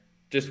winner,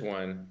 just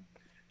one,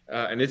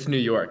 and it's New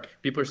York.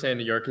 People are saying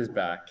New York is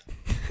back.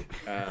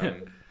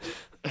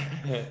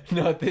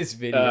 Not this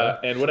video.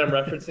 And what I'm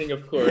referencing,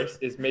 of course,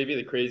 is maybe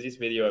the craziest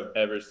video I've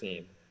ever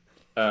seen.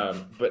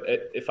 But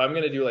if I'm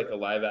going to do like a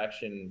live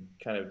action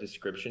kind of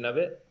description of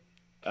it,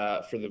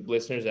 for the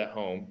listeners at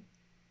home,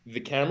 the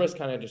camera's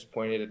kind of just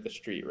pointed at the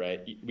street, right?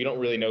 We don't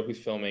really know who's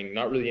filming,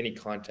 not really any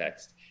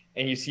context.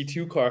 And you see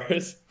 2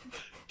 cars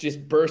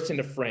just burst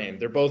into frame.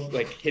 They're both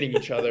like hitting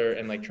each other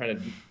and like trying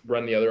to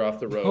run the other off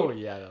the road. Oh,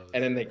 yeah.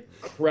 And then they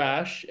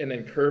crash and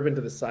then curve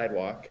into the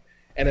sidewalk.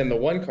 And then the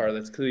one car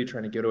that's clearly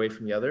trying to get away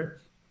from the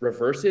other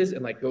reverses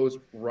and like goes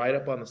right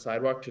up on the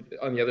sidewalk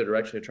on the other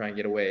direction to try and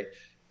get away.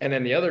 And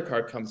then the other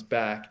car comes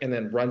back and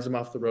then runs him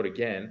off the road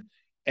again.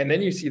 And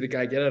then you see the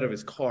guy get out of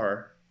his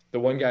car. The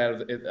one guy out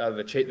of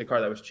the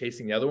car that was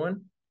chasing the other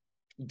one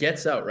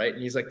gets out, right?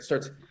 And he's like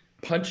starts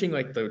punching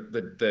like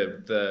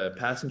the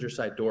passenger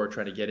side door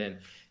trying to get in.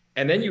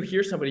 And then you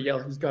hear somebody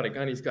yell, "He's got a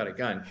gun, he's got a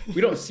gun."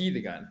 We don't see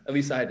the gun. At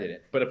least I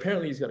didn't. But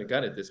apparently he's got a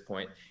gun at this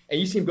point. And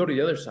you see him go to the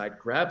other side,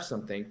 grab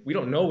something. We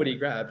don't know what he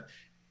grabbed.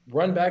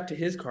 Run back to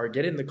his car,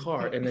 get in the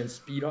car, and then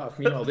speed off.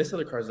 Meanwhile, this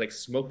other car is like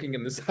smoking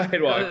in the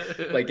sidewalk.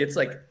 Like it's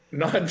like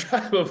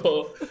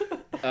non-drivable.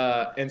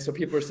 And so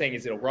people are saying,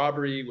 is it a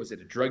robbery? Was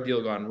it a drug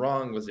deal gone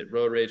wrong? Was it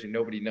road rage? And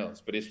nobody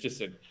knows. But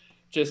it's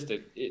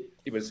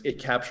it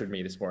captured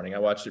me this morning. I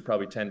watched it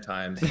probably 10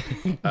 times.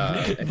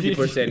 And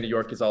people are saying New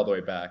York is all the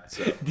way back.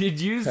 So did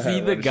you see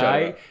the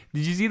guy?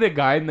 Did you see the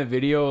guy in the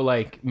video,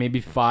 like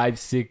maybe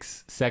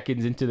 5-6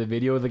 seconds into the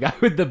video, the guy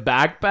with the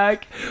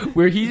backpack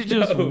where he's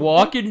just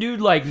walking,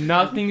 dude, like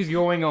nothing's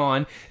going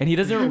on, and he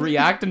doesn't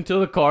react until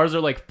the cars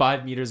are like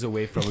 5 meters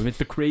away from him. It's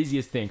the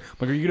craziest thing.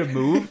 Like, are you gonna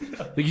move?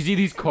 Like, you see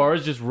these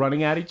cars just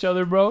running at each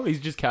other, bro. He's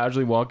just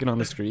casually walking on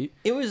the street.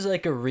 It was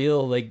like a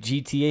real like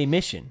GTA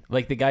mission.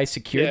 Like the guy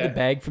secured the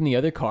bag from the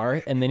other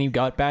car, and then he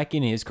got back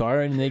in his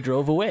car and they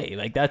drove away.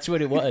 Like that's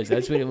what it was.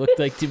 That's what it looked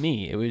like to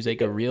me. It was like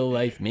a real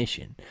life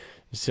mission.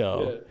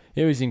 So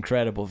it was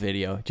incredible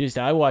video. Just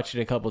I watched it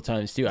a couple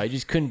times too. I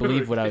just couldn't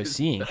believe what I was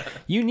seeing.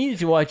 You needed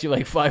to watch it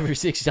like 5 or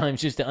 6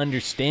 times just to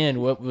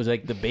understand what was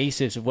like the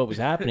basis of what was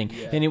happening,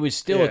 and it was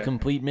still a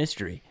complete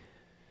mystery.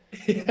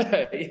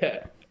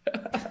 Yeah.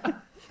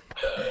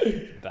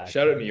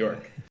 Shout out New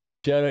York.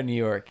 Shout out New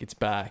York. It's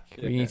back.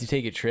 We need to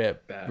take a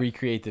trip,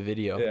 recreate the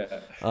video.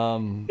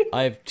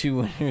 I have 2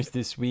 winners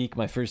this week.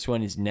 My first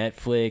one is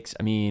Netflix.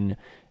 I mean,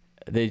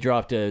 they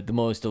dropped the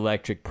most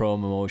electric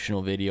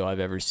promotional video I've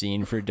ever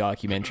seen for a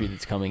documentary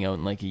that's coming out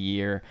in like a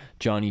year.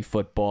 Johnny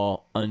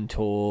Football,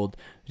 Untold.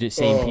 The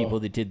same people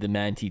that did the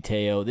Manti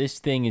Te'o. This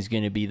thing is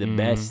going to be the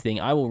best thing.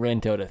 I will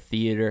rent out a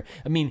theater.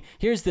 I mean,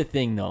 here's the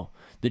thing, though.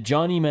 The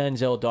Johnny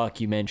Manziel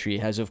documentary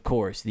has, of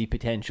course, the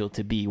potential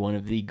to be one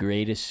of the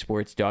greatest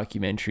sports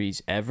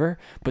documentaries ever,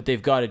 but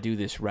they've got to do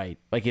this right.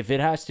 Like, if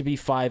it has to be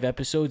 5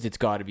 episodes, it's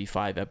got to be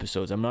 5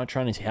 episodes. I'm not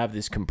trying to have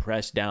this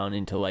compressed down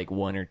into, like,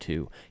 1 or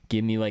 2.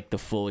 Give me, like, the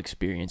full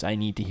experience. I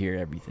need to hear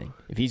everything.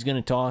 If he's going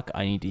to talk,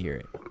 I need to hear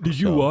it. Did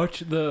you watch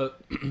the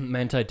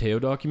Manti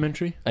Te'o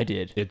documentary? I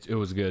did. It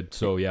was good.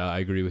 So, yeah, I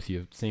agree with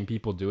you. Same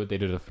people do it. They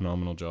did a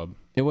phenomenal job.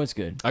 It was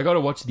good. I got to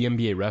watch the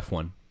NBA ref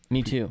one.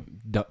 Me too.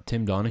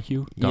 Tim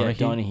Donahue? Yeah,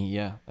 Donahue,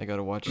 yeah. I got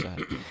to watch that.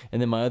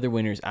 And then my other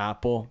winner is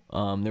Apple.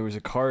 There was a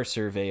car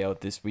survey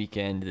out this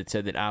weekend that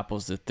said that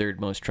Apple's the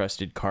 3rd most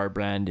trusted car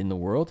brand in the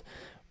world.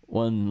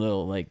 One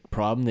little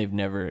problem, they've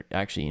never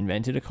actually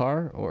invented a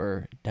car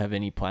or have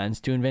any plans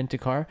to invent a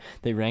car.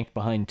 They ranked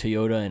behind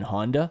Toyota and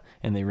Honda,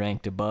 and they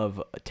ranked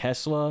above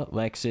Tesla,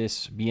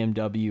 Lexus,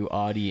 BMW,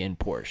 Audi, and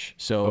Porsche.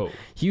 So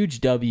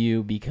huge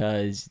W,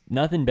 because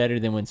nothing better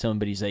than when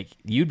somebody's like,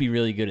 you'd be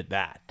really good at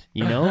that,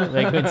 you know?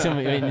 Like when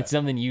it's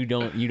something you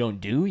don't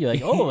do, you're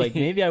like, oh, like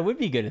maybe I would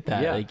be good at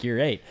that. Yeah. Like, you're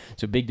right.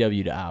 So big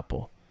W to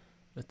Apple.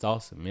 That's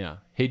awesome. Yeah.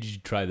 Hey, did you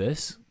try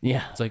this?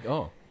 Yeah. It's like,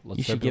 oh, let's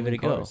You should start give it a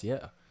building go. cars.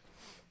 Yeah.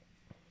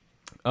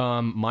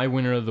 My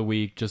winner of the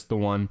week, just the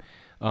one,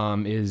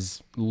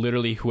 is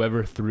literally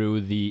whoever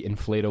threw the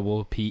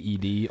inflatable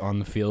PED on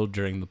the field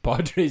during the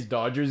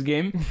Padres-Dodgers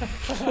game.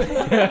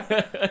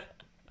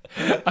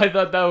 I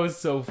thought that was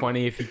so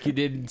funny. If you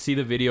didn't see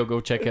the video,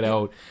 go check it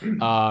out.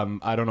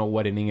 I don't know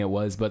what inning it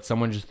was, but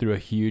someone just threw a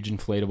huge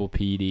inflatable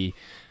PED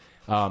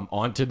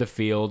onto the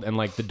field, and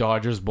like the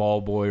Dodgers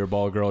ball boy or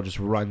ball girl just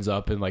runs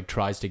up and like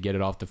tries to get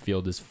it off the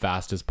field as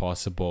fast as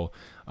possible.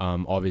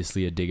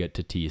 Obviously a dig at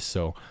Tatis,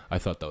 so I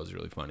thought that was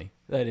really funny.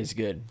 That is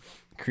good.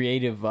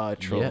 Creative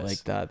troll Yes.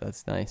 like that.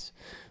 That's nice.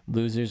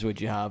 Losers, what'd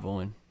you have,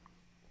 Owen?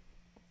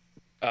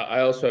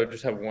 I also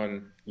just have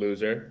one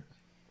loser,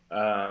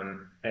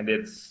 and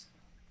it's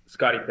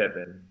Scottie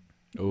Pippen.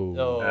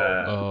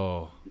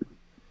 Oh.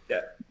 Yeah,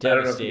 I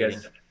don't know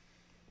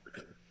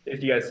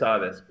if you guys saw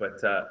this, but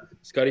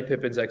Scottie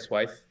Pippen's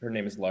ex-wife, her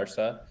name is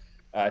Larsa.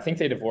 I think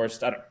they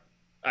divorced. I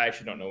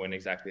actually don't know when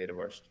exactly they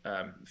divorced.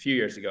 A few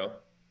years ago.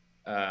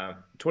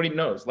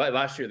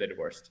 Last year they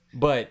divorced.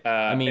 But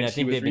I mean, and I she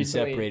think was they've been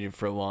recently- separated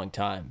for a long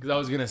time. Because I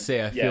was gonna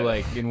say, I Yeah, feel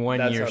like in one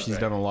that year sounds she's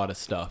right. done a lot of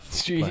stuff.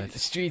 The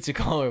streets of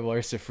call her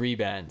Larsa free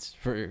bands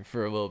for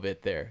a little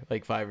bit there,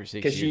 like 5 or 6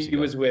 years Because ago. she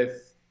was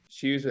with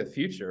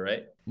Future,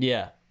 right?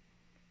 Yeah.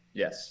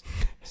 Yes.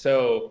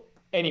 So,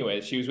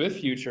 anyways, she was with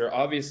Future.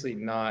 Obviously,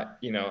 not,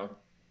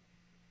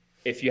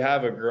 if you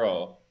have a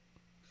girl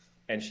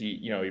and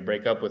you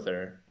break up with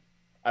her,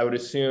 I would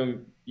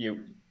assume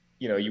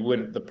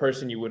the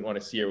person you wouldn't want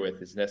to see her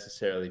with is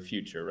necessarily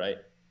Future, right?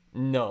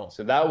 No.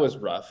 So that was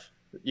rough.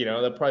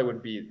 That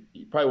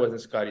probably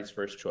wasn't Scotty's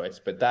first choice,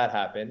 but that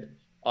happened.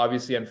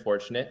 Obviously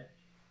unfortunate.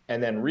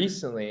 And then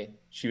recently,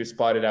 she was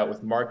spotted out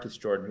with Marcus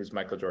Jordan, who's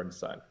Michael Jordan's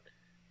son.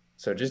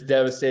 So just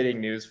devastating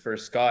news for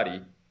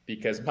Scotty,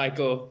 because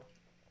Michael,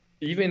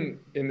 even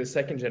in the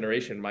second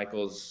generation,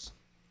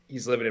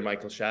 he's living in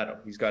Michael's shadow.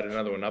 He's got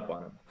another one up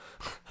on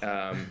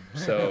him.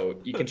 So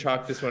you can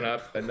chalk this one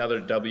up, another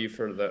W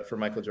for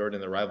Michael Jordan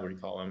in the rivalry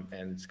column.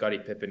 And Scottie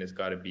Pippen has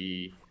got to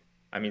be,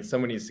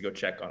 someone needs to go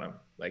check on him,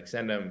 like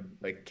send him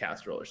like a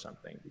casserole or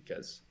something,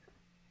 because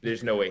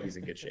there's no way he's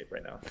in good shape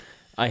right now.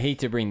 I hate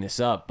to bring this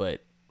up,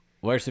 but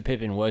Larsa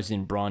Pippen was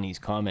in Bronny's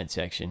comment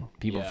section.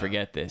 People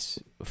forget this.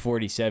 A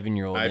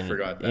 47-year-old I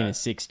forgot that. in a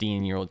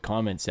 16-year-old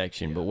comment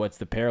section. Yeah. But what's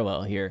the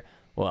parallel here?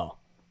 Well,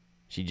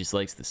 she just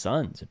likes the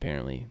Suns,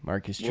 apparently.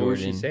 Marcus Jordan. What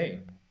was she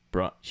saying?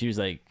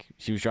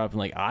 She was dropping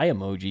like eye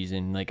emojis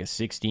in like a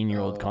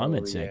 16-year-old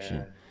comment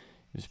section. It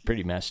was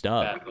pretty messed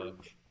up.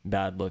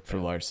 Bad look for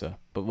Larsa.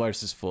 But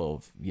Larsa's full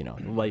of,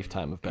 a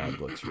lifetime of bad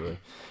looks, really.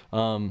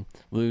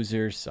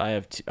 Losers. I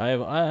have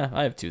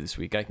two this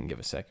week. I can give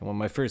a second one.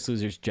 My first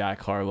loser is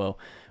Jack Harlow.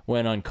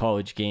 Went on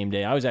College Game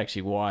Day. I was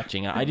actually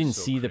watching. I didn't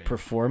see the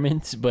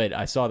performance, but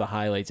I saw the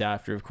highlights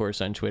after, of course,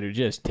 on Twitter.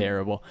 Just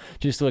terrible.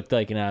 Just looked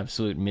like an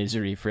absolute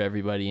misery for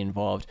everybody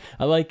involved.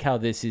 I like how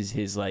this is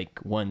his like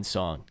one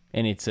song,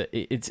 and it's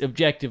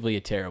objectively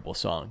a terrible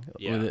song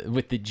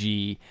with the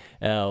G,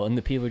 L, and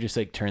the people are just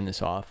like, turn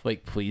this off.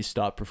 Like, please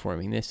stop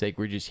performing this. Like,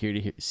 we're just here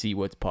to see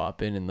what's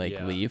popping and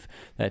leave.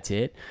 That's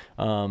it.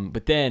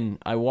 But then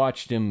I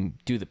watched him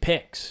do the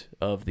picks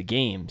of the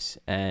games,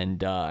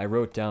 and I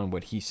wrote down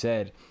what he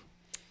said.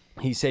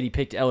 He said he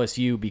picked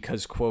LSU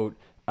because, quote,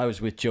 I was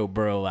with Joe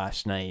Burrow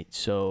last night,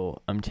 so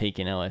I'm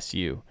taking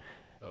LSU.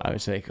 I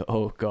was like,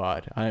 oh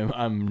God,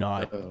 I'm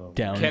not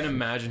down. Can't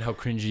imagine how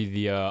cringy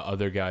the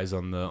other guys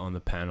on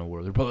the panel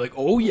were. They're probably like,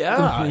 oh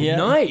yeah,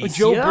 nice,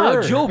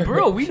 Joe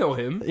Burrow, we know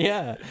him.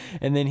 Yeah.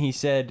 And then he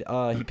said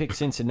he picked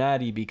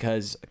Cincinnati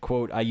because,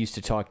 quote, I used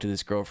to talk to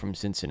this girl from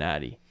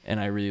Cincinnati and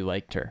I really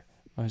liked her.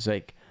 I was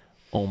like,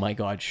 Oh my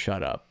God,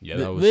 shut up. Yeah,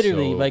 that was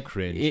literally so like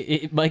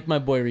cringe. like my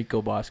boy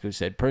Rico Bosco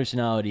said,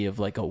 personality of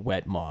like a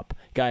wet mop.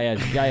 Guy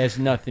has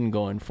nothing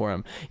going for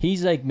him.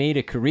 He's like made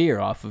a career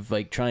off of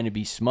like trying to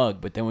be smug,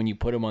 but then when you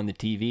put him on the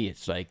TV,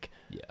 it's like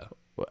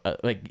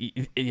like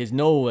it has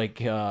no like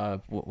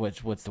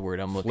what's the word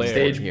I'm looking for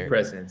Stage here?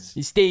 presence.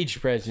 Stage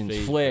presence,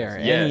 flair,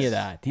 any of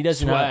that. He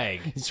doesn't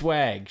have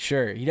swag.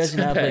 Sure, he doesn't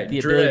have like the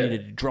ability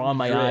to draw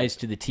my eyes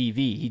to the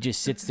TV. He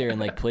just sits there and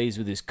like plays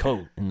with his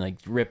coat and like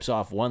rips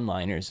off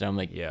one-liners. And I'm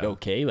like,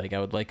 okay, like I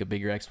would like a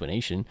bigger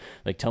explanation.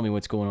 Like tell me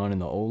what's going on in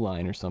the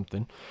O-line or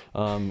something.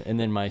 And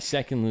then my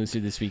second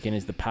loser this weekend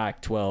is the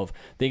Pac-12.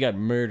 They got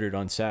murdered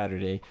on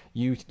Saturday.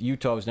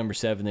 Utah was number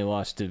 7. They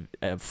lost to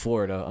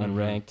Florida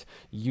unranked.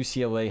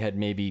 UCLA had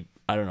maybe,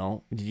 I don't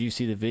know, did you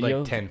see the video?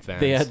 Like 10 fans.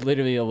 They had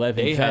literally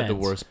 11 They fans. had the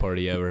worst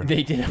party ever.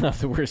 They did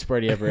have the worst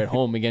party ever at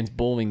home against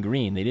Bowling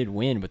Green. They did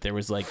win, but there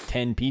was like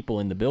 10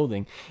 people in the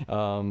building.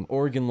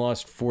 Oregon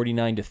lost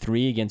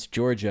 49-3 against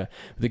Georgia.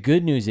 The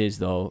good news is,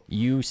 though,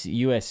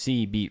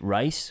 USC beat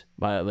Rice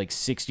by like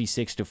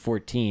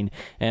 66-14,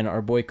 and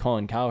our boy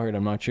Colin Cowherd,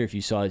 I'm not sure if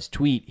you saw his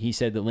tweet, he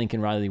said that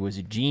Lincoln Riley was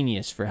a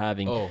genius for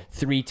having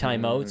 3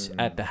 timeouts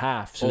at the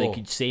half so they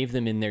could save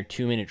them in their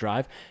 2-minute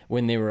drive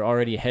when they were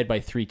already ahead by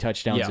 3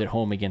 touchdowns at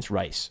home against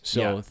Rice.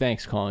 So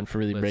thanks, Colin, for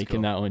really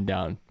breaking that one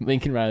down.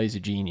 Lincoln Riley's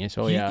a genius.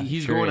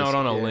 He's going out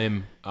on a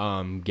limb,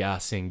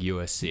 gassing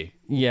USC.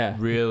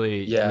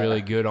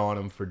 Really good on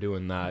him for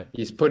doing that.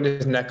 He's putting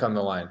his neck on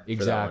the line.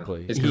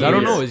 Exactly. Because I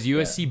don't know, is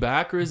USC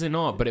back or is it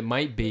not? But it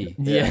might be.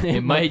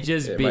 It might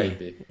just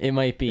be. It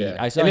might be. Yeah.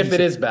 I saw and if it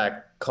is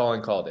back,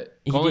 Colin called it.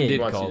 Colin did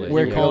call it.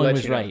 Where Colin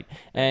was right.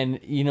 And,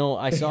 you know,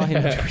 I saw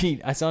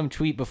him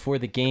tweet before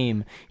the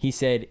game. He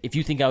said, if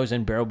you think I was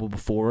unbearable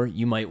before,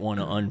 you might want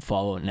to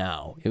unfollow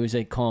now. It was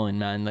like, Colin,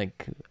 man,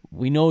 like,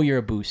 we know you're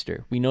a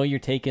booster. We know you're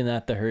taking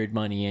the herd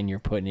money and you're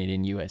putting it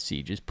in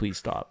USC. Just please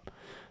stop.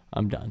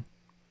 I'm done.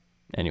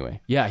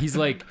 Anyway. Yeah, he's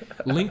like,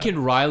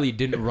 Lincoln Riley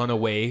didn't run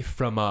away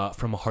from a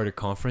harder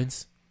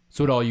conference. That's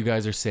what all you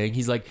guys are saying.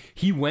 He's like,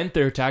 he went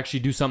there to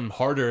actually do something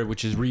harder,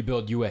 which is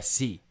rebuild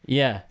USC.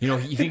 Yeah. You know,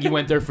 you think he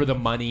went there for the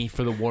money,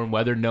 for the warm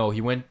weather? No, he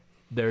went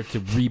there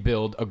to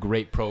rebuild a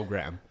great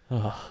program.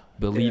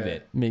 Believe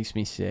it. Makes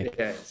me sick.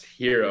 Yeah, it's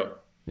hero.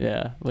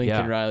 Yeah,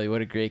 Lincoln Riley,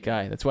 what a great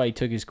guy. That's why he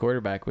took his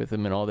quarterback with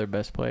him and all their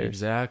best players.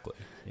 Exactly.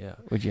 Yeah.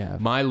 What'd you have?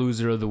 My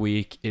loser of the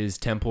week is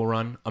Temple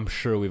Run. I'm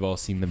sure we've all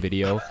seen the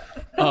video.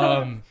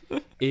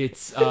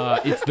 It's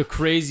the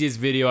craziest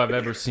video I've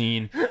ever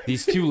seen.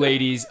 These 2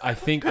 ladies, I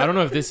don't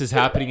know if this is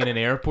happening in an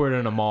airport or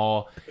in a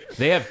mall.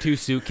 They have 2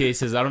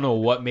 suitcases. I don't know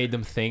what made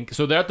them think.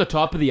 So they're at the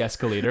top of the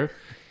escalator.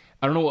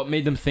 I don't know what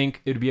made them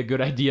think it'd be a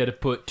good idea to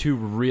put 2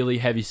 really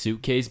heavy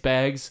suitcase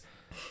bags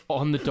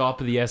on the top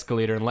of the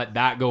escalator and let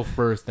that go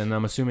first. And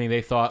I'm assuming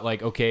they thought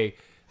like, okay,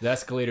 the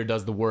escalator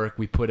does the work.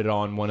 We put it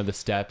on one of the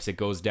steps. It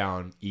goes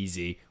down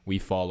easy. We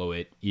follow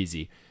it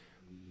easy.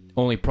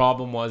 Only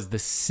problem was the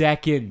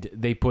second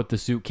they put the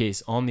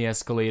suitcase on the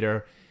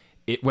escalator,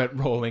 it went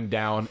rolling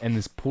down. And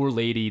this poor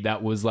lady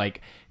that was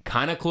like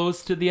kind of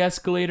close to the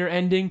escalator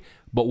ending,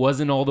 but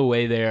wasn't all the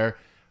way there,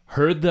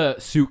 heard the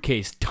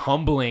suitcase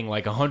tumbling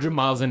like 100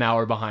 miles an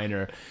hour behind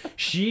her.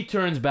 She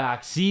turns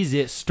back, sees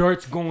it,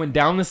 starts going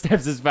down the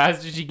steps as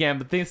fast as she can,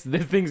 but this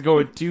thing's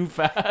going too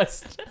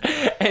fast.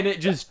 And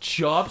it just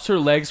chops her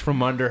legs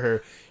from under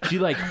her. She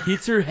like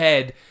hits her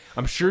head.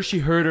 I'm sure she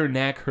hurt her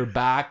neck, her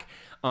back.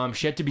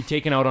 She had to be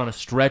taken out on a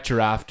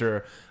stretcher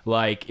after.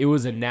 Like, it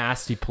was a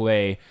nasty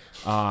play.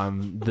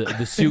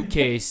 The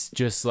suitcase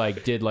just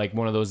like did like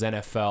one of those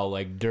NFL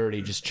like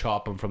dirty, just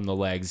chop them from the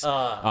legs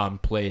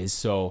plays.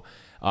 So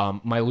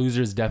my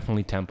loser is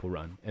definitely Temple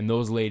Run. And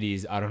those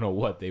ladies, I don't know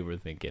what they were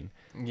thinking.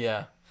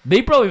 Yeah.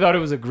 They probably thought it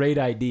was a great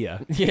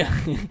idea. Yeah.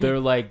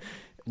 They're like,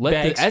 let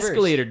Bags the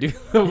escalator do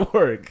the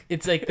work.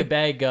 It's like the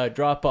bag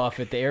drop off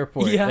at the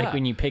airport. Yeah. Like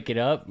when you pick it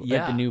up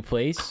at the new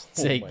place.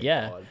 It's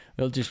God.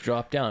 It'll just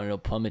drop down. It'll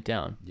plummet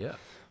down. Yeah.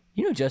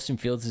 You know Justin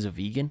Fields is a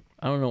vegan?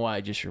 I don't know why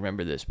I just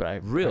remember this, but I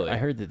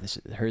heard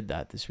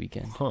that this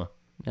weekend. Huh.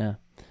 Yeah.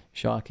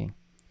 Shocking.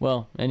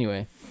 Well,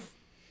 anyway.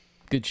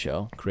 Good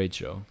show. Great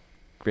show.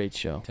 Great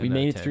show. 10 We out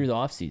made of it 10. through the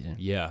off season.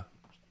 Yeah.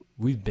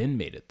 We've been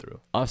made it through.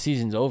 Off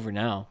season's over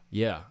now.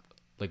 Yeah.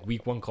 Like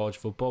week 1 college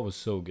football was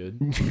so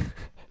good.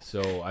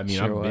 So, I mean,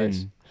 Sure I've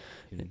was.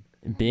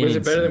 been. Was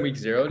it better than week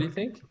 0, do you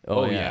think?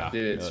 Oh, yeah.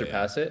 Did it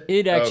surpass it?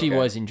 It actually Okay.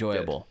 was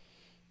enjoyable.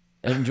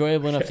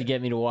 Enjoyable enough to get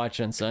me to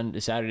watch on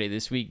Saturday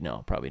this week?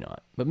 No, probably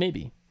not. But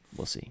maybe.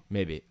 We'll see.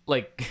 Maybe.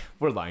 Like,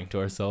 we're lying to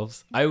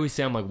ourselves. I always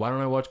say, I'm like, why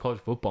don't I watch college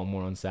football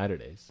more on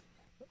Saturdays?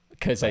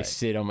 Because I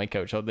sit on my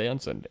couch all day on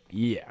Sunday.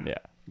 Yeah. Yeah,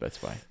 that's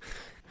fine.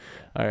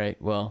 All right,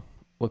 well,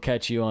 we'll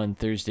catch you on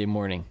Thursday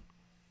morning.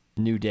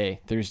 New day,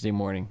 Thursday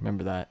morning.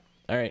 Remember that.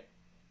 All right.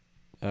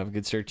 Have a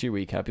good start to your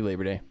week. Happy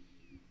Labor Day.